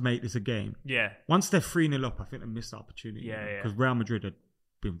well to make this a game. Yeah. Once they're 3-0 up, I think they missed the opportunity. Yeah, yeah. Because Real Madrid had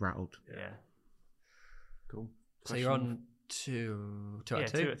been rattled. Yeah. Cool. So you're on two Yeah, out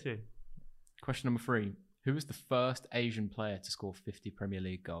of two. 2-2. Question number 3. Who was the first Asian player to score 50 Premier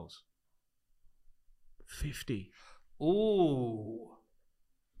League goals? 50. Ooh.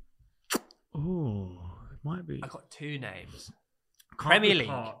 Oh, it might be. I got 2 names. Can't Premier be League.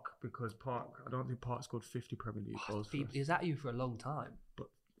 Park, because I don't think Park scored 50 Premier League goals. for us. Is that you for a long time? But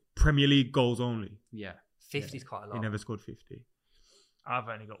Premier League goals only. Yeah. 50 is quite a lot. He never scored 50. I've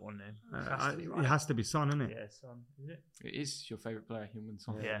only got one name. It has to be Son, isn't it? Yeah, Son. Is it? It is your favourite player, human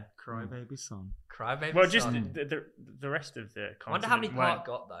song. Yeah. Cry baby Son. Cry baby. Well, just son. the rest of the I wonder how many continent Park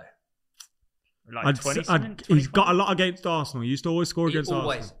got though. Like 20 something? He's got a lot against Arsenal. He used to always score against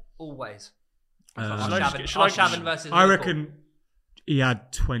Arsenal. Always. Shall I just- Arshavin versus I Liverpool. reckon he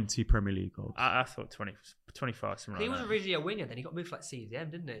had 20 Premier League goals. I thought 25, something He like was that. originally a winger, then he got moved to like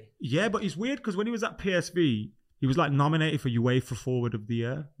CDM, didn't he? Yeah, but it's weird because when he was at PSV, he was like nominated for UEFA Forward of the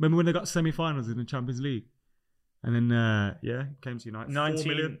Year. Remember when they got semi-finals in the Champions League? And then, came to United. 4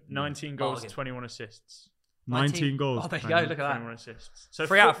 million. 19 goals, Bargain. 21 assists. 19 goals. Oh, there you go. Look at 21 that. assists. So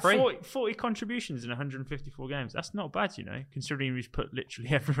 3 out of 3. 40 contributions in 154 games. That's not bad, considering he's put literally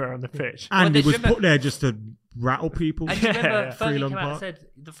everywhere on the pitch. And Well, he was remember- put there just to rattle people. And you remember, Free Fergie Long came out and Park. said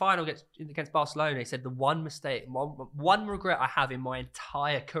the final against Barcelona. He said the one mistake, one regret I have in my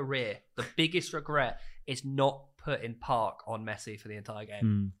entire career, the biggest regret is not putting Park on Messi for the entire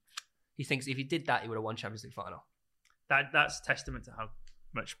game. He thinks if he did that, he would have won Champions League final. That's testament to how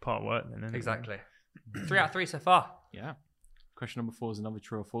much part work then. Isn't Exactly. 3 out of 3 so far. Yeah. Question number 4 is another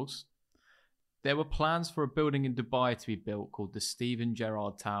true or false. There were plans for a building in Dubai to be built called the Steven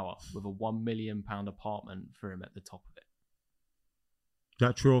Gerrard Tower with a £1 million apartment for him at the top of it. Is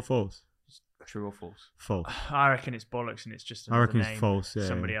that true or false? True or false? False. I reckon it's bollocks and it's just I another reckon it's name, false, yeah,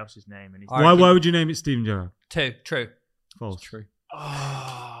 somebody yeah. else's name. And he's I Why reckon- would you name it Steven Gerrard? 2. True. False. It's true.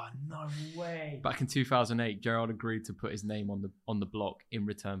 Oh, no way. Back in 2008, Gerrard agreed to put his name on the block in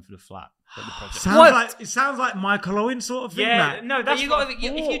return for the flat that the project. It sounds like Michael Owen sort of thing. Yeah, that. no, But that's you what got I if you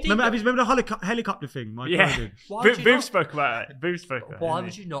thought. did. Remember the helicopter thing? Michael Owen Yeah. did? Why would you Boom not? spoke about it. Boom spoke about it. Why didn't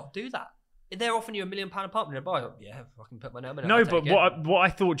would he? you not do that? If they're offering you £1 million apartment in Dubai, yeah, I can put my name in it. No, I'll but take it. what I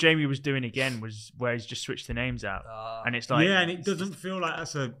thought Jamie was doing again was where he's just switched the names out. And it's like... Yeah, and it doesn't feel like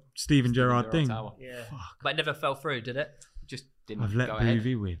that's a Steven Gerrard thing. Tower. Yeah. But it never fell through, did it? Just didn't I've let go ahead.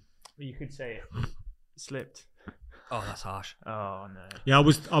 BV win. You could say it. Slipped. Oh, that's harsh. Oh, no. Yeah, I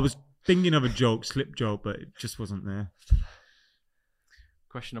was thinking of a joke, slip joke, but it just wasn't there.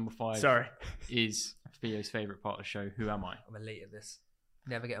 Question number 5 Sorry. is Theo's favourite part of the show. Who am I? I'm elite at this.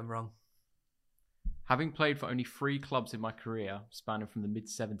 Never get them wrong. Having played for only 3 clubs in my career, spanning from the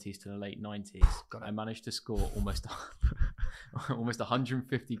mid-70s to the late 90s, Got it. I managed to score almost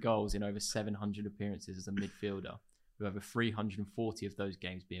 150 goals in over 700 appearances as a midfielder, with over 340 of those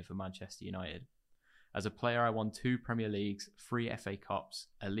games being for Manchester United. As a player, I won 2 Premier Leagues, 3 FA Cups,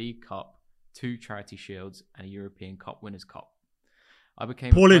 a League Cup, 2 Charity Shields, and a European Cup Winners' Cup. I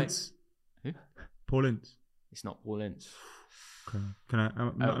became Paul Ince. Who? Paul Ince. It's not Paul Ince. Can I?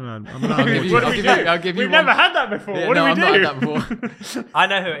 I'm not allowed. I'm I'll allowed give to you- What do I'll we give do? you- I'll give you We've one. never had that before. Yeah, What no, do I've we not do? had that before. I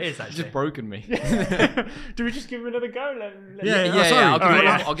know who it is, It's actually. just broken me. Do we just give him another go? Yeah, sorry. I'll give, Alright, you,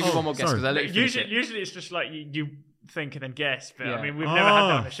 yeah. I'll give you one more guess sorry. because I let you finish it. Usually it's just like you think and then guess, but Yeah. I mean we've never had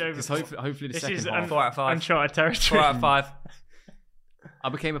that on the show Because before. hopefully the This second is half. 4 out of 5. uncharted territory. 4 out of 5. I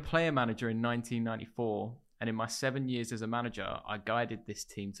became a player manager in 1994, and in my 7 years as a manager, I guided this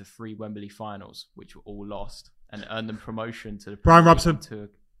team to 3 Wembley finals, which were all lost, and earned them promotion to the Brian Premier Robson. League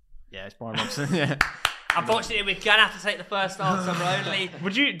Yeah, it's Brian Robson. Yeah. Unfortunately, we're going to have to take the first answer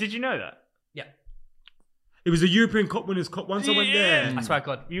only. Did you know that? Yeah. It was a European Cup Winners' Cup. Once I went there, I swear to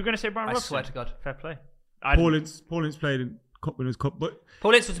God. You were going to say Brian I Robson? swear to God. Fair play. Paul Ince played in Cup Winners' Cup, but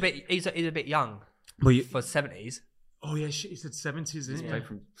Paul Ince was he's a bit young you, for 70s. oh yeah, shit, he said 70s, He's isn't played it?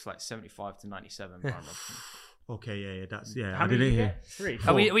 from like 75 to 97, Brian Robson. Okay, yeah, that's yeah. How I many didn't did you hear. get?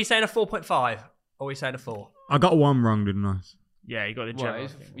 3. Are we saying a 4.5? Or are we saying a 4? I got one wrong, didn't I? Yeah, you got the Well, general.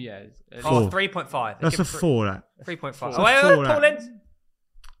 it's- yeah. it's- Oh, Four. 3.5. That's a 4. That. 3.5. Four. Oh, wait, Four, Paul that. Ince.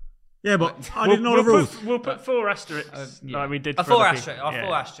 Yeah, but I didn't know the rules. We'll put 4 asterisks yeah. like we did A for 4 other asterisk. people. A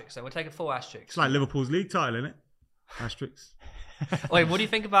 4 asterisk. So we'll take a 4 asterisk. It's like Liverpool's league title, isn't it? Asterisks. Wait, what do you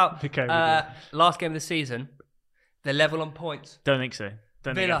think about Okay, we last game of the season? The level on points. Don't think so.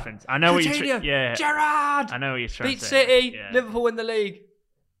 Don't think it Villa. happens. I know what you're Coutinho. yeah. Gerrard. I know what you're trying Beat to say. City. Yeah. Liverpool win the league.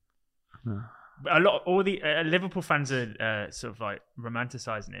 But all the Liverpool fans are sort of like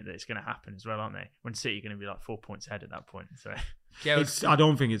romanticising it that it's going to happen as well, aren't they? When City are going to be like 4 points ahead at that point. So Gerrard. I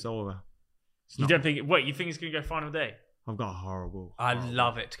don't think it's over. It's you not. don't think? Wait, you think it's going to go final day? I've got a horrible. I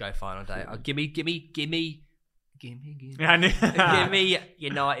love it to go final day. Give me Yeah, I knew. give me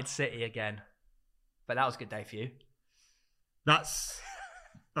United City again. But that was a good day for you. That's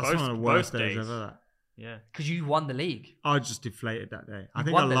Both- one of the worst both days days. ever. That. Yeah. Because you won the league. I just deflated that day. I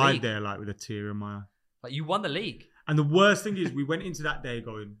think won I the lied league. there like with a tear in my eye. Like you won the league. And the worst thing is, we went into that day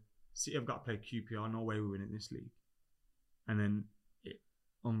going, City have got to play QPR. No way we're winning this league. And then it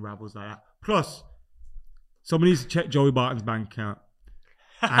unravels like that. Plus, someone needs to check Joey Barton's bank account.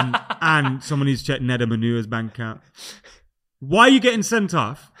 And someone needs to check Neda Manua's bank account. Why are you getting sent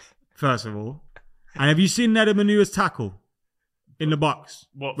off, first of all? And have you seen Neda Manua's tackle in the box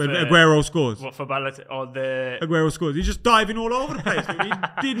What when for- Aguero scores? What for Balotelli or the? Aguero scores. He's just diving all over the place.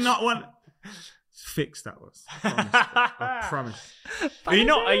 He did not want... It's fixed, that was. I promise. But you're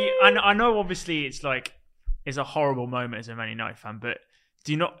not. I know. Obviously, it's like it's a horrible moment as a Man United fan. But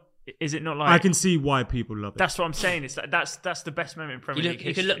do you not? Is it not like? I can see why people love it. That's what I'm saying. It's like that's the best moment in Premier League You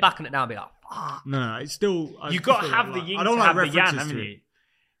history. can look back on it now and be like, fuck. No, it's still... I You've got to still have don't the like- yin I don't to like have the yang, references haven't to you? it.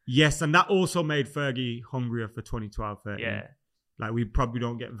 Yes, and that also made Fergie hungrier for 2012-13. Yeah. Like, we probably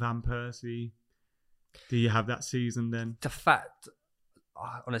don't get Van Persie. Do you have that season then? The fact,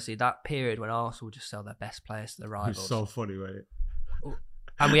 honestly, that period when Arsenal would just sell their best players to the It rivals. was so funny, wasn't it?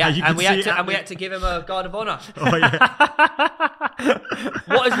 And we had to give him a guard of honour. Oh yeah.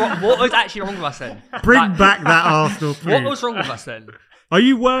 What was actually wrong with us then? Bring back that Arsenal. Please. What was wrong with us then? Are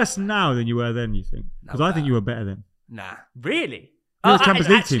you worse now than you were then? You think? Because No, I think you were better then. Nah. Really? You're a Champions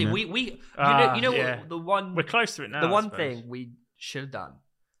League Actually, team. we Yeah. the one We're close to it now. the I one suppose. thing we should have done.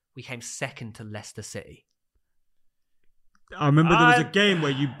 We came second to Leicester City. I remember there was a game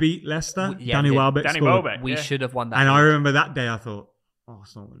where you beat Leicester. Yeah, Danny we did. Welbeck Danny scored. Welbeck. We Yeah. should have won that. And I league. remember that day I thought,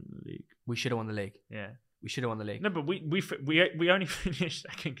 Arsenal winning the league. We should have won the league. Yeah. We should have won the league. No, but we only finished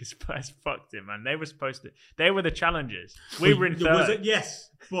second because Spurs fucked it, man. They were supposed to. They were the challengers. We were in There was third. yes,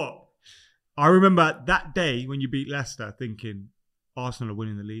 but I remember that day when you beat Leicester thinking Arsenal are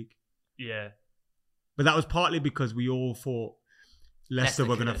winning the league. Yeah. But that was partly because we all thought Leicester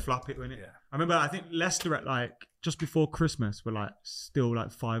were going to could've- flop it, wasn't it? Yeah. I remember I think Leicester at like just before Christmas were like still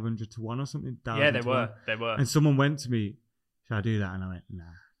like 500 to 1 or something. Yeah, they 1,000 to were. 1. They were. And someone went to me, should I do that? And I went, nah,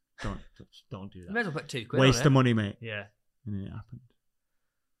 don't do You may that. as well put £2 Waste on of it. money, mate. Yeah. And then it happened.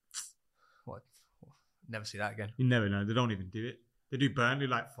 What? Never see that again. You never know. They don't even do it. They do Burnley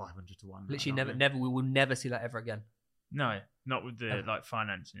like 500 to 1. Literally don't they? never. We will never see that ever again. No, not with the like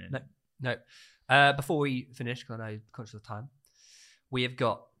financing it. No. Before we finish, because I know you're conscious of time, we have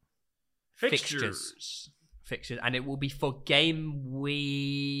got fixtures, and it will be for game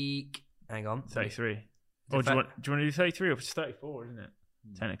week. Hang on, 33. Is Or it do you want to do 33 or it's 34, isn't it?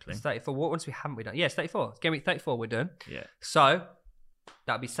 Technically. It's 34. What ones we haven't we done? Yeah, it's 34. It's game week 34 we're doing. Yeah. So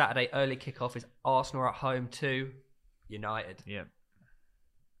that'll be Saturday. Early kickoff is Arsenal at home to United. Yeah.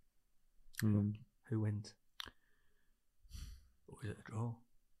 Who wins? Or is it a draw?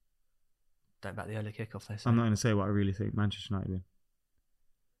 Don't back the early kickoff. They say. I'm not going to say what I really think. Manchester United win.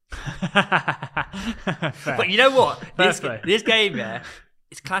 But you know what? Fair. This game, yeah,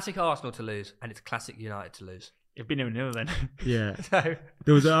 it's classic Arsenal to lose, and it's classic United to lose. It'd be 0-0 then. Yeah. So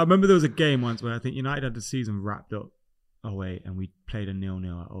I remember there was a game once where I think United had the season wrapped up away and we played a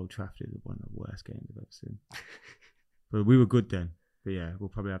 0-0 at Old Trafford. It was one of the worst games I've ever seen. But we were good then. But yeah, we'll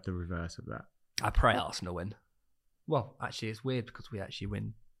probably have the reverse of that. I pray Arsenal win. Well, actually, it's weird because we actually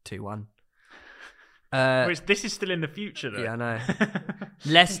win 2-1. This is still in the future, though. Yeah, I know.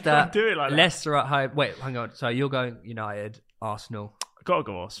 Leicester. Can't do it like that. Leicester at home. Wait, hang on. So you're going United, Arsenal. Gotta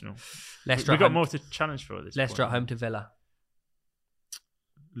go Arsenal. Leicester. We've at got home, more to challenge for at this Leicester point. at home to Villa.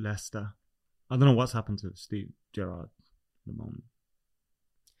 Leicester. I don't know what's happened to Steve Gerrard at the moment.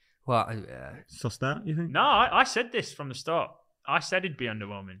 Well, Sussed that, you think? No, I said this from the start. I said it'd be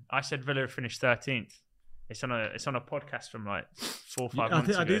underwhelming. I said Villa would finish 13th. It's on a podcast from like 4 or 5 months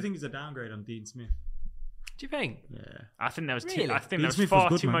ago. I do think it's a downgrade on Dean Smith. do you think? Yeah. I think there was Really? I think Dean there was Smith was far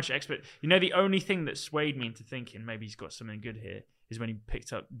good, too man. much expert. You know, the only thing that swayed me into thinking maybe he's got something good here is when he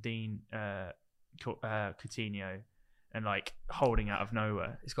picked up Dean Coutinho and like Holding out of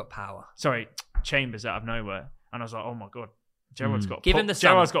nowhere. It's got power. Sorry, Chambers out of nowhere, and I was like, oh my god, Gerrard's got Give pull. him the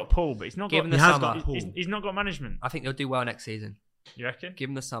Gerrard's summer. got pull, but he's not Give got. him the He has summer. got pull. He's not got management. I think he'll do well next season. You reckon? Give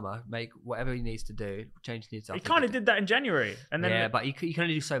him the summer. Make whatever he needs to do. Change needs to. He kind of did that in January, and then yeah, but you can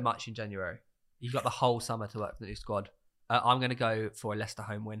only do so much in January. You've got the whole summer to work for the new squad. I'm going to go for a Leicester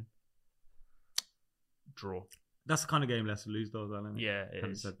home win. draw. That's the kind of game Leicester lose, though, isn't it? Yeah, it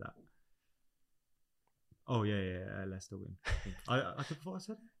Haven't is. said that. Oh, yeah. Leicester win. I thought I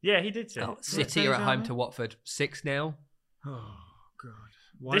said it. Yeah, he did say. Oh, it. City are at home to Watford 6-0. Oh, God.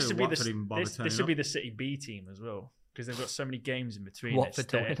 Why This did would be Watford even bother this turning would be up? the City B team as well, because they've got so many games in between. Watford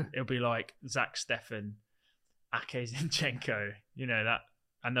to win. It'll be like Zach Steffen, Ake Zinchenko, you know that,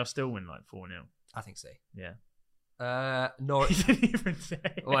 and they'll still win like 4-0. I think so. Yeah. Norwich. He didn't even say.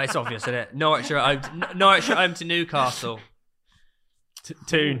 Well, it's obvious, isn't it? Norwich are at home to Newcastle.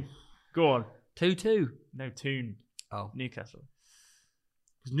 Toon, go on. 2-2. No Toon. Oh. Newcastle.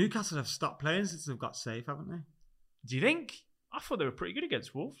 Because Newcastle have stopped playing since they've got safe, haven't they? Do you think? I thought they were pretty good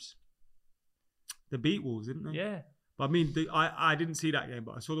against Wolves. They beat Wolves, didn't they? Yeah. But I mean, I didn't see that game,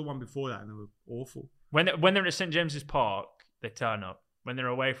 but I saw the one before that and they were awful. When they're at St James's Park, they turn up. When they're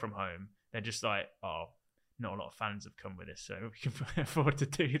away from home, they're just like, oh, not a lot of fans have come with us, so we can afford to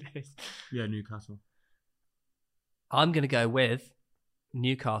do this. Yeah, Newcastle. I'm going to go with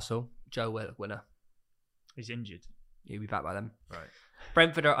Newcastle. Joe Willock winner. He's injured. He'll be back by then. Right.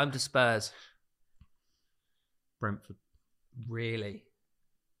 Brentford are at home to Spurs. Brentford. Really?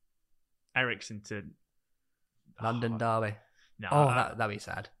 Ericsson to London derby. No, That'd be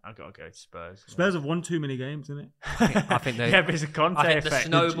sad. I've got to go to Spurs. Spurs have won too many games, isn't it? I think they. Yeah, but it's a Conte I think the effect.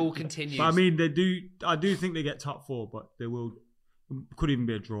 snowball continues. But I mean, they do. I do think they get top four, but they will. Could even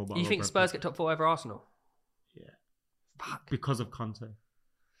be a draw. But You think Spurs get top 4 over Arsenal? Yeah. Fuck. Because of Conte.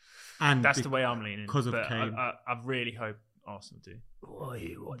 And That's the way I'm leaning. Because of but Kane. I really hope Arsenal do. What are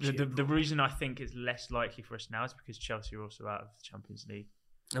you The reason I think it's less likely for us now is because Chelsea are also out of the Champions League.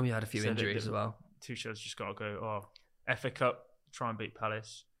 And we had a few So injuries as well. Tuchel's just got to go, FA Cup, try and beat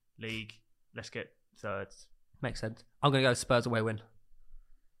Palace. League, let's get thirds. Makes sense. I'm going to go Spurs away win.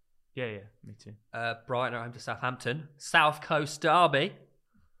 Yeah, me too. Brighton are home to Southampton. South Coast derby.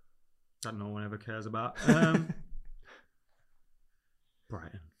 That no one ever cares about.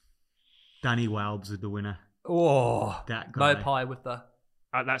 Brighton. Danny Welbs is the winner. Oh, That guy. Mopai with the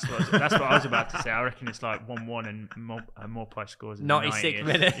That's what I was about to say. I reckon it's like 1-1 and Mopai scores in 96th the 90th.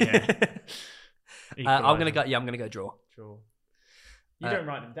 minute. Yeah. I'm going to go draw. Draw. You don't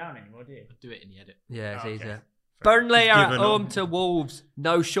write them down anymore, do you? Do it in the edit. Yeah, it's Okay. easier. Fair. Burnley are at given home up. to Wolves.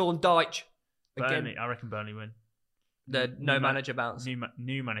 No Sean Dyche. Burnley, I reckon Burnley win. The no manager bounce.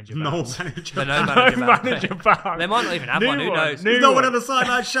 New manager No bounce. manager. The No no manager bounce. manager bounce. They might not even have New one. Who one. knows? New There's no one one. on the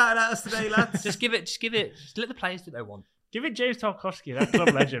sideline shouting at us today, lads. Just give it. Just let the players do what they want. Give it James Tarkowski, that club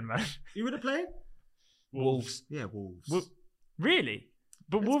legend, man. You would have played? Wolves. Yeah, Wolves. Really?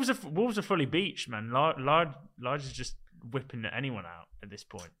 But Wolves are fully beached, man. Large is just whipping anyone out at this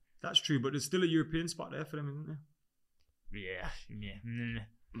point. That's true, but there's still a European spot there for them, isn't there? Yeah.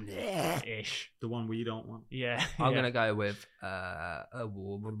 Ish. The one where you don't want. Yeah. I'm going to go with a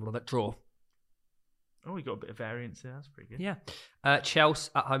draw. Oh, we got a bit of variance there. That's pretty good. Yeah. Chelsea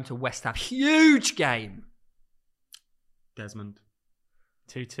at home to West Ham. Huge game. Desmond.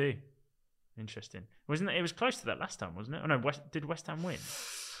 2-2. Interesting. It was close to that last time, wasn't it? Oh no, did West Ham win?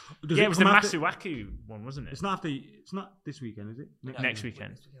 Does it was the come after- Masuaku one, wasn't it? It's not this weekend, is it? Next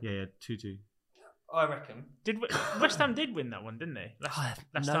weekend. Yeah, 2-2. I reckon. West Ham did win that one, didn't they? Last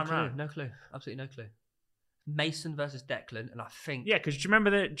time round. No clue. Absolutely no clue. Mason versus Declan, and I think Yeah, because do you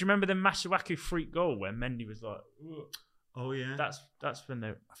remember the Masuaku freak goal where Mendy was like, ugh. Oh yeah. That's when they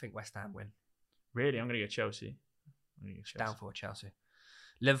I think West Ham win. really. I'm gonna go Chelsea. Down for Chelsea.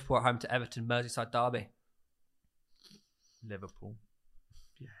 Liverpool at home to Everton. Merseyside derby. Liverpool.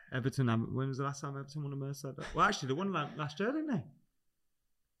 Yeah. Everton. When was the last time Everton won a Merseyside? Well, actually, they won last year, didn't they?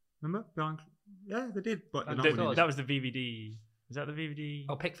 Remember? Yeah, they did. But they're not winning. That was the VVD. Is that the VVD?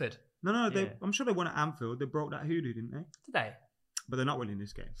 Oh, Pickford. No. Yeah. I'm sure they won at Anfield. They broke that hoodoo, didn't they? Today. But they're not winning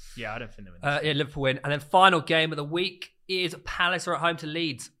this game. Yeah, I don't think they win. Yeah, Liverpool win. And then final game of the week is Palace are at home to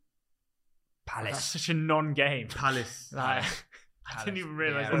Leeds. Palace. That's such a non-game. Palace. Like, I didn't even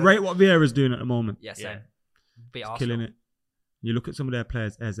realise Yeah. that. Rate what Vieira's doing at the moment. Yes, Yeah. Beat Arsenal. Killing it. You look at some of their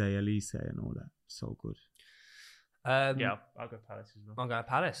players, Eze, Elise, and all that. So good. Yeah, I'll go Palace as well. I'm going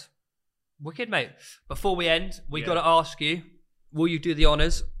Palace. Wicked, mate. Before we end, we Yeah. got to ask you, will you do the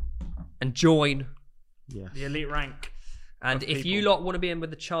honours and join? Yeah. The elite rank. And of if you people. lot want to be in with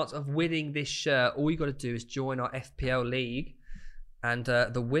the chance of winning this shirt, all you got to do is join our FPL league, and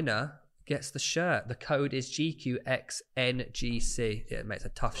the winner gets the shirt. The code is GQXNGC. Yeah, mate, it's a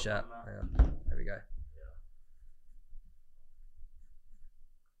tough shirt. Hang on. There we go.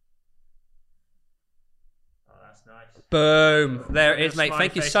 Oh, that's nice. Boom. There it is, mate. Smiley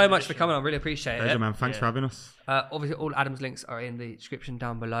Thank you face so much for edition. coming on. Really appreciate Pleasure, it. man. Thanks for having us. Obviously, all Adam's links are in the description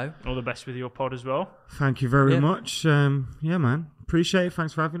down below. All the best with your pod as well. Thank you very Yeah. much. Yeah, man. Appreciate it.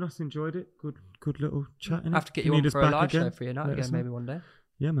 Thanks for having us. Enjoyed it. Good little chat. I have to get you on for a live show for United again, maybe one day.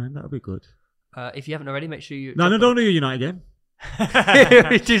 Yeah, man. That'll be good. If you haven't already, make sure you... No, don't do a United game.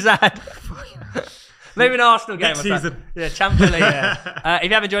 Too sad. Maybe an Arsenal game. Next or something. season. Yeah, Champions League. Yeah. If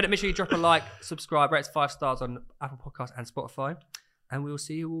you have enjoyed it, make sure you drop a like, subscribe, rate us 5 stars on Apple Podcasts and Spotify. And we will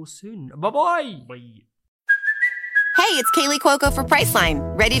see you all soon. Bye-bye. Bye. Hey, it's Kaylee Cuoco for Priceline.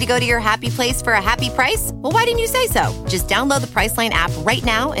 Ready to go to your happy place for a happy price? Well, why didn't you say so? Just download the Priceline app right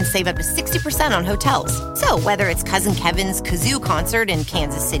now and save up to 60% on hotels. So whether it's Cousin Kevin's Kazoo Concert in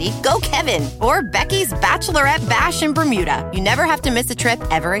Kansas City, go Kevin, or Becky's Bachelorette Bash in Bermuda, you never have to miss a trip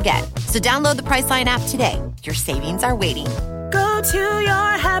ever again. So download the Priceline app today. Your savings are waiting. Go to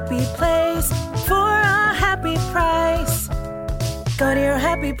your happy place for a happy price. Go to your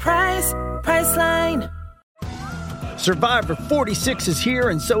happy price, Priceline. Survivor 46 is here,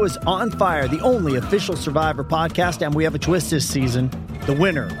 and so is On Fire, the only official Survivor podcast, and we have a twist this season. The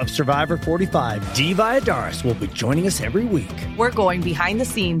winner of Survivor 45, Dee Valladares, will be joining us every week. We're going behind the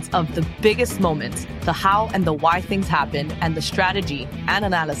scenes of the biggest moments, the how and the why things happen, and the strategy and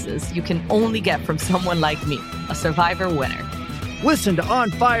analysis you can only get from someone like me, a Survivor winner. Listen to On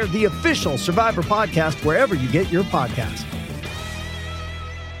Fire, the official Survivor podcast, wherever you get your podcasts.